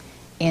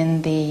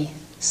in the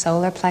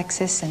solar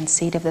plexus and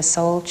seat of the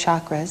soul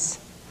chakras,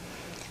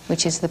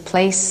 which is the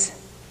place,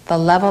 the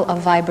level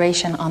of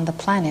vibration on the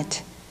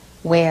planet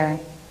where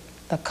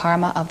the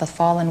karma of the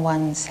fallen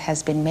ones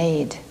has been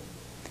made.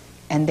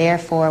 And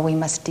therefore we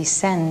must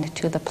descend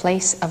to the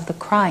place of the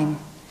crime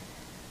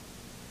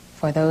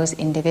for those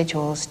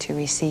individuals to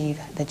receive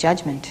the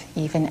judgment,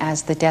 even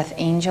as the death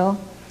angel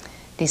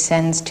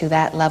descends to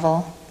that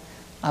level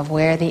of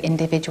where the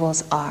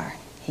individuals are.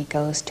 He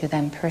goes to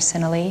them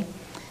personally.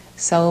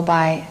 So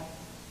by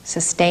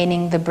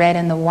sustaining the bread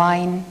and the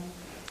wine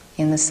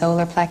in the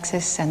solar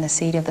plexus and the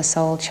seat of the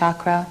soul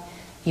chakra,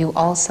 you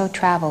also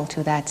travel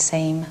to that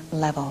same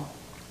level.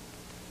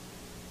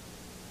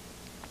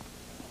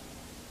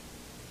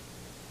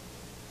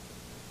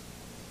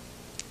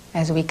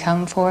 As we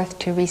come forth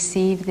to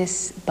receive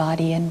this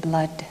body and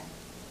blood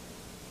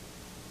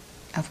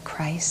of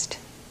Christ,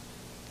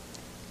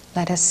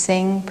 let us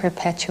sing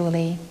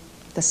perpetually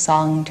the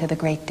song to the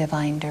Great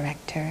Divine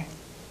Director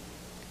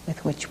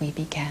with which we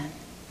began.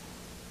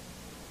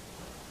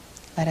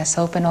 Let us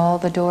open all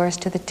the doors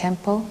to the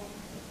temple.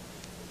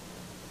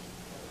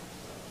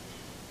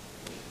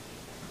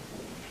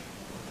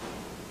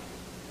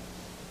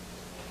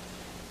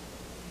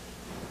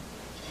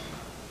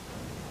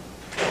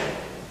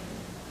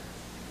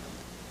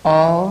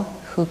 All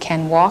who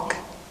can walk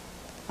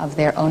of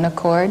their own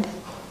accord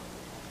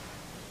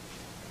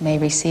may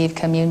receive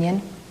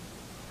communion.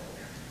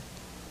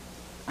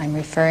 I'm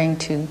referring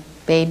to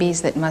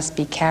babies that must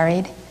be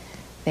carried.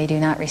 They do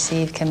not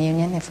receive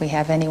communion. If we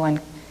have anyone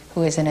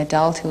who is an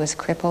adult who is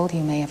crippled,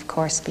 you may of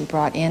course be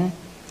brought in.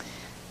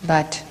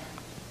 But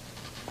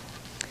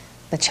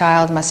the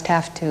child must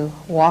have to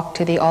walk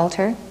to the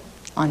altar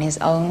on his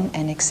own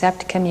and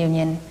accept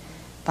communion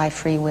by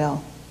free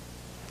will.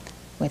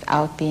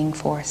 without being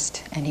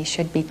forced. And he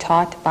should be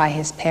taught by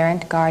his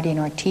parent, guardian,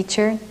 or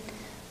teacher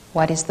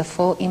what is the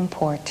full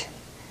import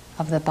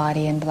of the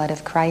body and blood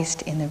of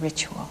Christ in the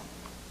ritual.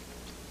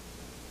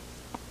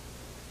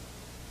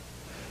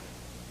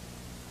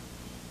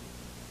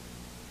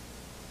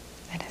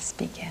 Let us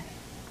begin.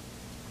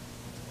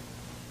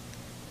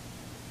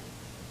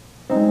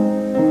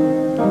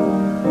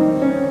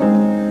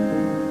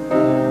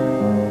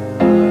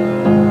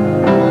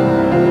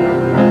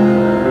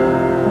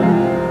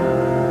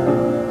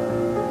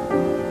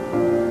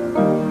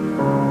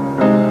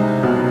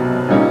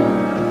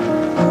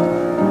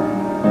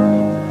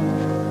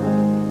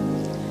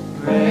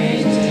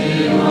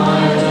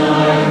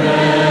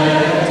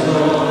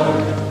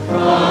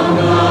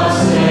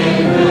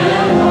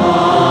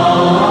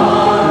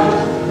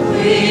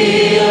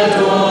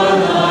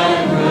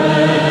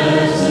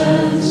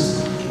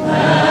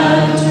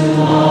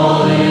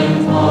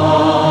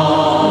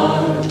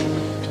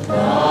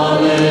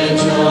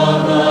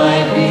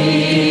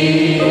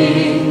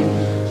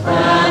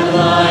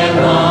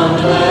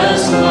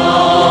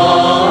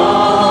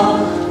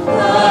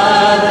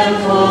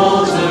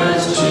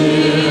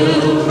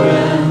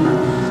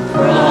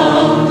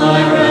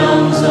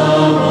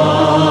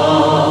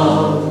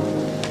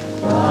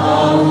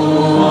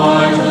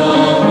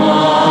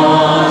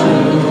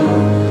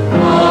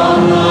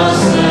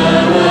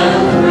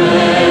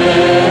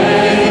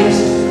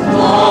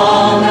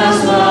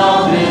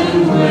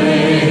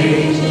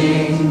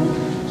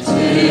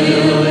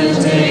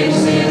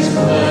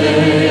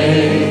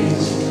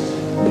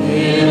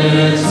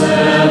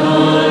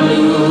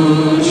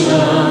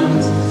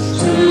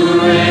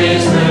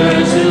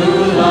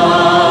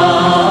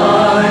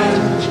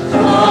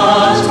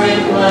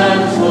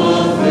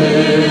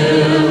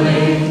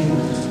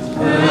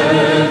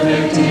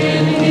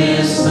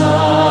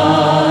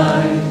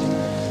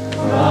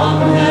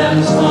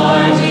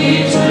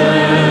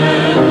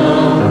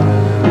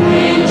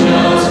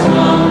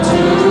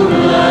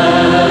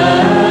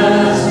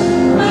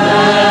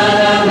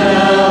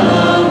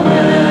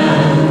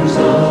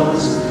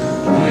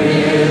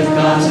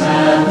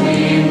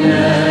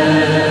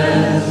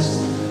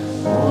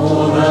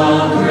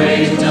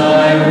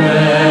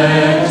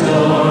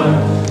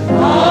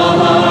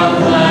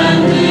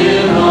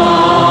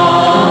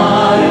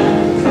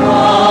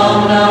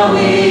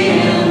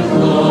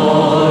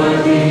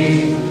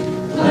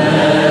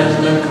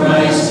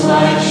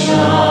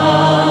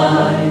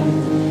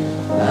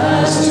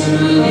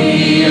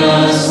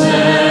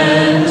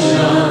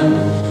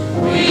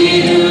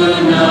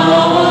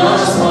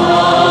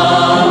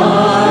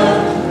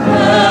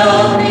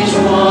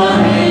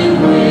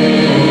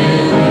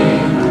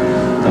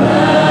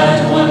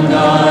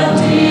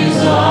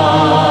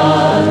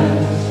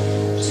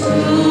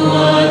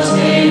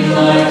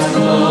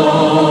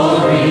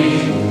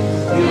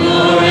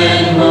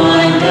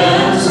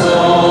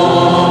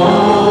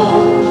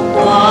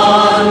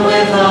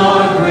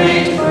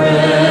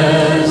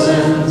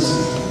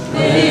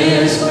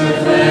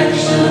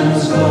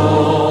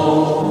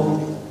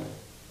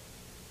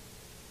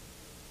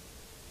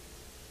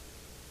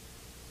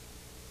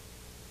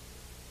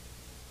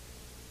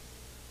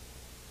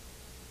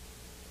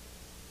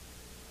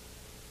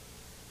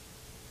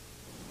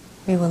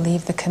 We will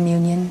leave the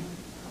communion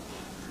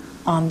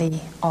on the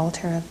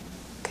altar of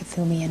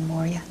Kuthumi and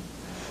Moria.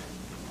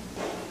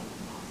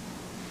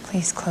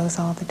 Please close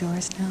all the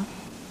doors now.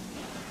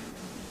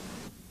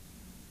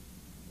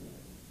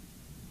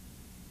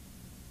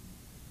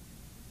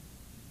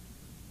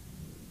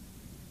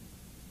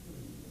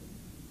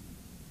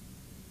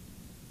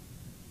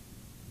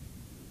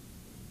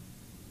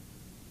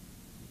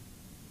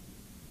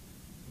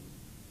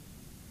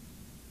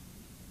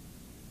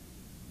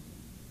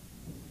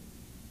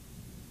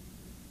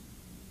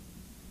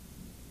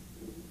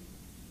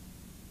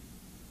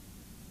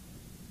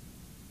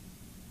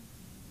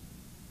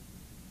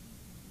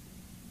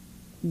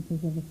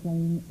 Keepers of the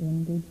flame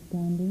in good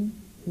standing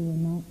who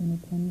are not in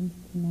attendance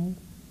tonight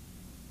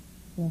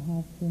will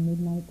have till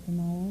midnight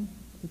tomorrow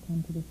to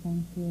come to the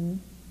sanctuary,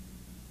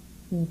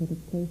 hear the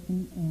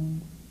dictation,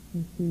 and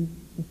receive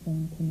the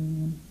same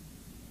communion,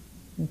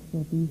 which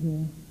will be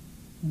here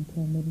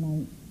until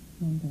midnight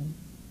Monday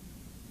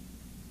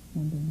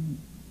night.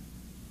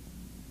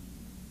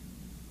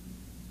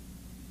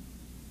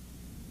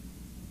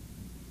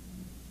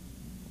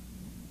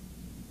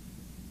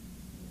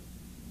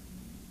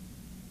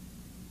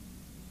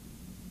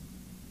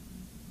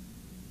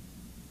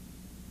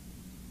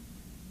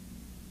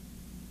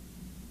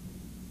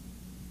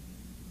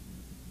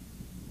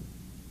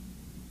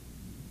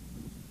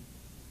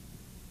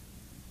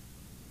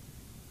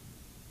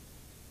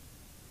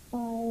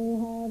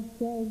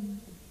 Said,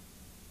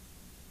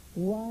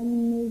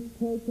 one is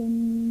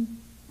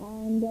taken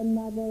and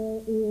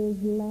another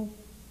is left,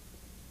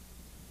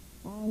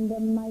 and the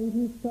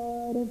mighty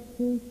sword of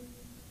truth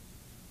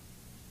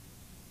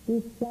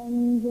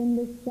descends in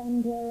the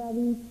center of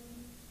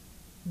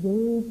each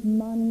group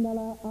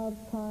mandala of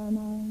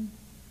karma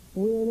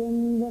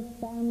within the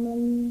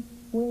family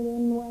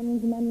within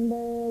one's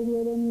members,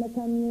 within the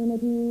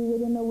community,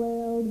 within the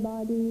world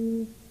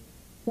body.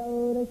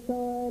 So the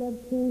sword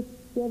of truth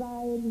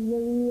divides the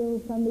real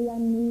from the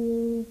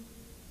unreal,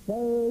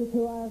 those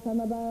who are from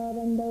above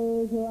and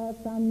those who are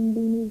from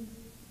beneath.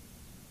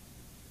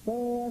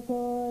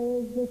 Therefore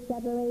is the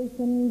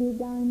separation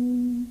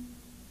begun.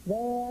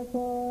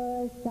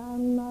 Therefore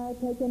some are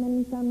taken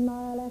and some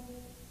are left,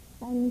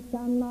 and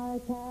some are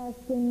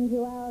cast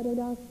into outer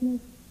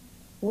darkness,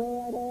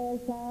 where there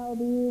shall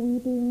be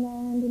weeping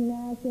and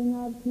gnashing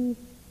of teeth.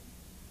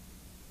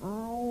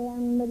 I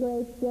am the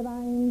great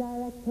divine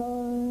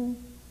director,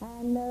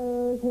 and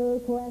those who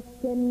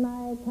question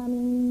my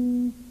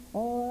coming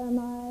or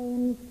my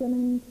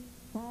instrument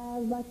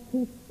have but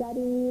to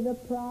study the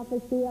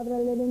prophecy of the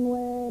living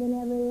word in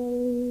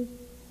every age.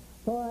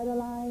 For the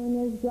line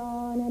is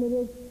drawn and it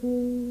is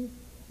true,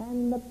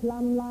 and the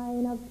plumb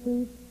line of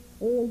truth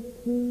is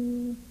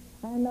true,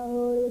 and the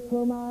holy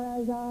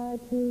Kumaras are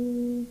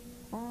true,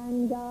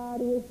 and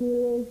God with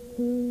you is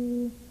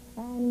true,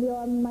 and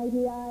your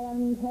mighty I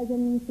am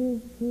presence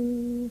is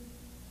true.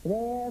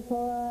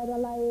 Therefore the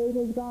light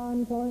is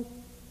gone forth,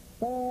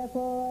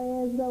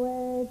 therefore is the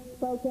word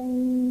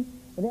spoken,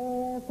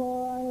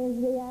 therefore is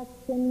the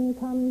action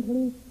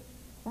complete,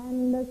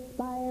 and the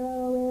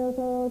spiral will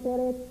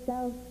fulfill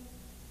itself,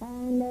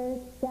 and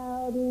earth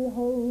shall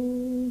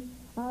behold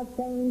a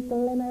faint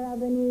glimmer of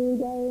the new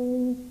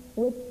day,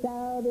 which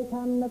shall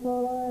become the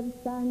full orbed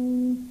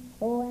sun,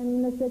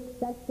 when the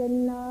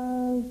succession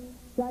of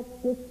such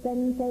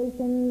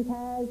dispensations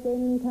has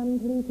been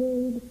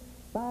completed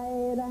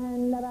by the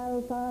hand of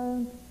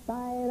Alpha,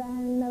 by the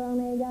hand of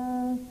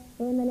Omega,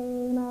 in the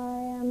name I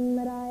am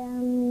that I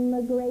am,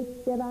 the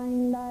great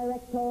divine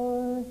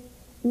director.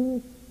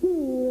 Be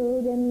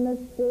sealed in the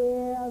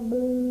sphere of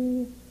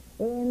blue,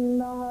 in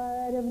the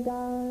heart of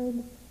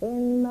God,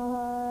 in the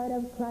heart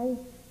of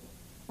Christ,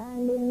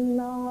 and in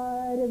the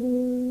heart of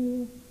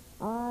you.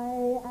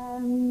 I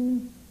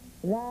am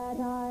that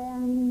I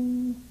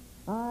am.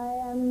 I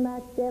am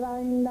that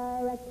divine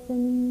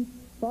direction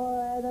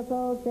for the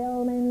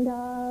fulfillment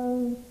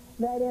of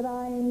the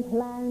divine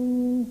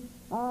plan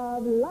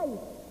of life,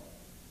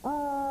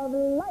 of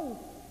life,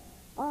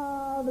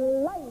 of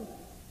life,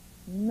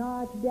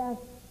 not death.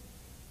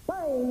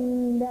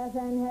 Bind death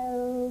and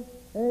hell,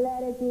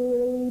 let it be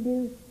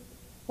reduced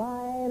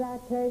by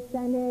that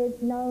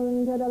percentage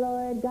known to the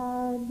Lord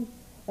God.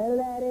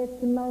 Let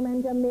its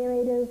momentum be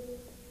reduced,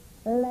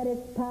 let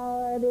its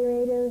power be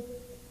reduced,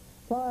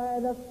 for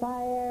the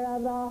fire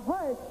of the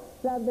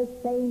hearts of the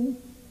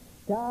saints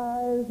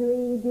does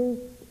reduce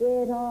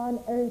it on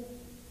earth.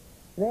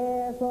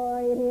 Therefore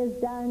it is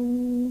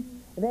done,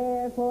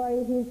 therefore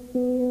it is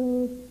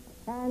sealed,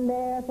 and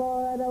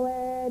therefore the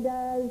word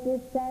does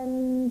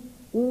descend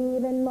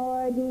even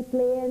more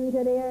deeply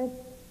into the earth.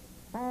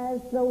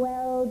 As the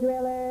well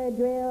driller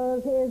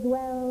drills his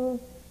well,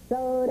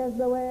 so does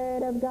the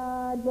word of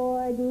God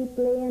bore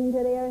deeply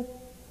into the earth,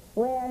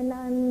 where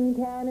none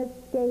can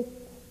escape.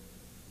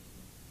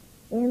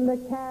 In the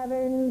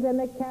caverns and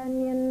the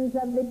canyons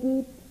of the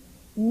deep,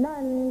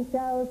 none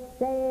shall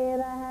stay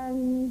the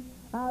hand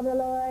of the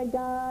Lord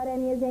God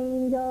and his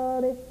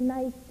angel this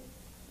night.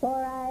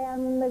 For I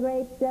am the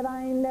great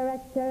divine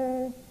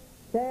director,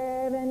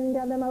 servant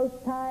of the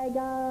Most High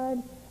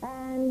God,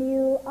 and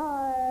you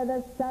are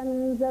the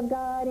sons of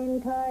God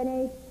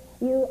incarnate.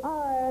 You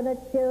are the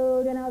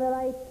children of the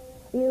light.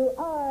 You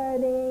are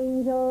the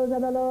angels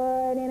of the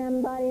Lord in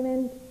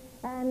embodiment,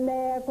 and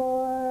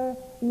therefore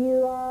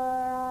you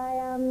are I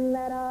am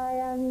that I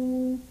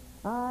am.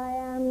 I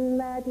am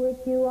that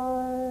which you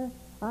are.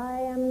 I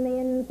am the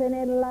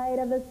infinite light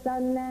of the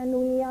sun, and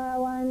we are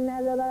one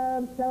as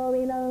above, so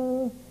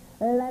below.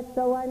 Let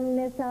the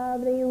oneness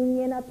of the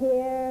union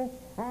appear,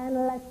 and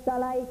let the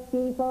light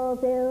be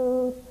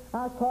fulfilled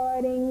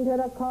according to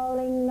the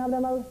calling of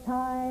the Most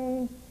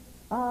High.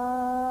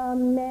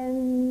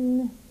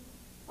 Amen.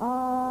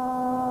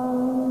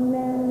 Amen.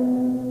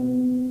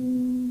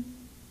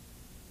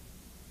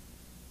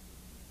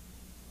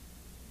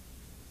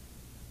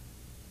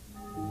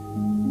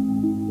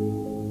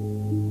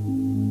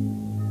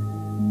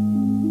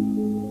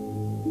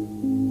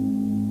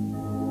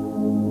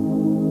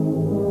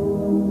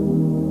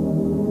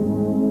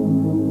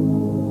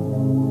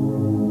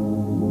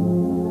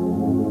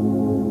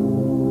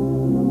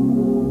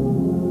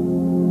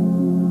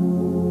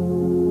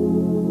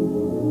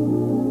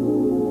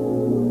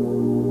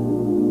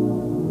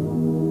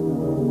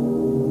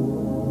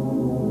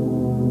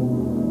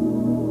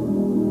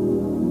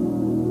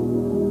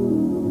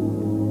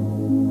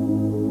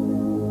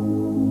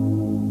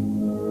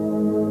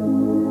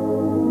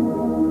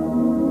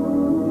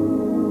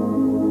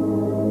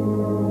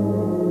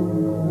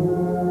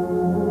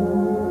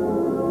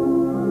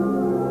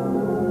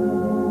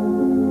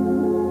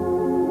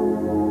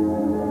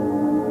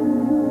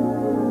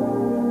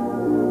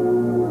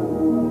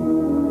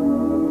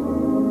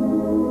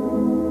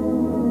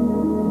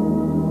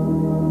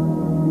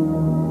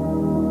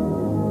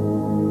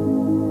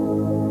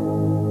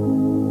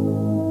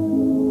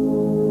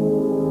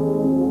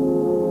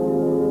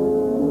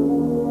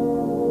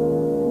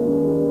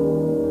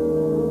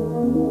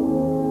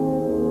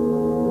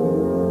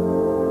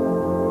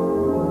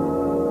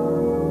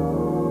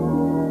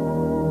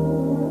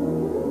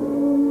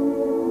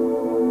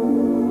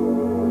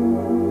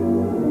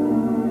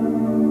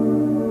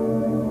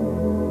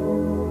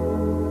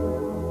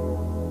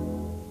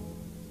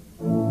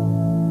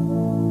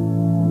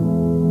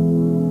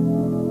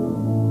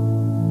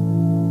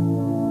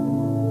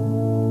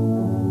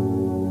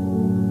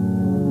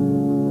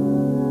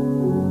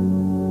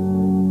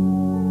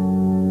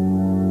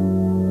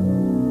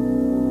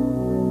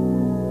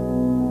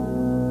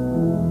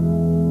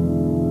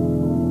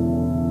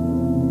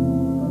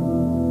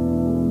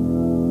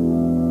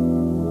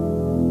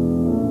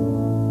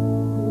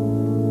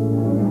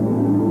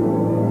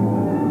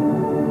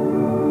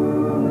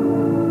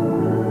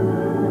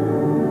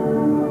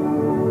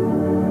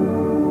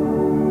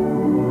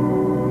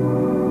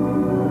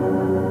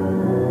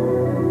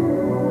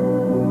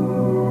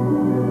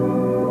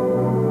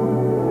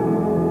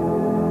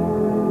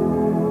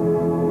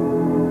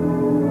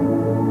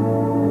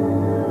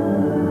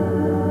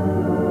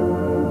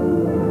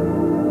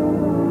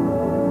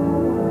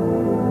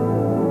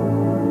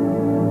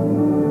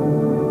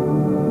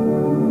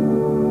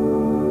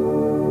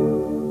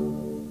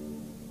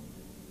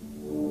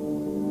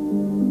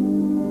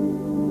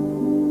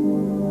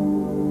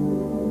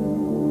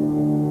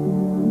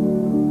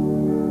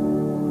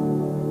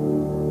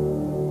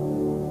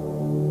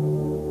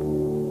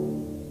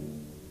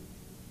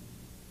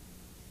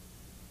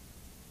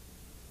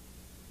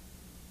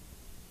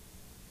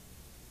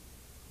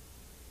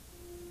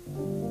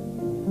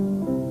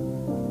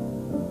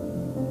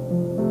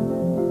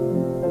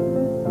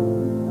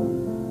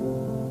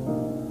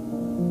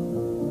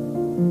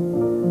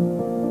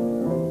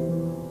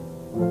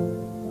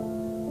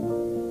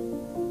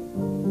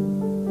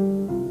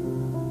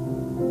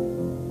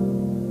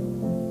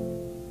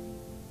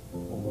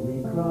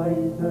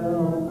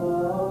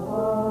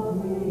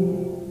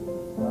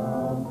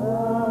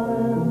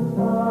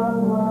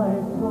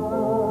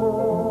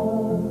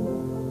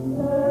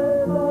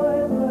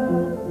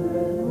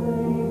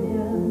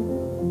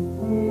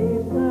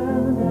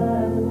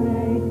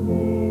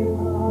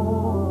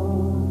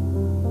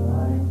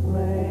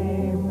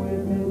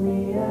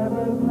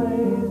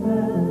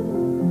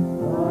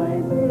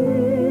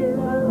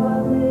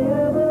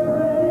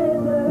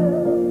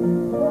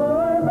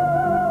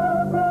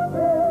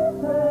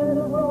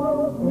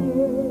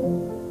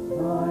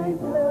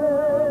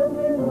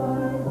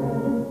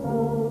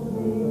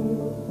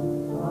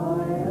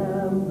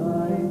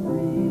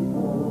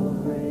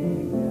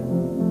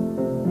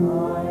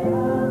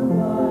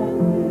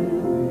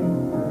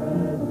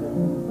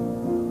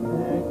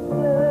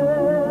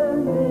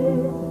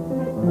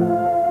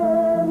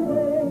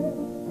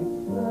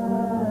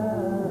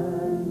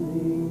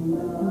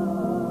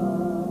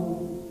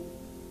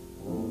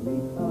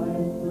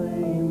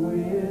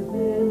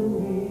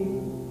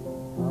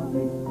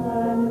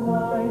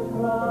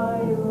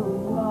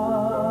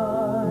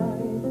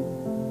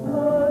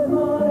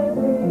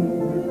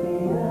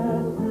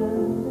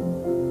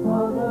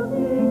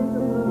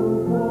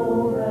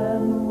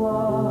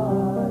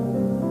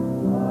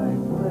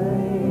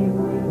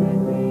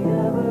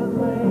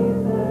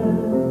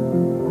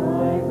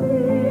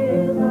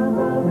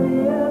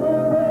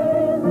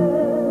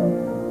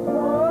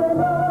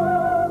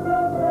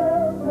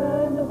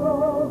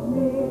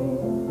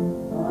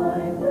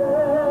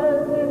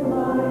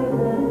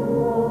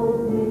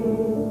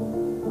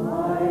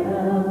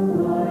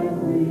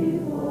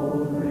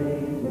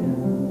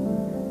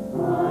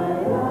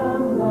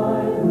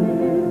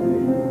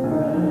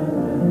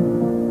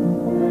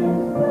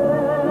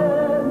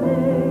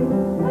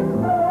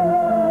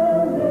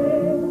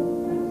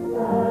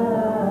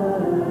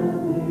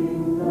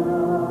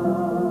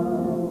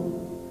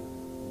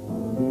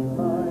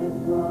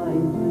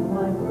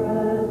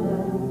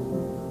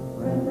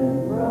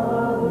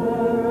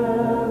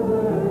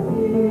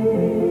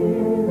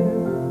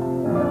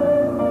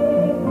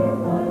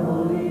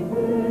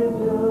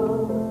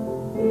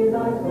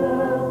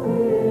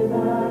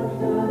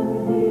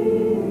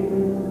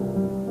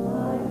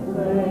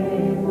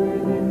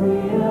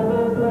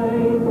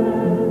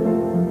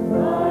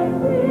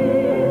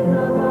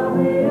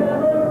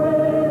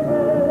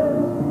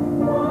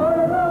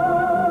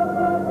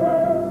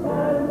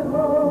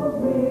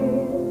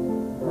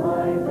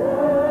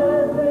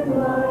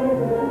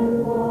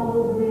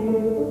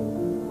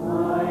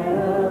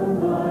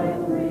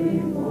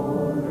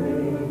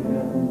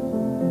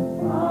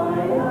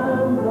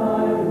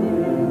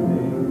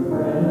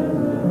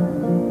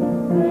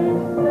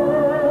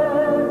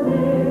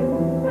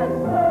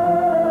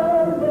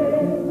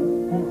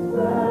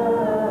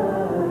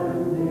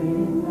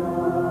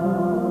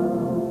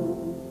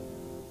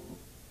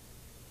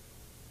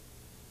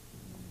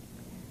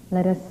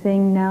 Let us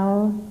sing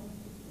now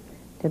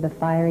to the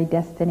fiery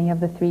destiny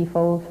of the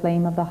threefold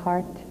flame of the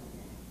heart,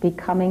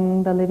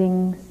 becoming the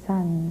living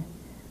sun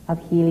of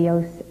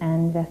Helios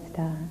and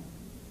Vesta.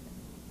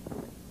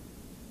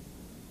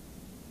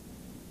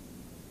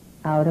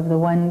 Out of the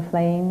one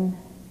flame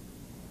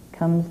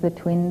comes the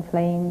twin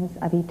flames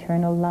of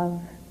eternal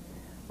love,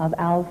 of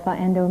Alpha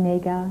and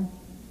Omega,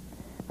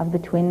 of the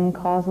twin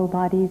causal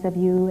bodies of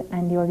you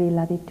and your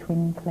beloved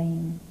twin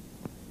flame.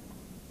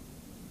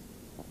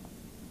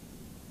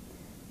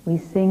 We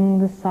sing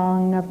the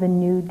song of the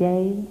new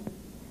day.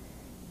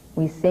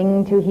 We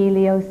sing to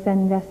Helios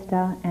and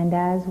Vesta, and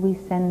as we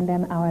send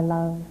them our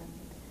love,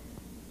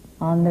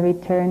 on the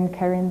return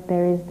current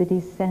there is the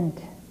descent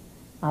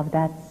of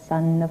that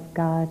Son of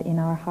God in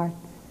our hearts,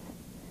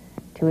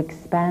 to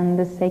expand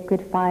the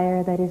sacred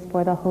fire that is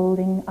for the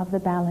holding of the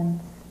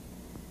balance,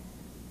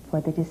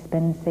 for the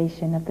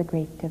dispensation of the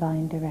great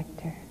divine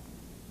director.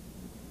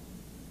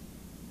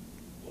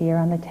 Here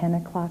on the 10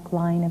 o'clock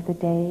line of the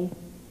day,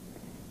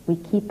 we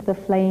keep the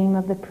flame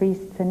of the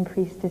priests and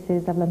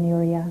priestesses of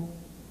Lemuria,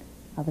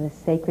 of the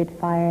sacred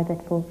fire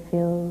that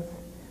fulfills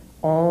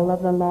all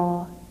of the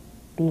law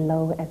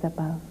below as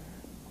above.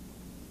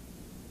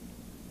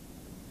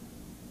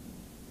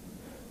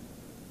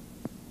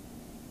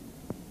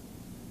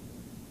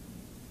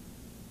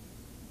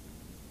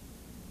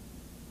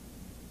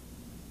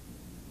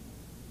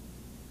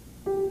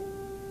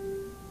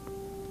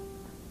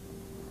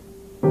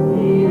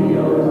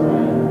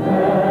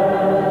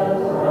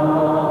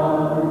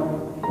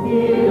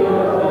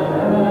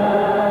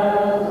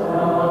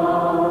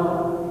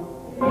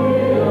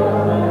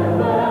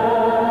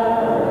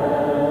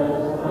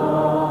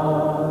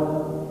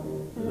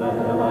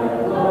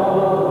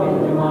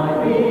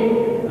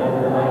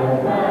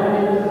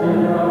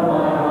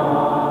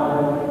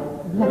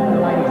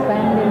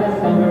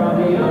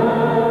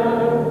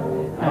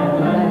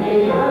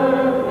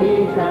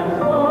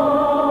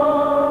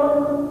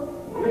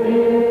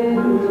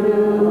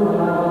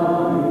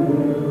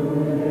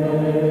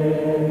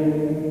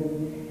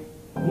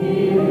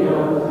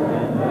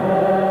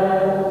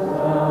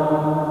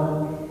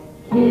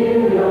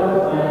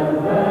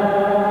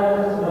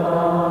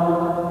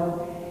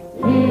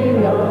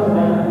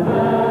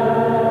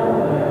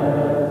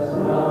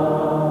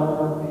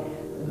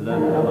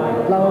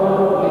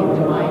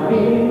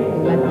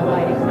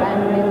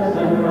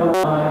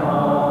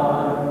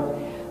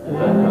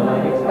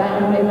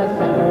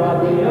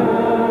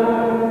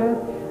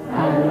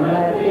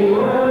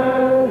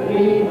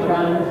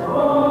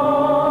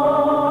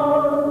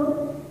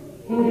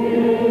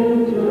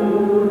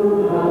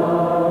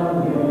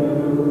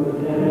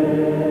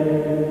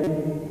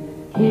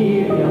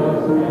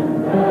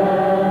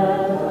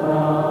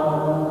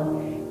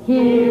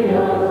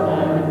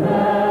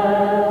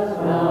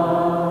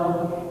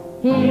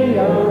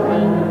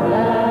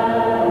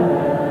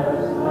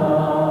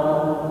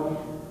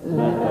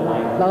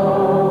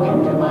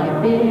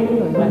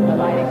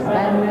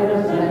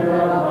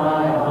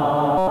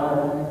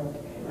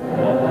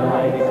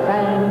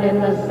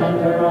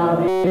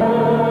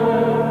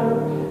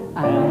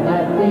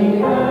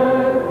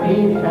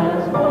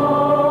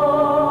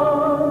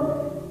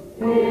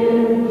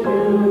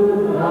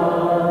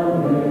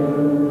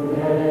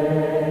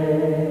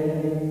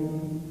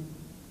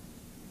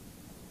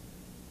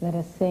 Let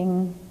us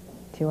sing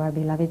to our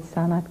beloved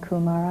Sanat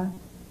Kumara,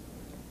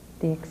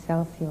 the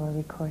Excelsior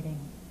recording.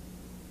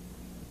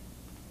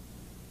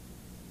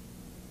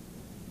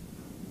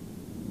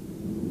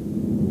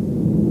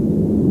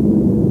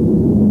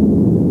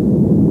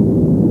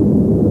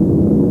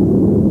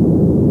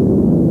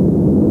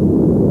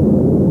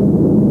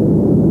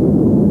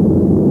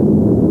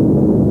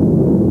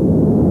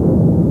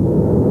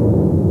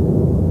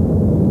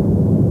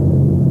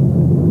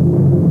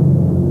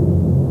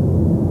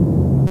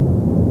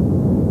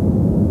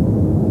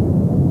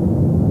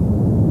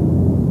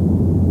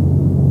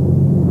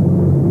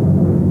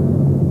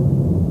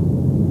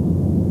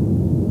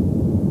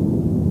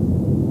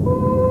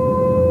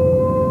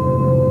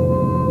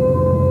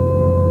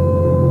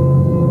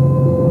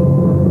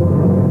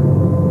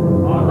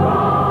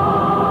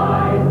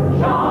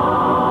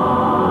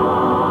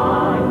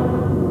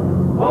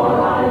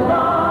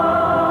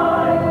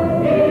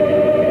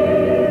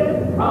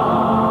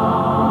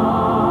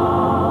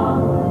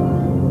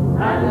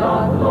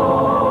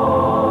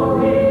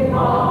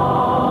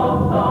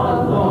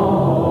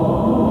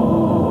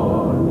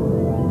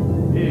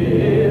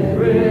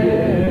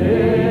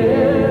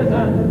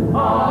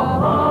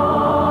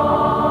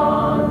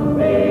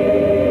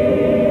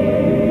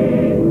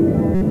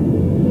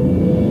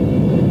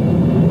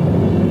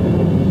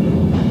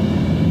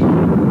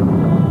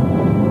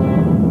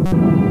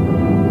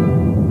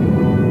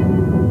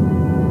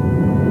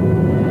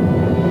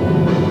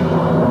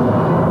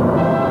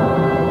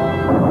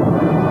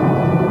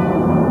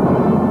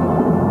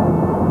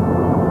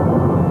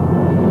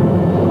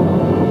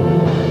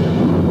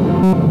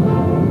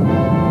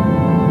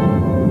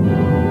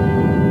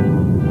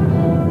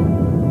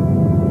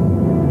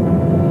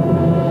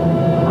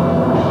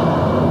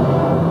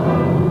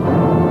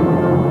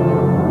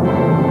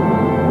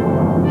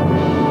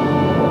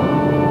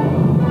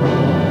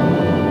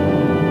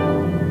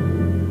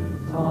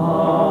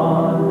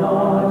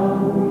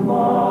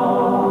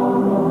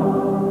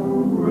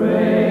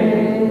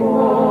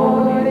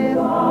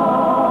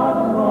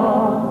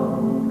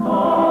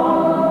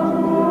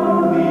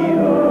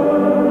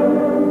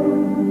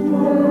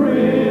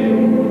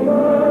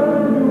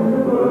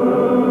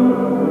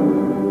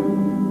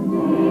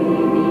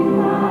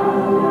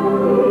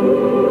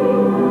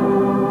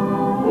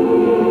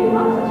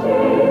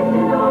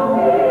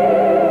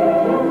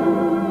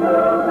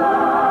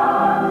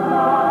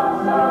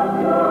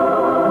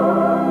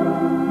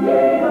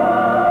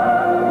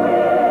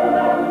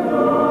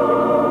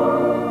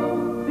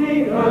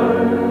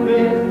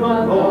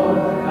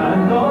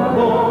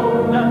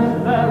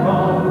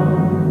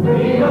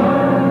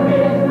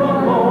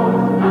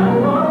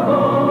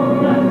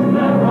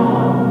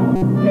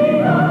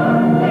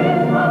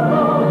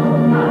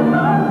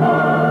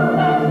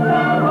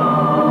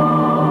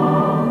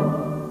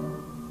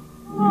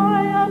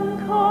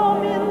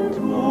 come into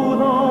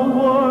the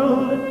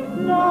world,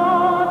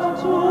 not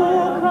to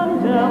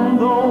condemn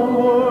the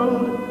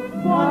world,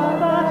 but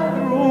that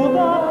through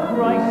the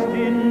Christ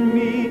in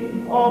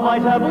me, all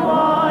might have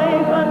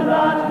life and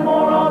that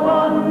more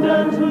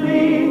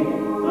abundantly,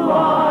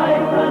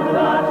 life and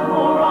that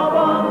more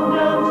abundantly.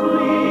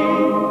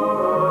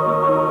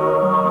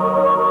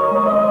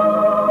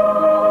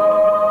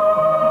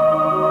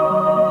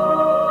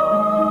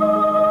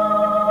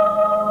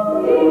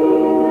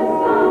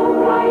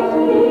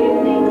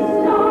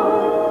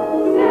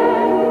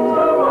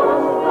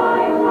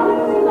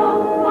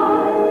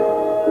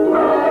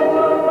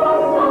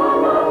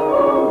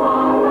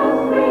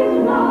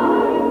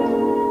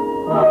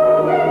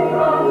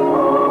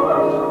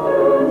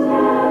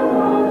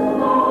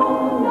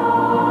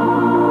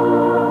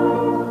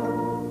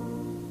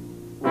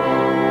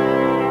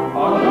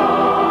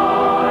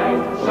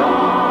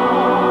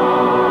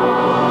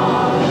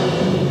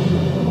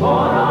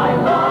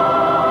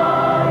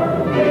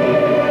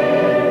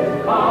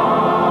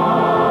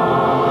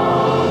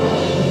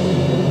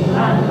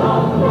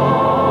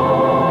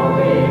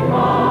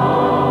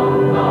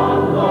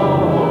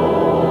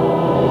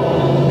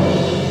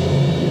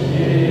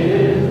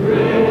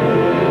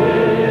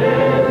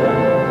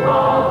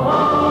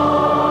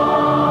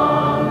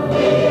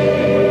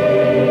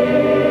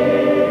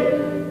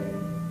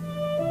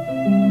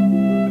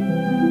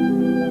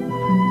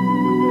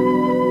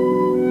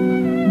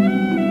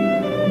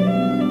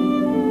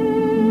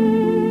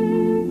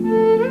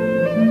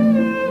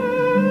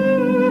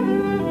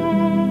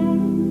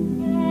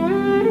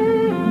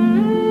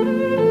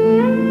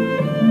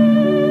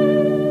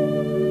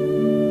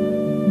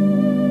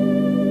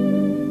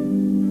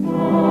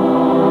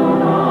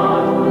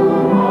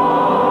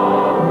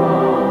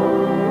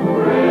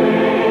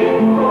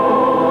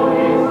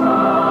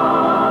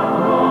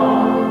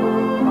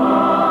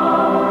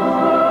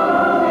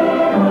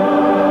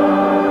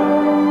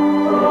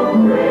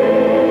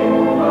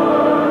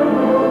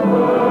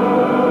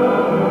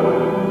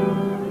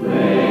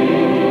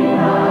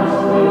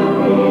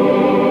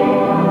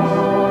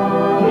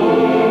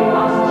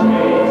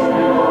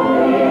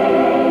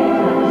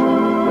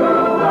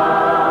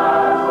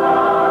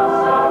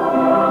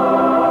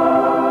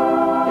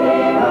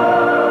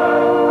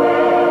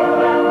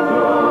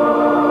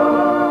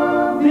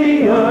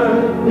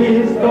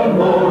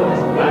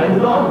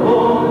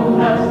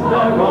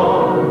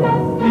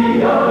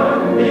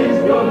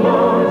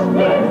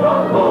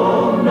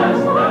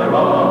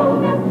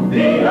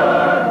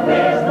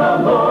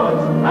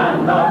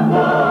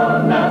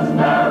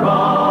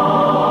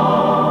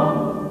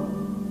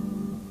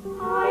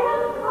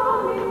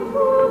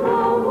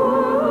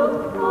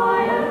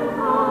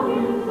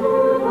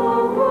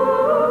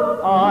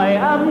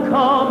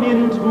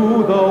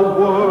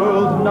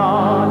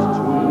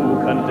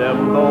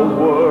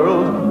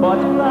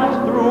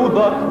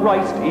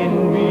 Christ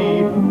in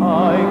me,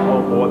 I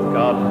call forth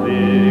God's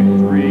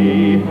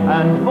victory,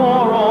 and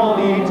for all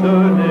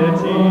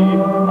eternity,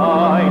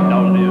 I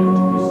now live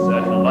to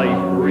set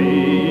life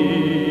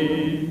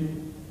free.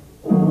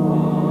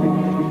 Oh,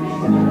 victory,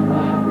 set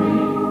life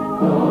free.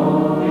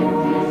 Oh,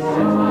 victory,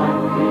 set life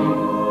free.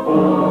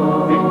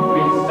 Oh,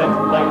 victory, set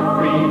life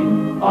free.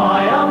 I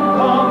am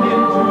come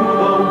into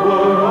the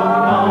world,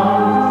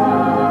 not to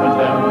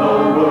condemn the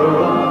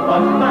world,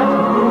 but that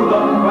through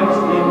the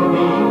Christ in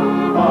me,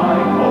 I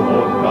call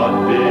forth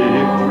God's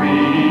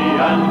victory,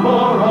 and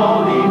for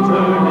all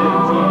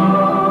eternity,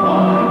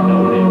 I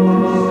know live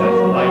to set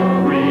life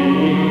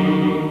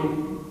free.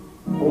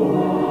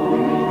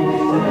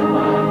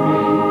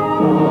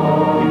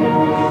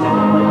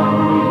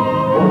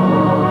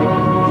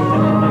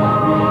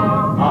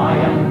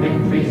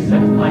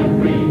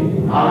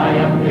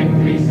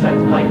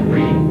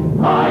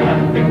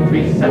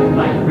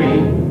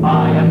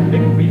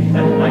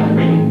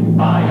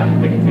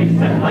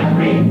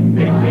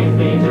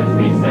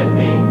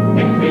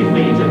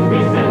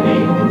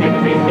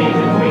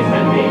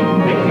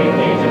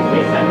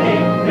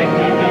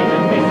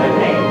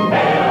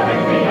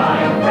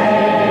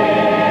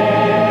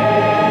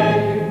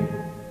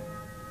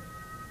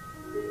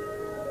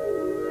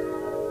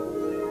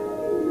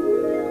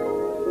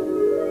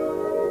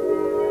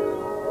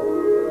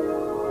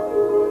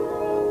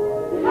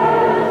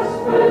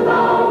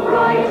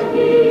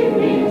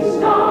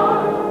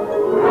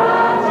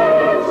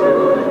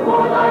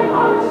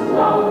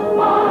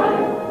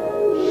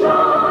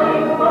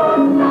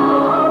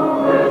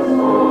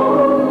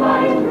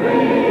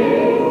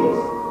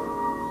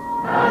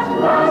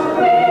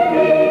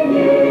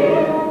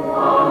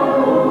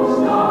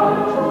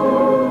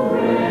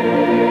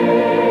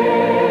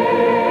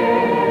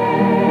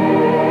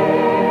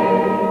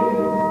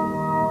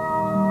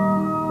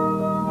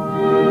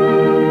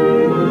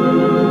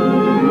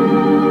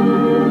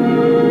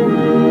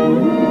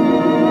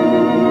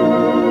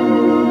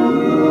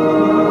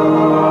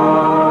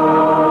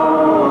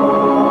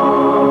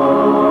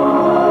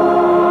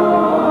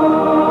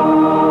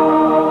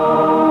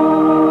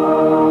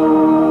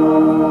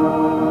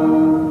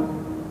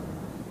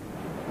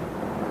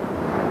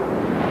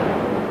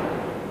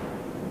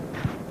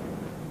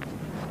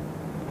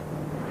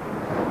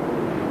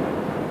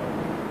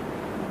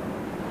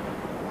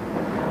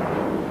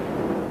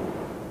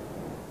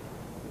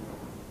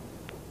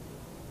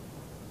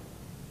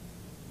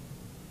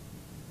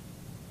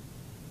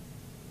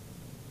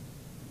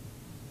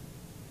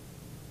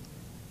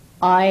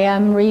 I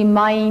am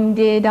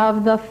reminded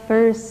of the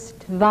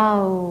first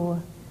vow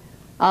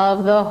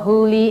of the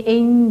holy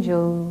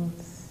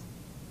angels,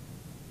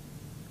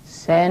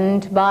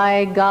 sent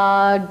by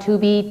God to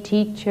be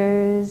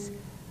teachers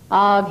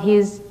of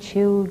his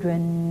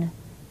children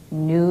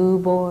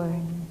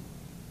newborn.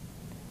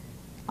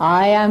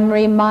 I am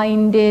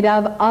reminded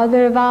of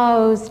other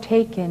vows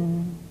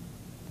taken,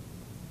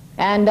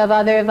 and of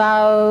other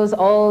vows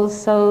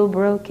also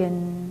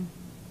broken,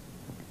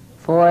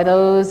 for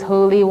those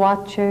holy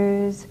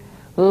watchers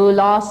who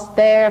lost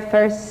their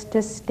first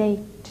estate,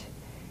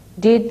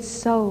 did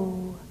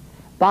so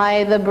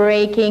by the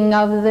breaking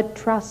of the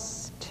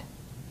trust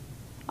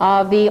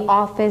of the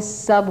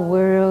office of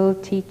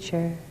world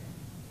teacher.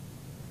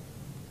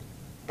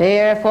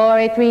 Therefore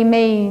it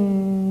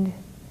remained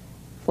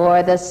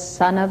for the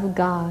Son of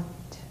God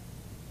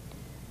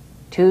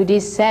to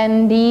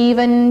descend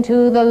even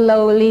to the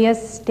lowly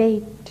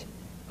estate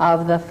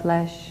of the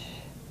flesh,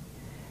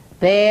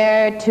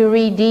 there to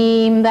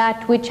redeem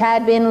that which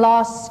had been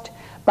lost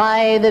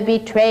by the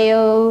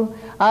betrayal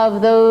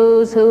of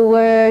those who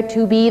were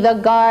to be the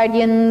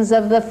guardians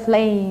of the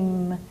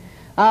flame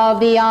of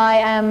the I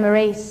Am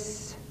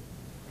race.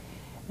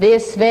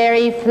 This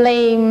very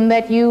flame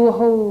that you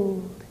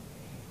hold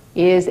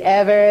is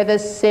ever the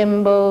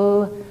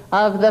symbol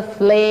of the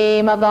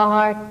flame of the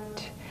heart,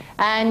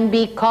 and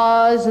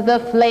because the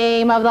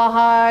flame of the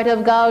heart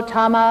of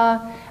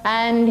Gautama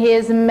and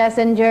his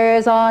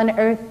messengers on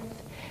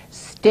earth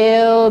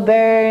still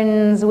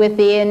burns with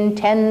the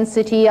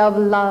intensity of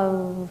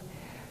love,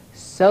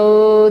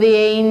 so the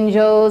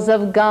angels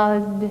of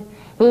God,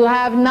 who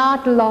have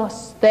not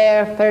lost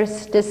their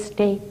first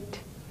estate,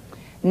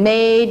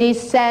 may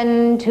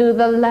descend to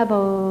the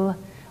level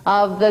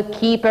of the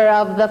keeper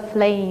of the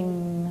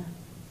flame.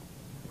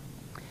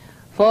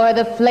 For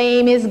the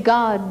flame is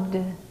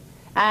God,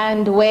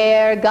 and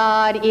where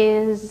God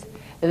is,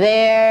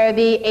 there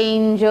the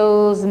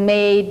angels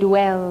may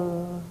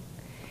dwell.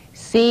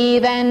 See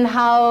then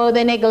how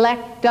the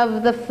neglect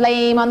of the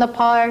flame on the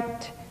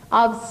part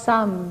of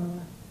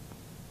some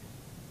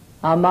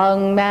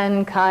among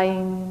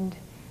mankind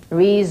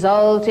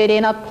resulted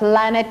in a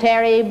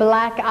planetary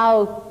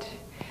blackout,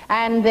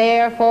 and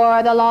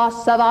therefore the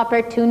loss of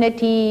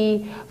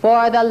opportunity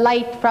for the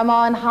light from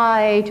on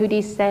high to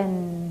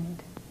descend.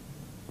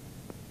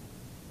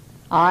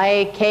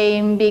 I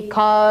came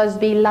because,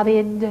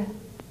 beloved,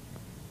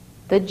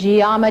 the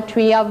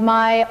geometry of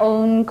my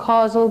own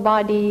causal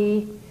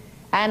body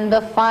and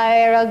the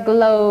fire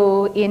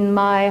aglow in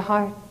my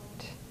heart,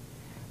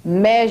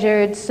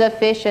 measured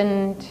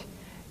sufficient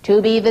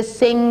to be the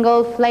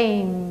single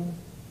flame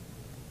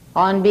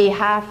on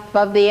behalf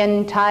of the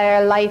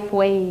entire life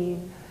wave.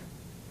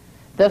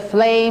 The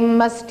flame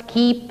must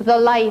keep the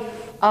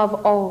life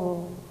of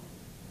all.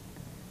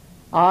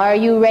 Are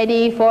you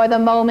ready for the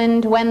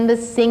moment when the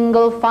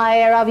single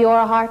fire of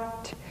your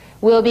heart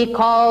will be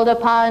called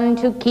upon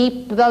to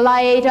keep the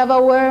light of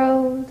a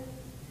world?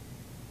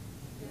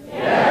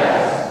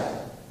 Yes.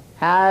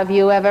 Have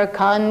you ever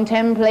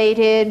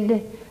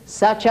contemplated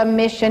such a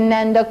mission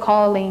and a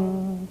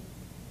calling?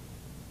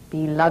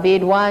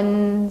 Beloved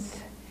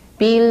ones,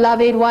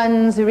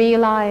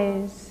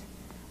 realize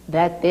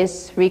that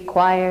this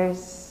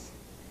requires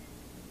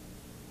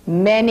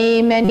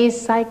many, many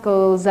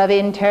cycles of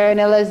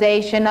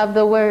internalization of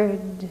the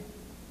word.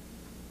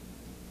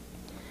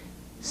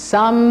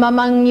 Some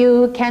among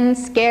you can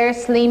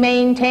scarcely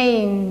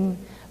maintain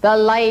the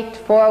light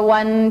for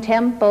one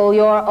temple,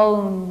 your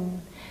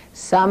own.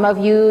 Some of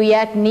you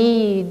yet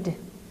need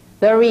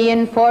the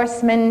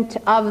reinforcement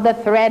of the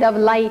thread of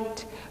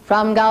light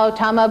from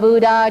Gautama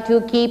Buddha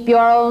to keep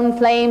your own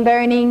flame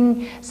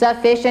burning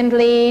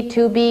sufficiently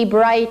to be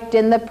bright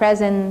in the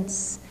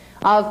presence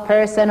of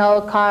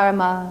personal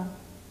karma.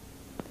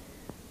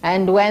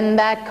 And when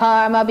that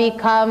karma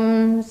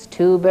becomes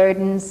too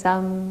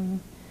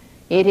burdensome,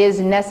 it is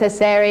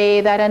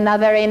necessary that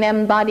another in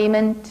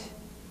embodiment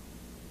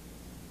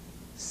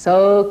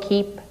so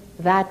keep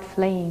that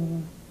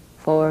flame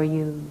for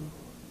you.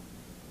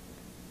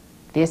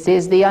 This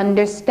is the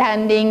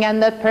understanding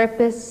and the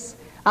purpose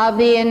of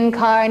the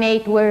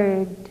incarnate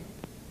word,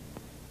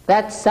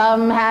 that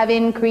some have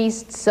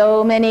increased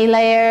so many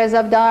layers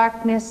of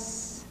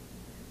darkness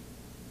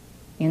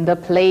in the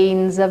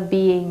planes of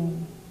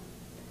being,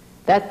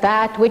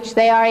 that which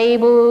they are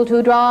able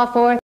to draw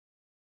forth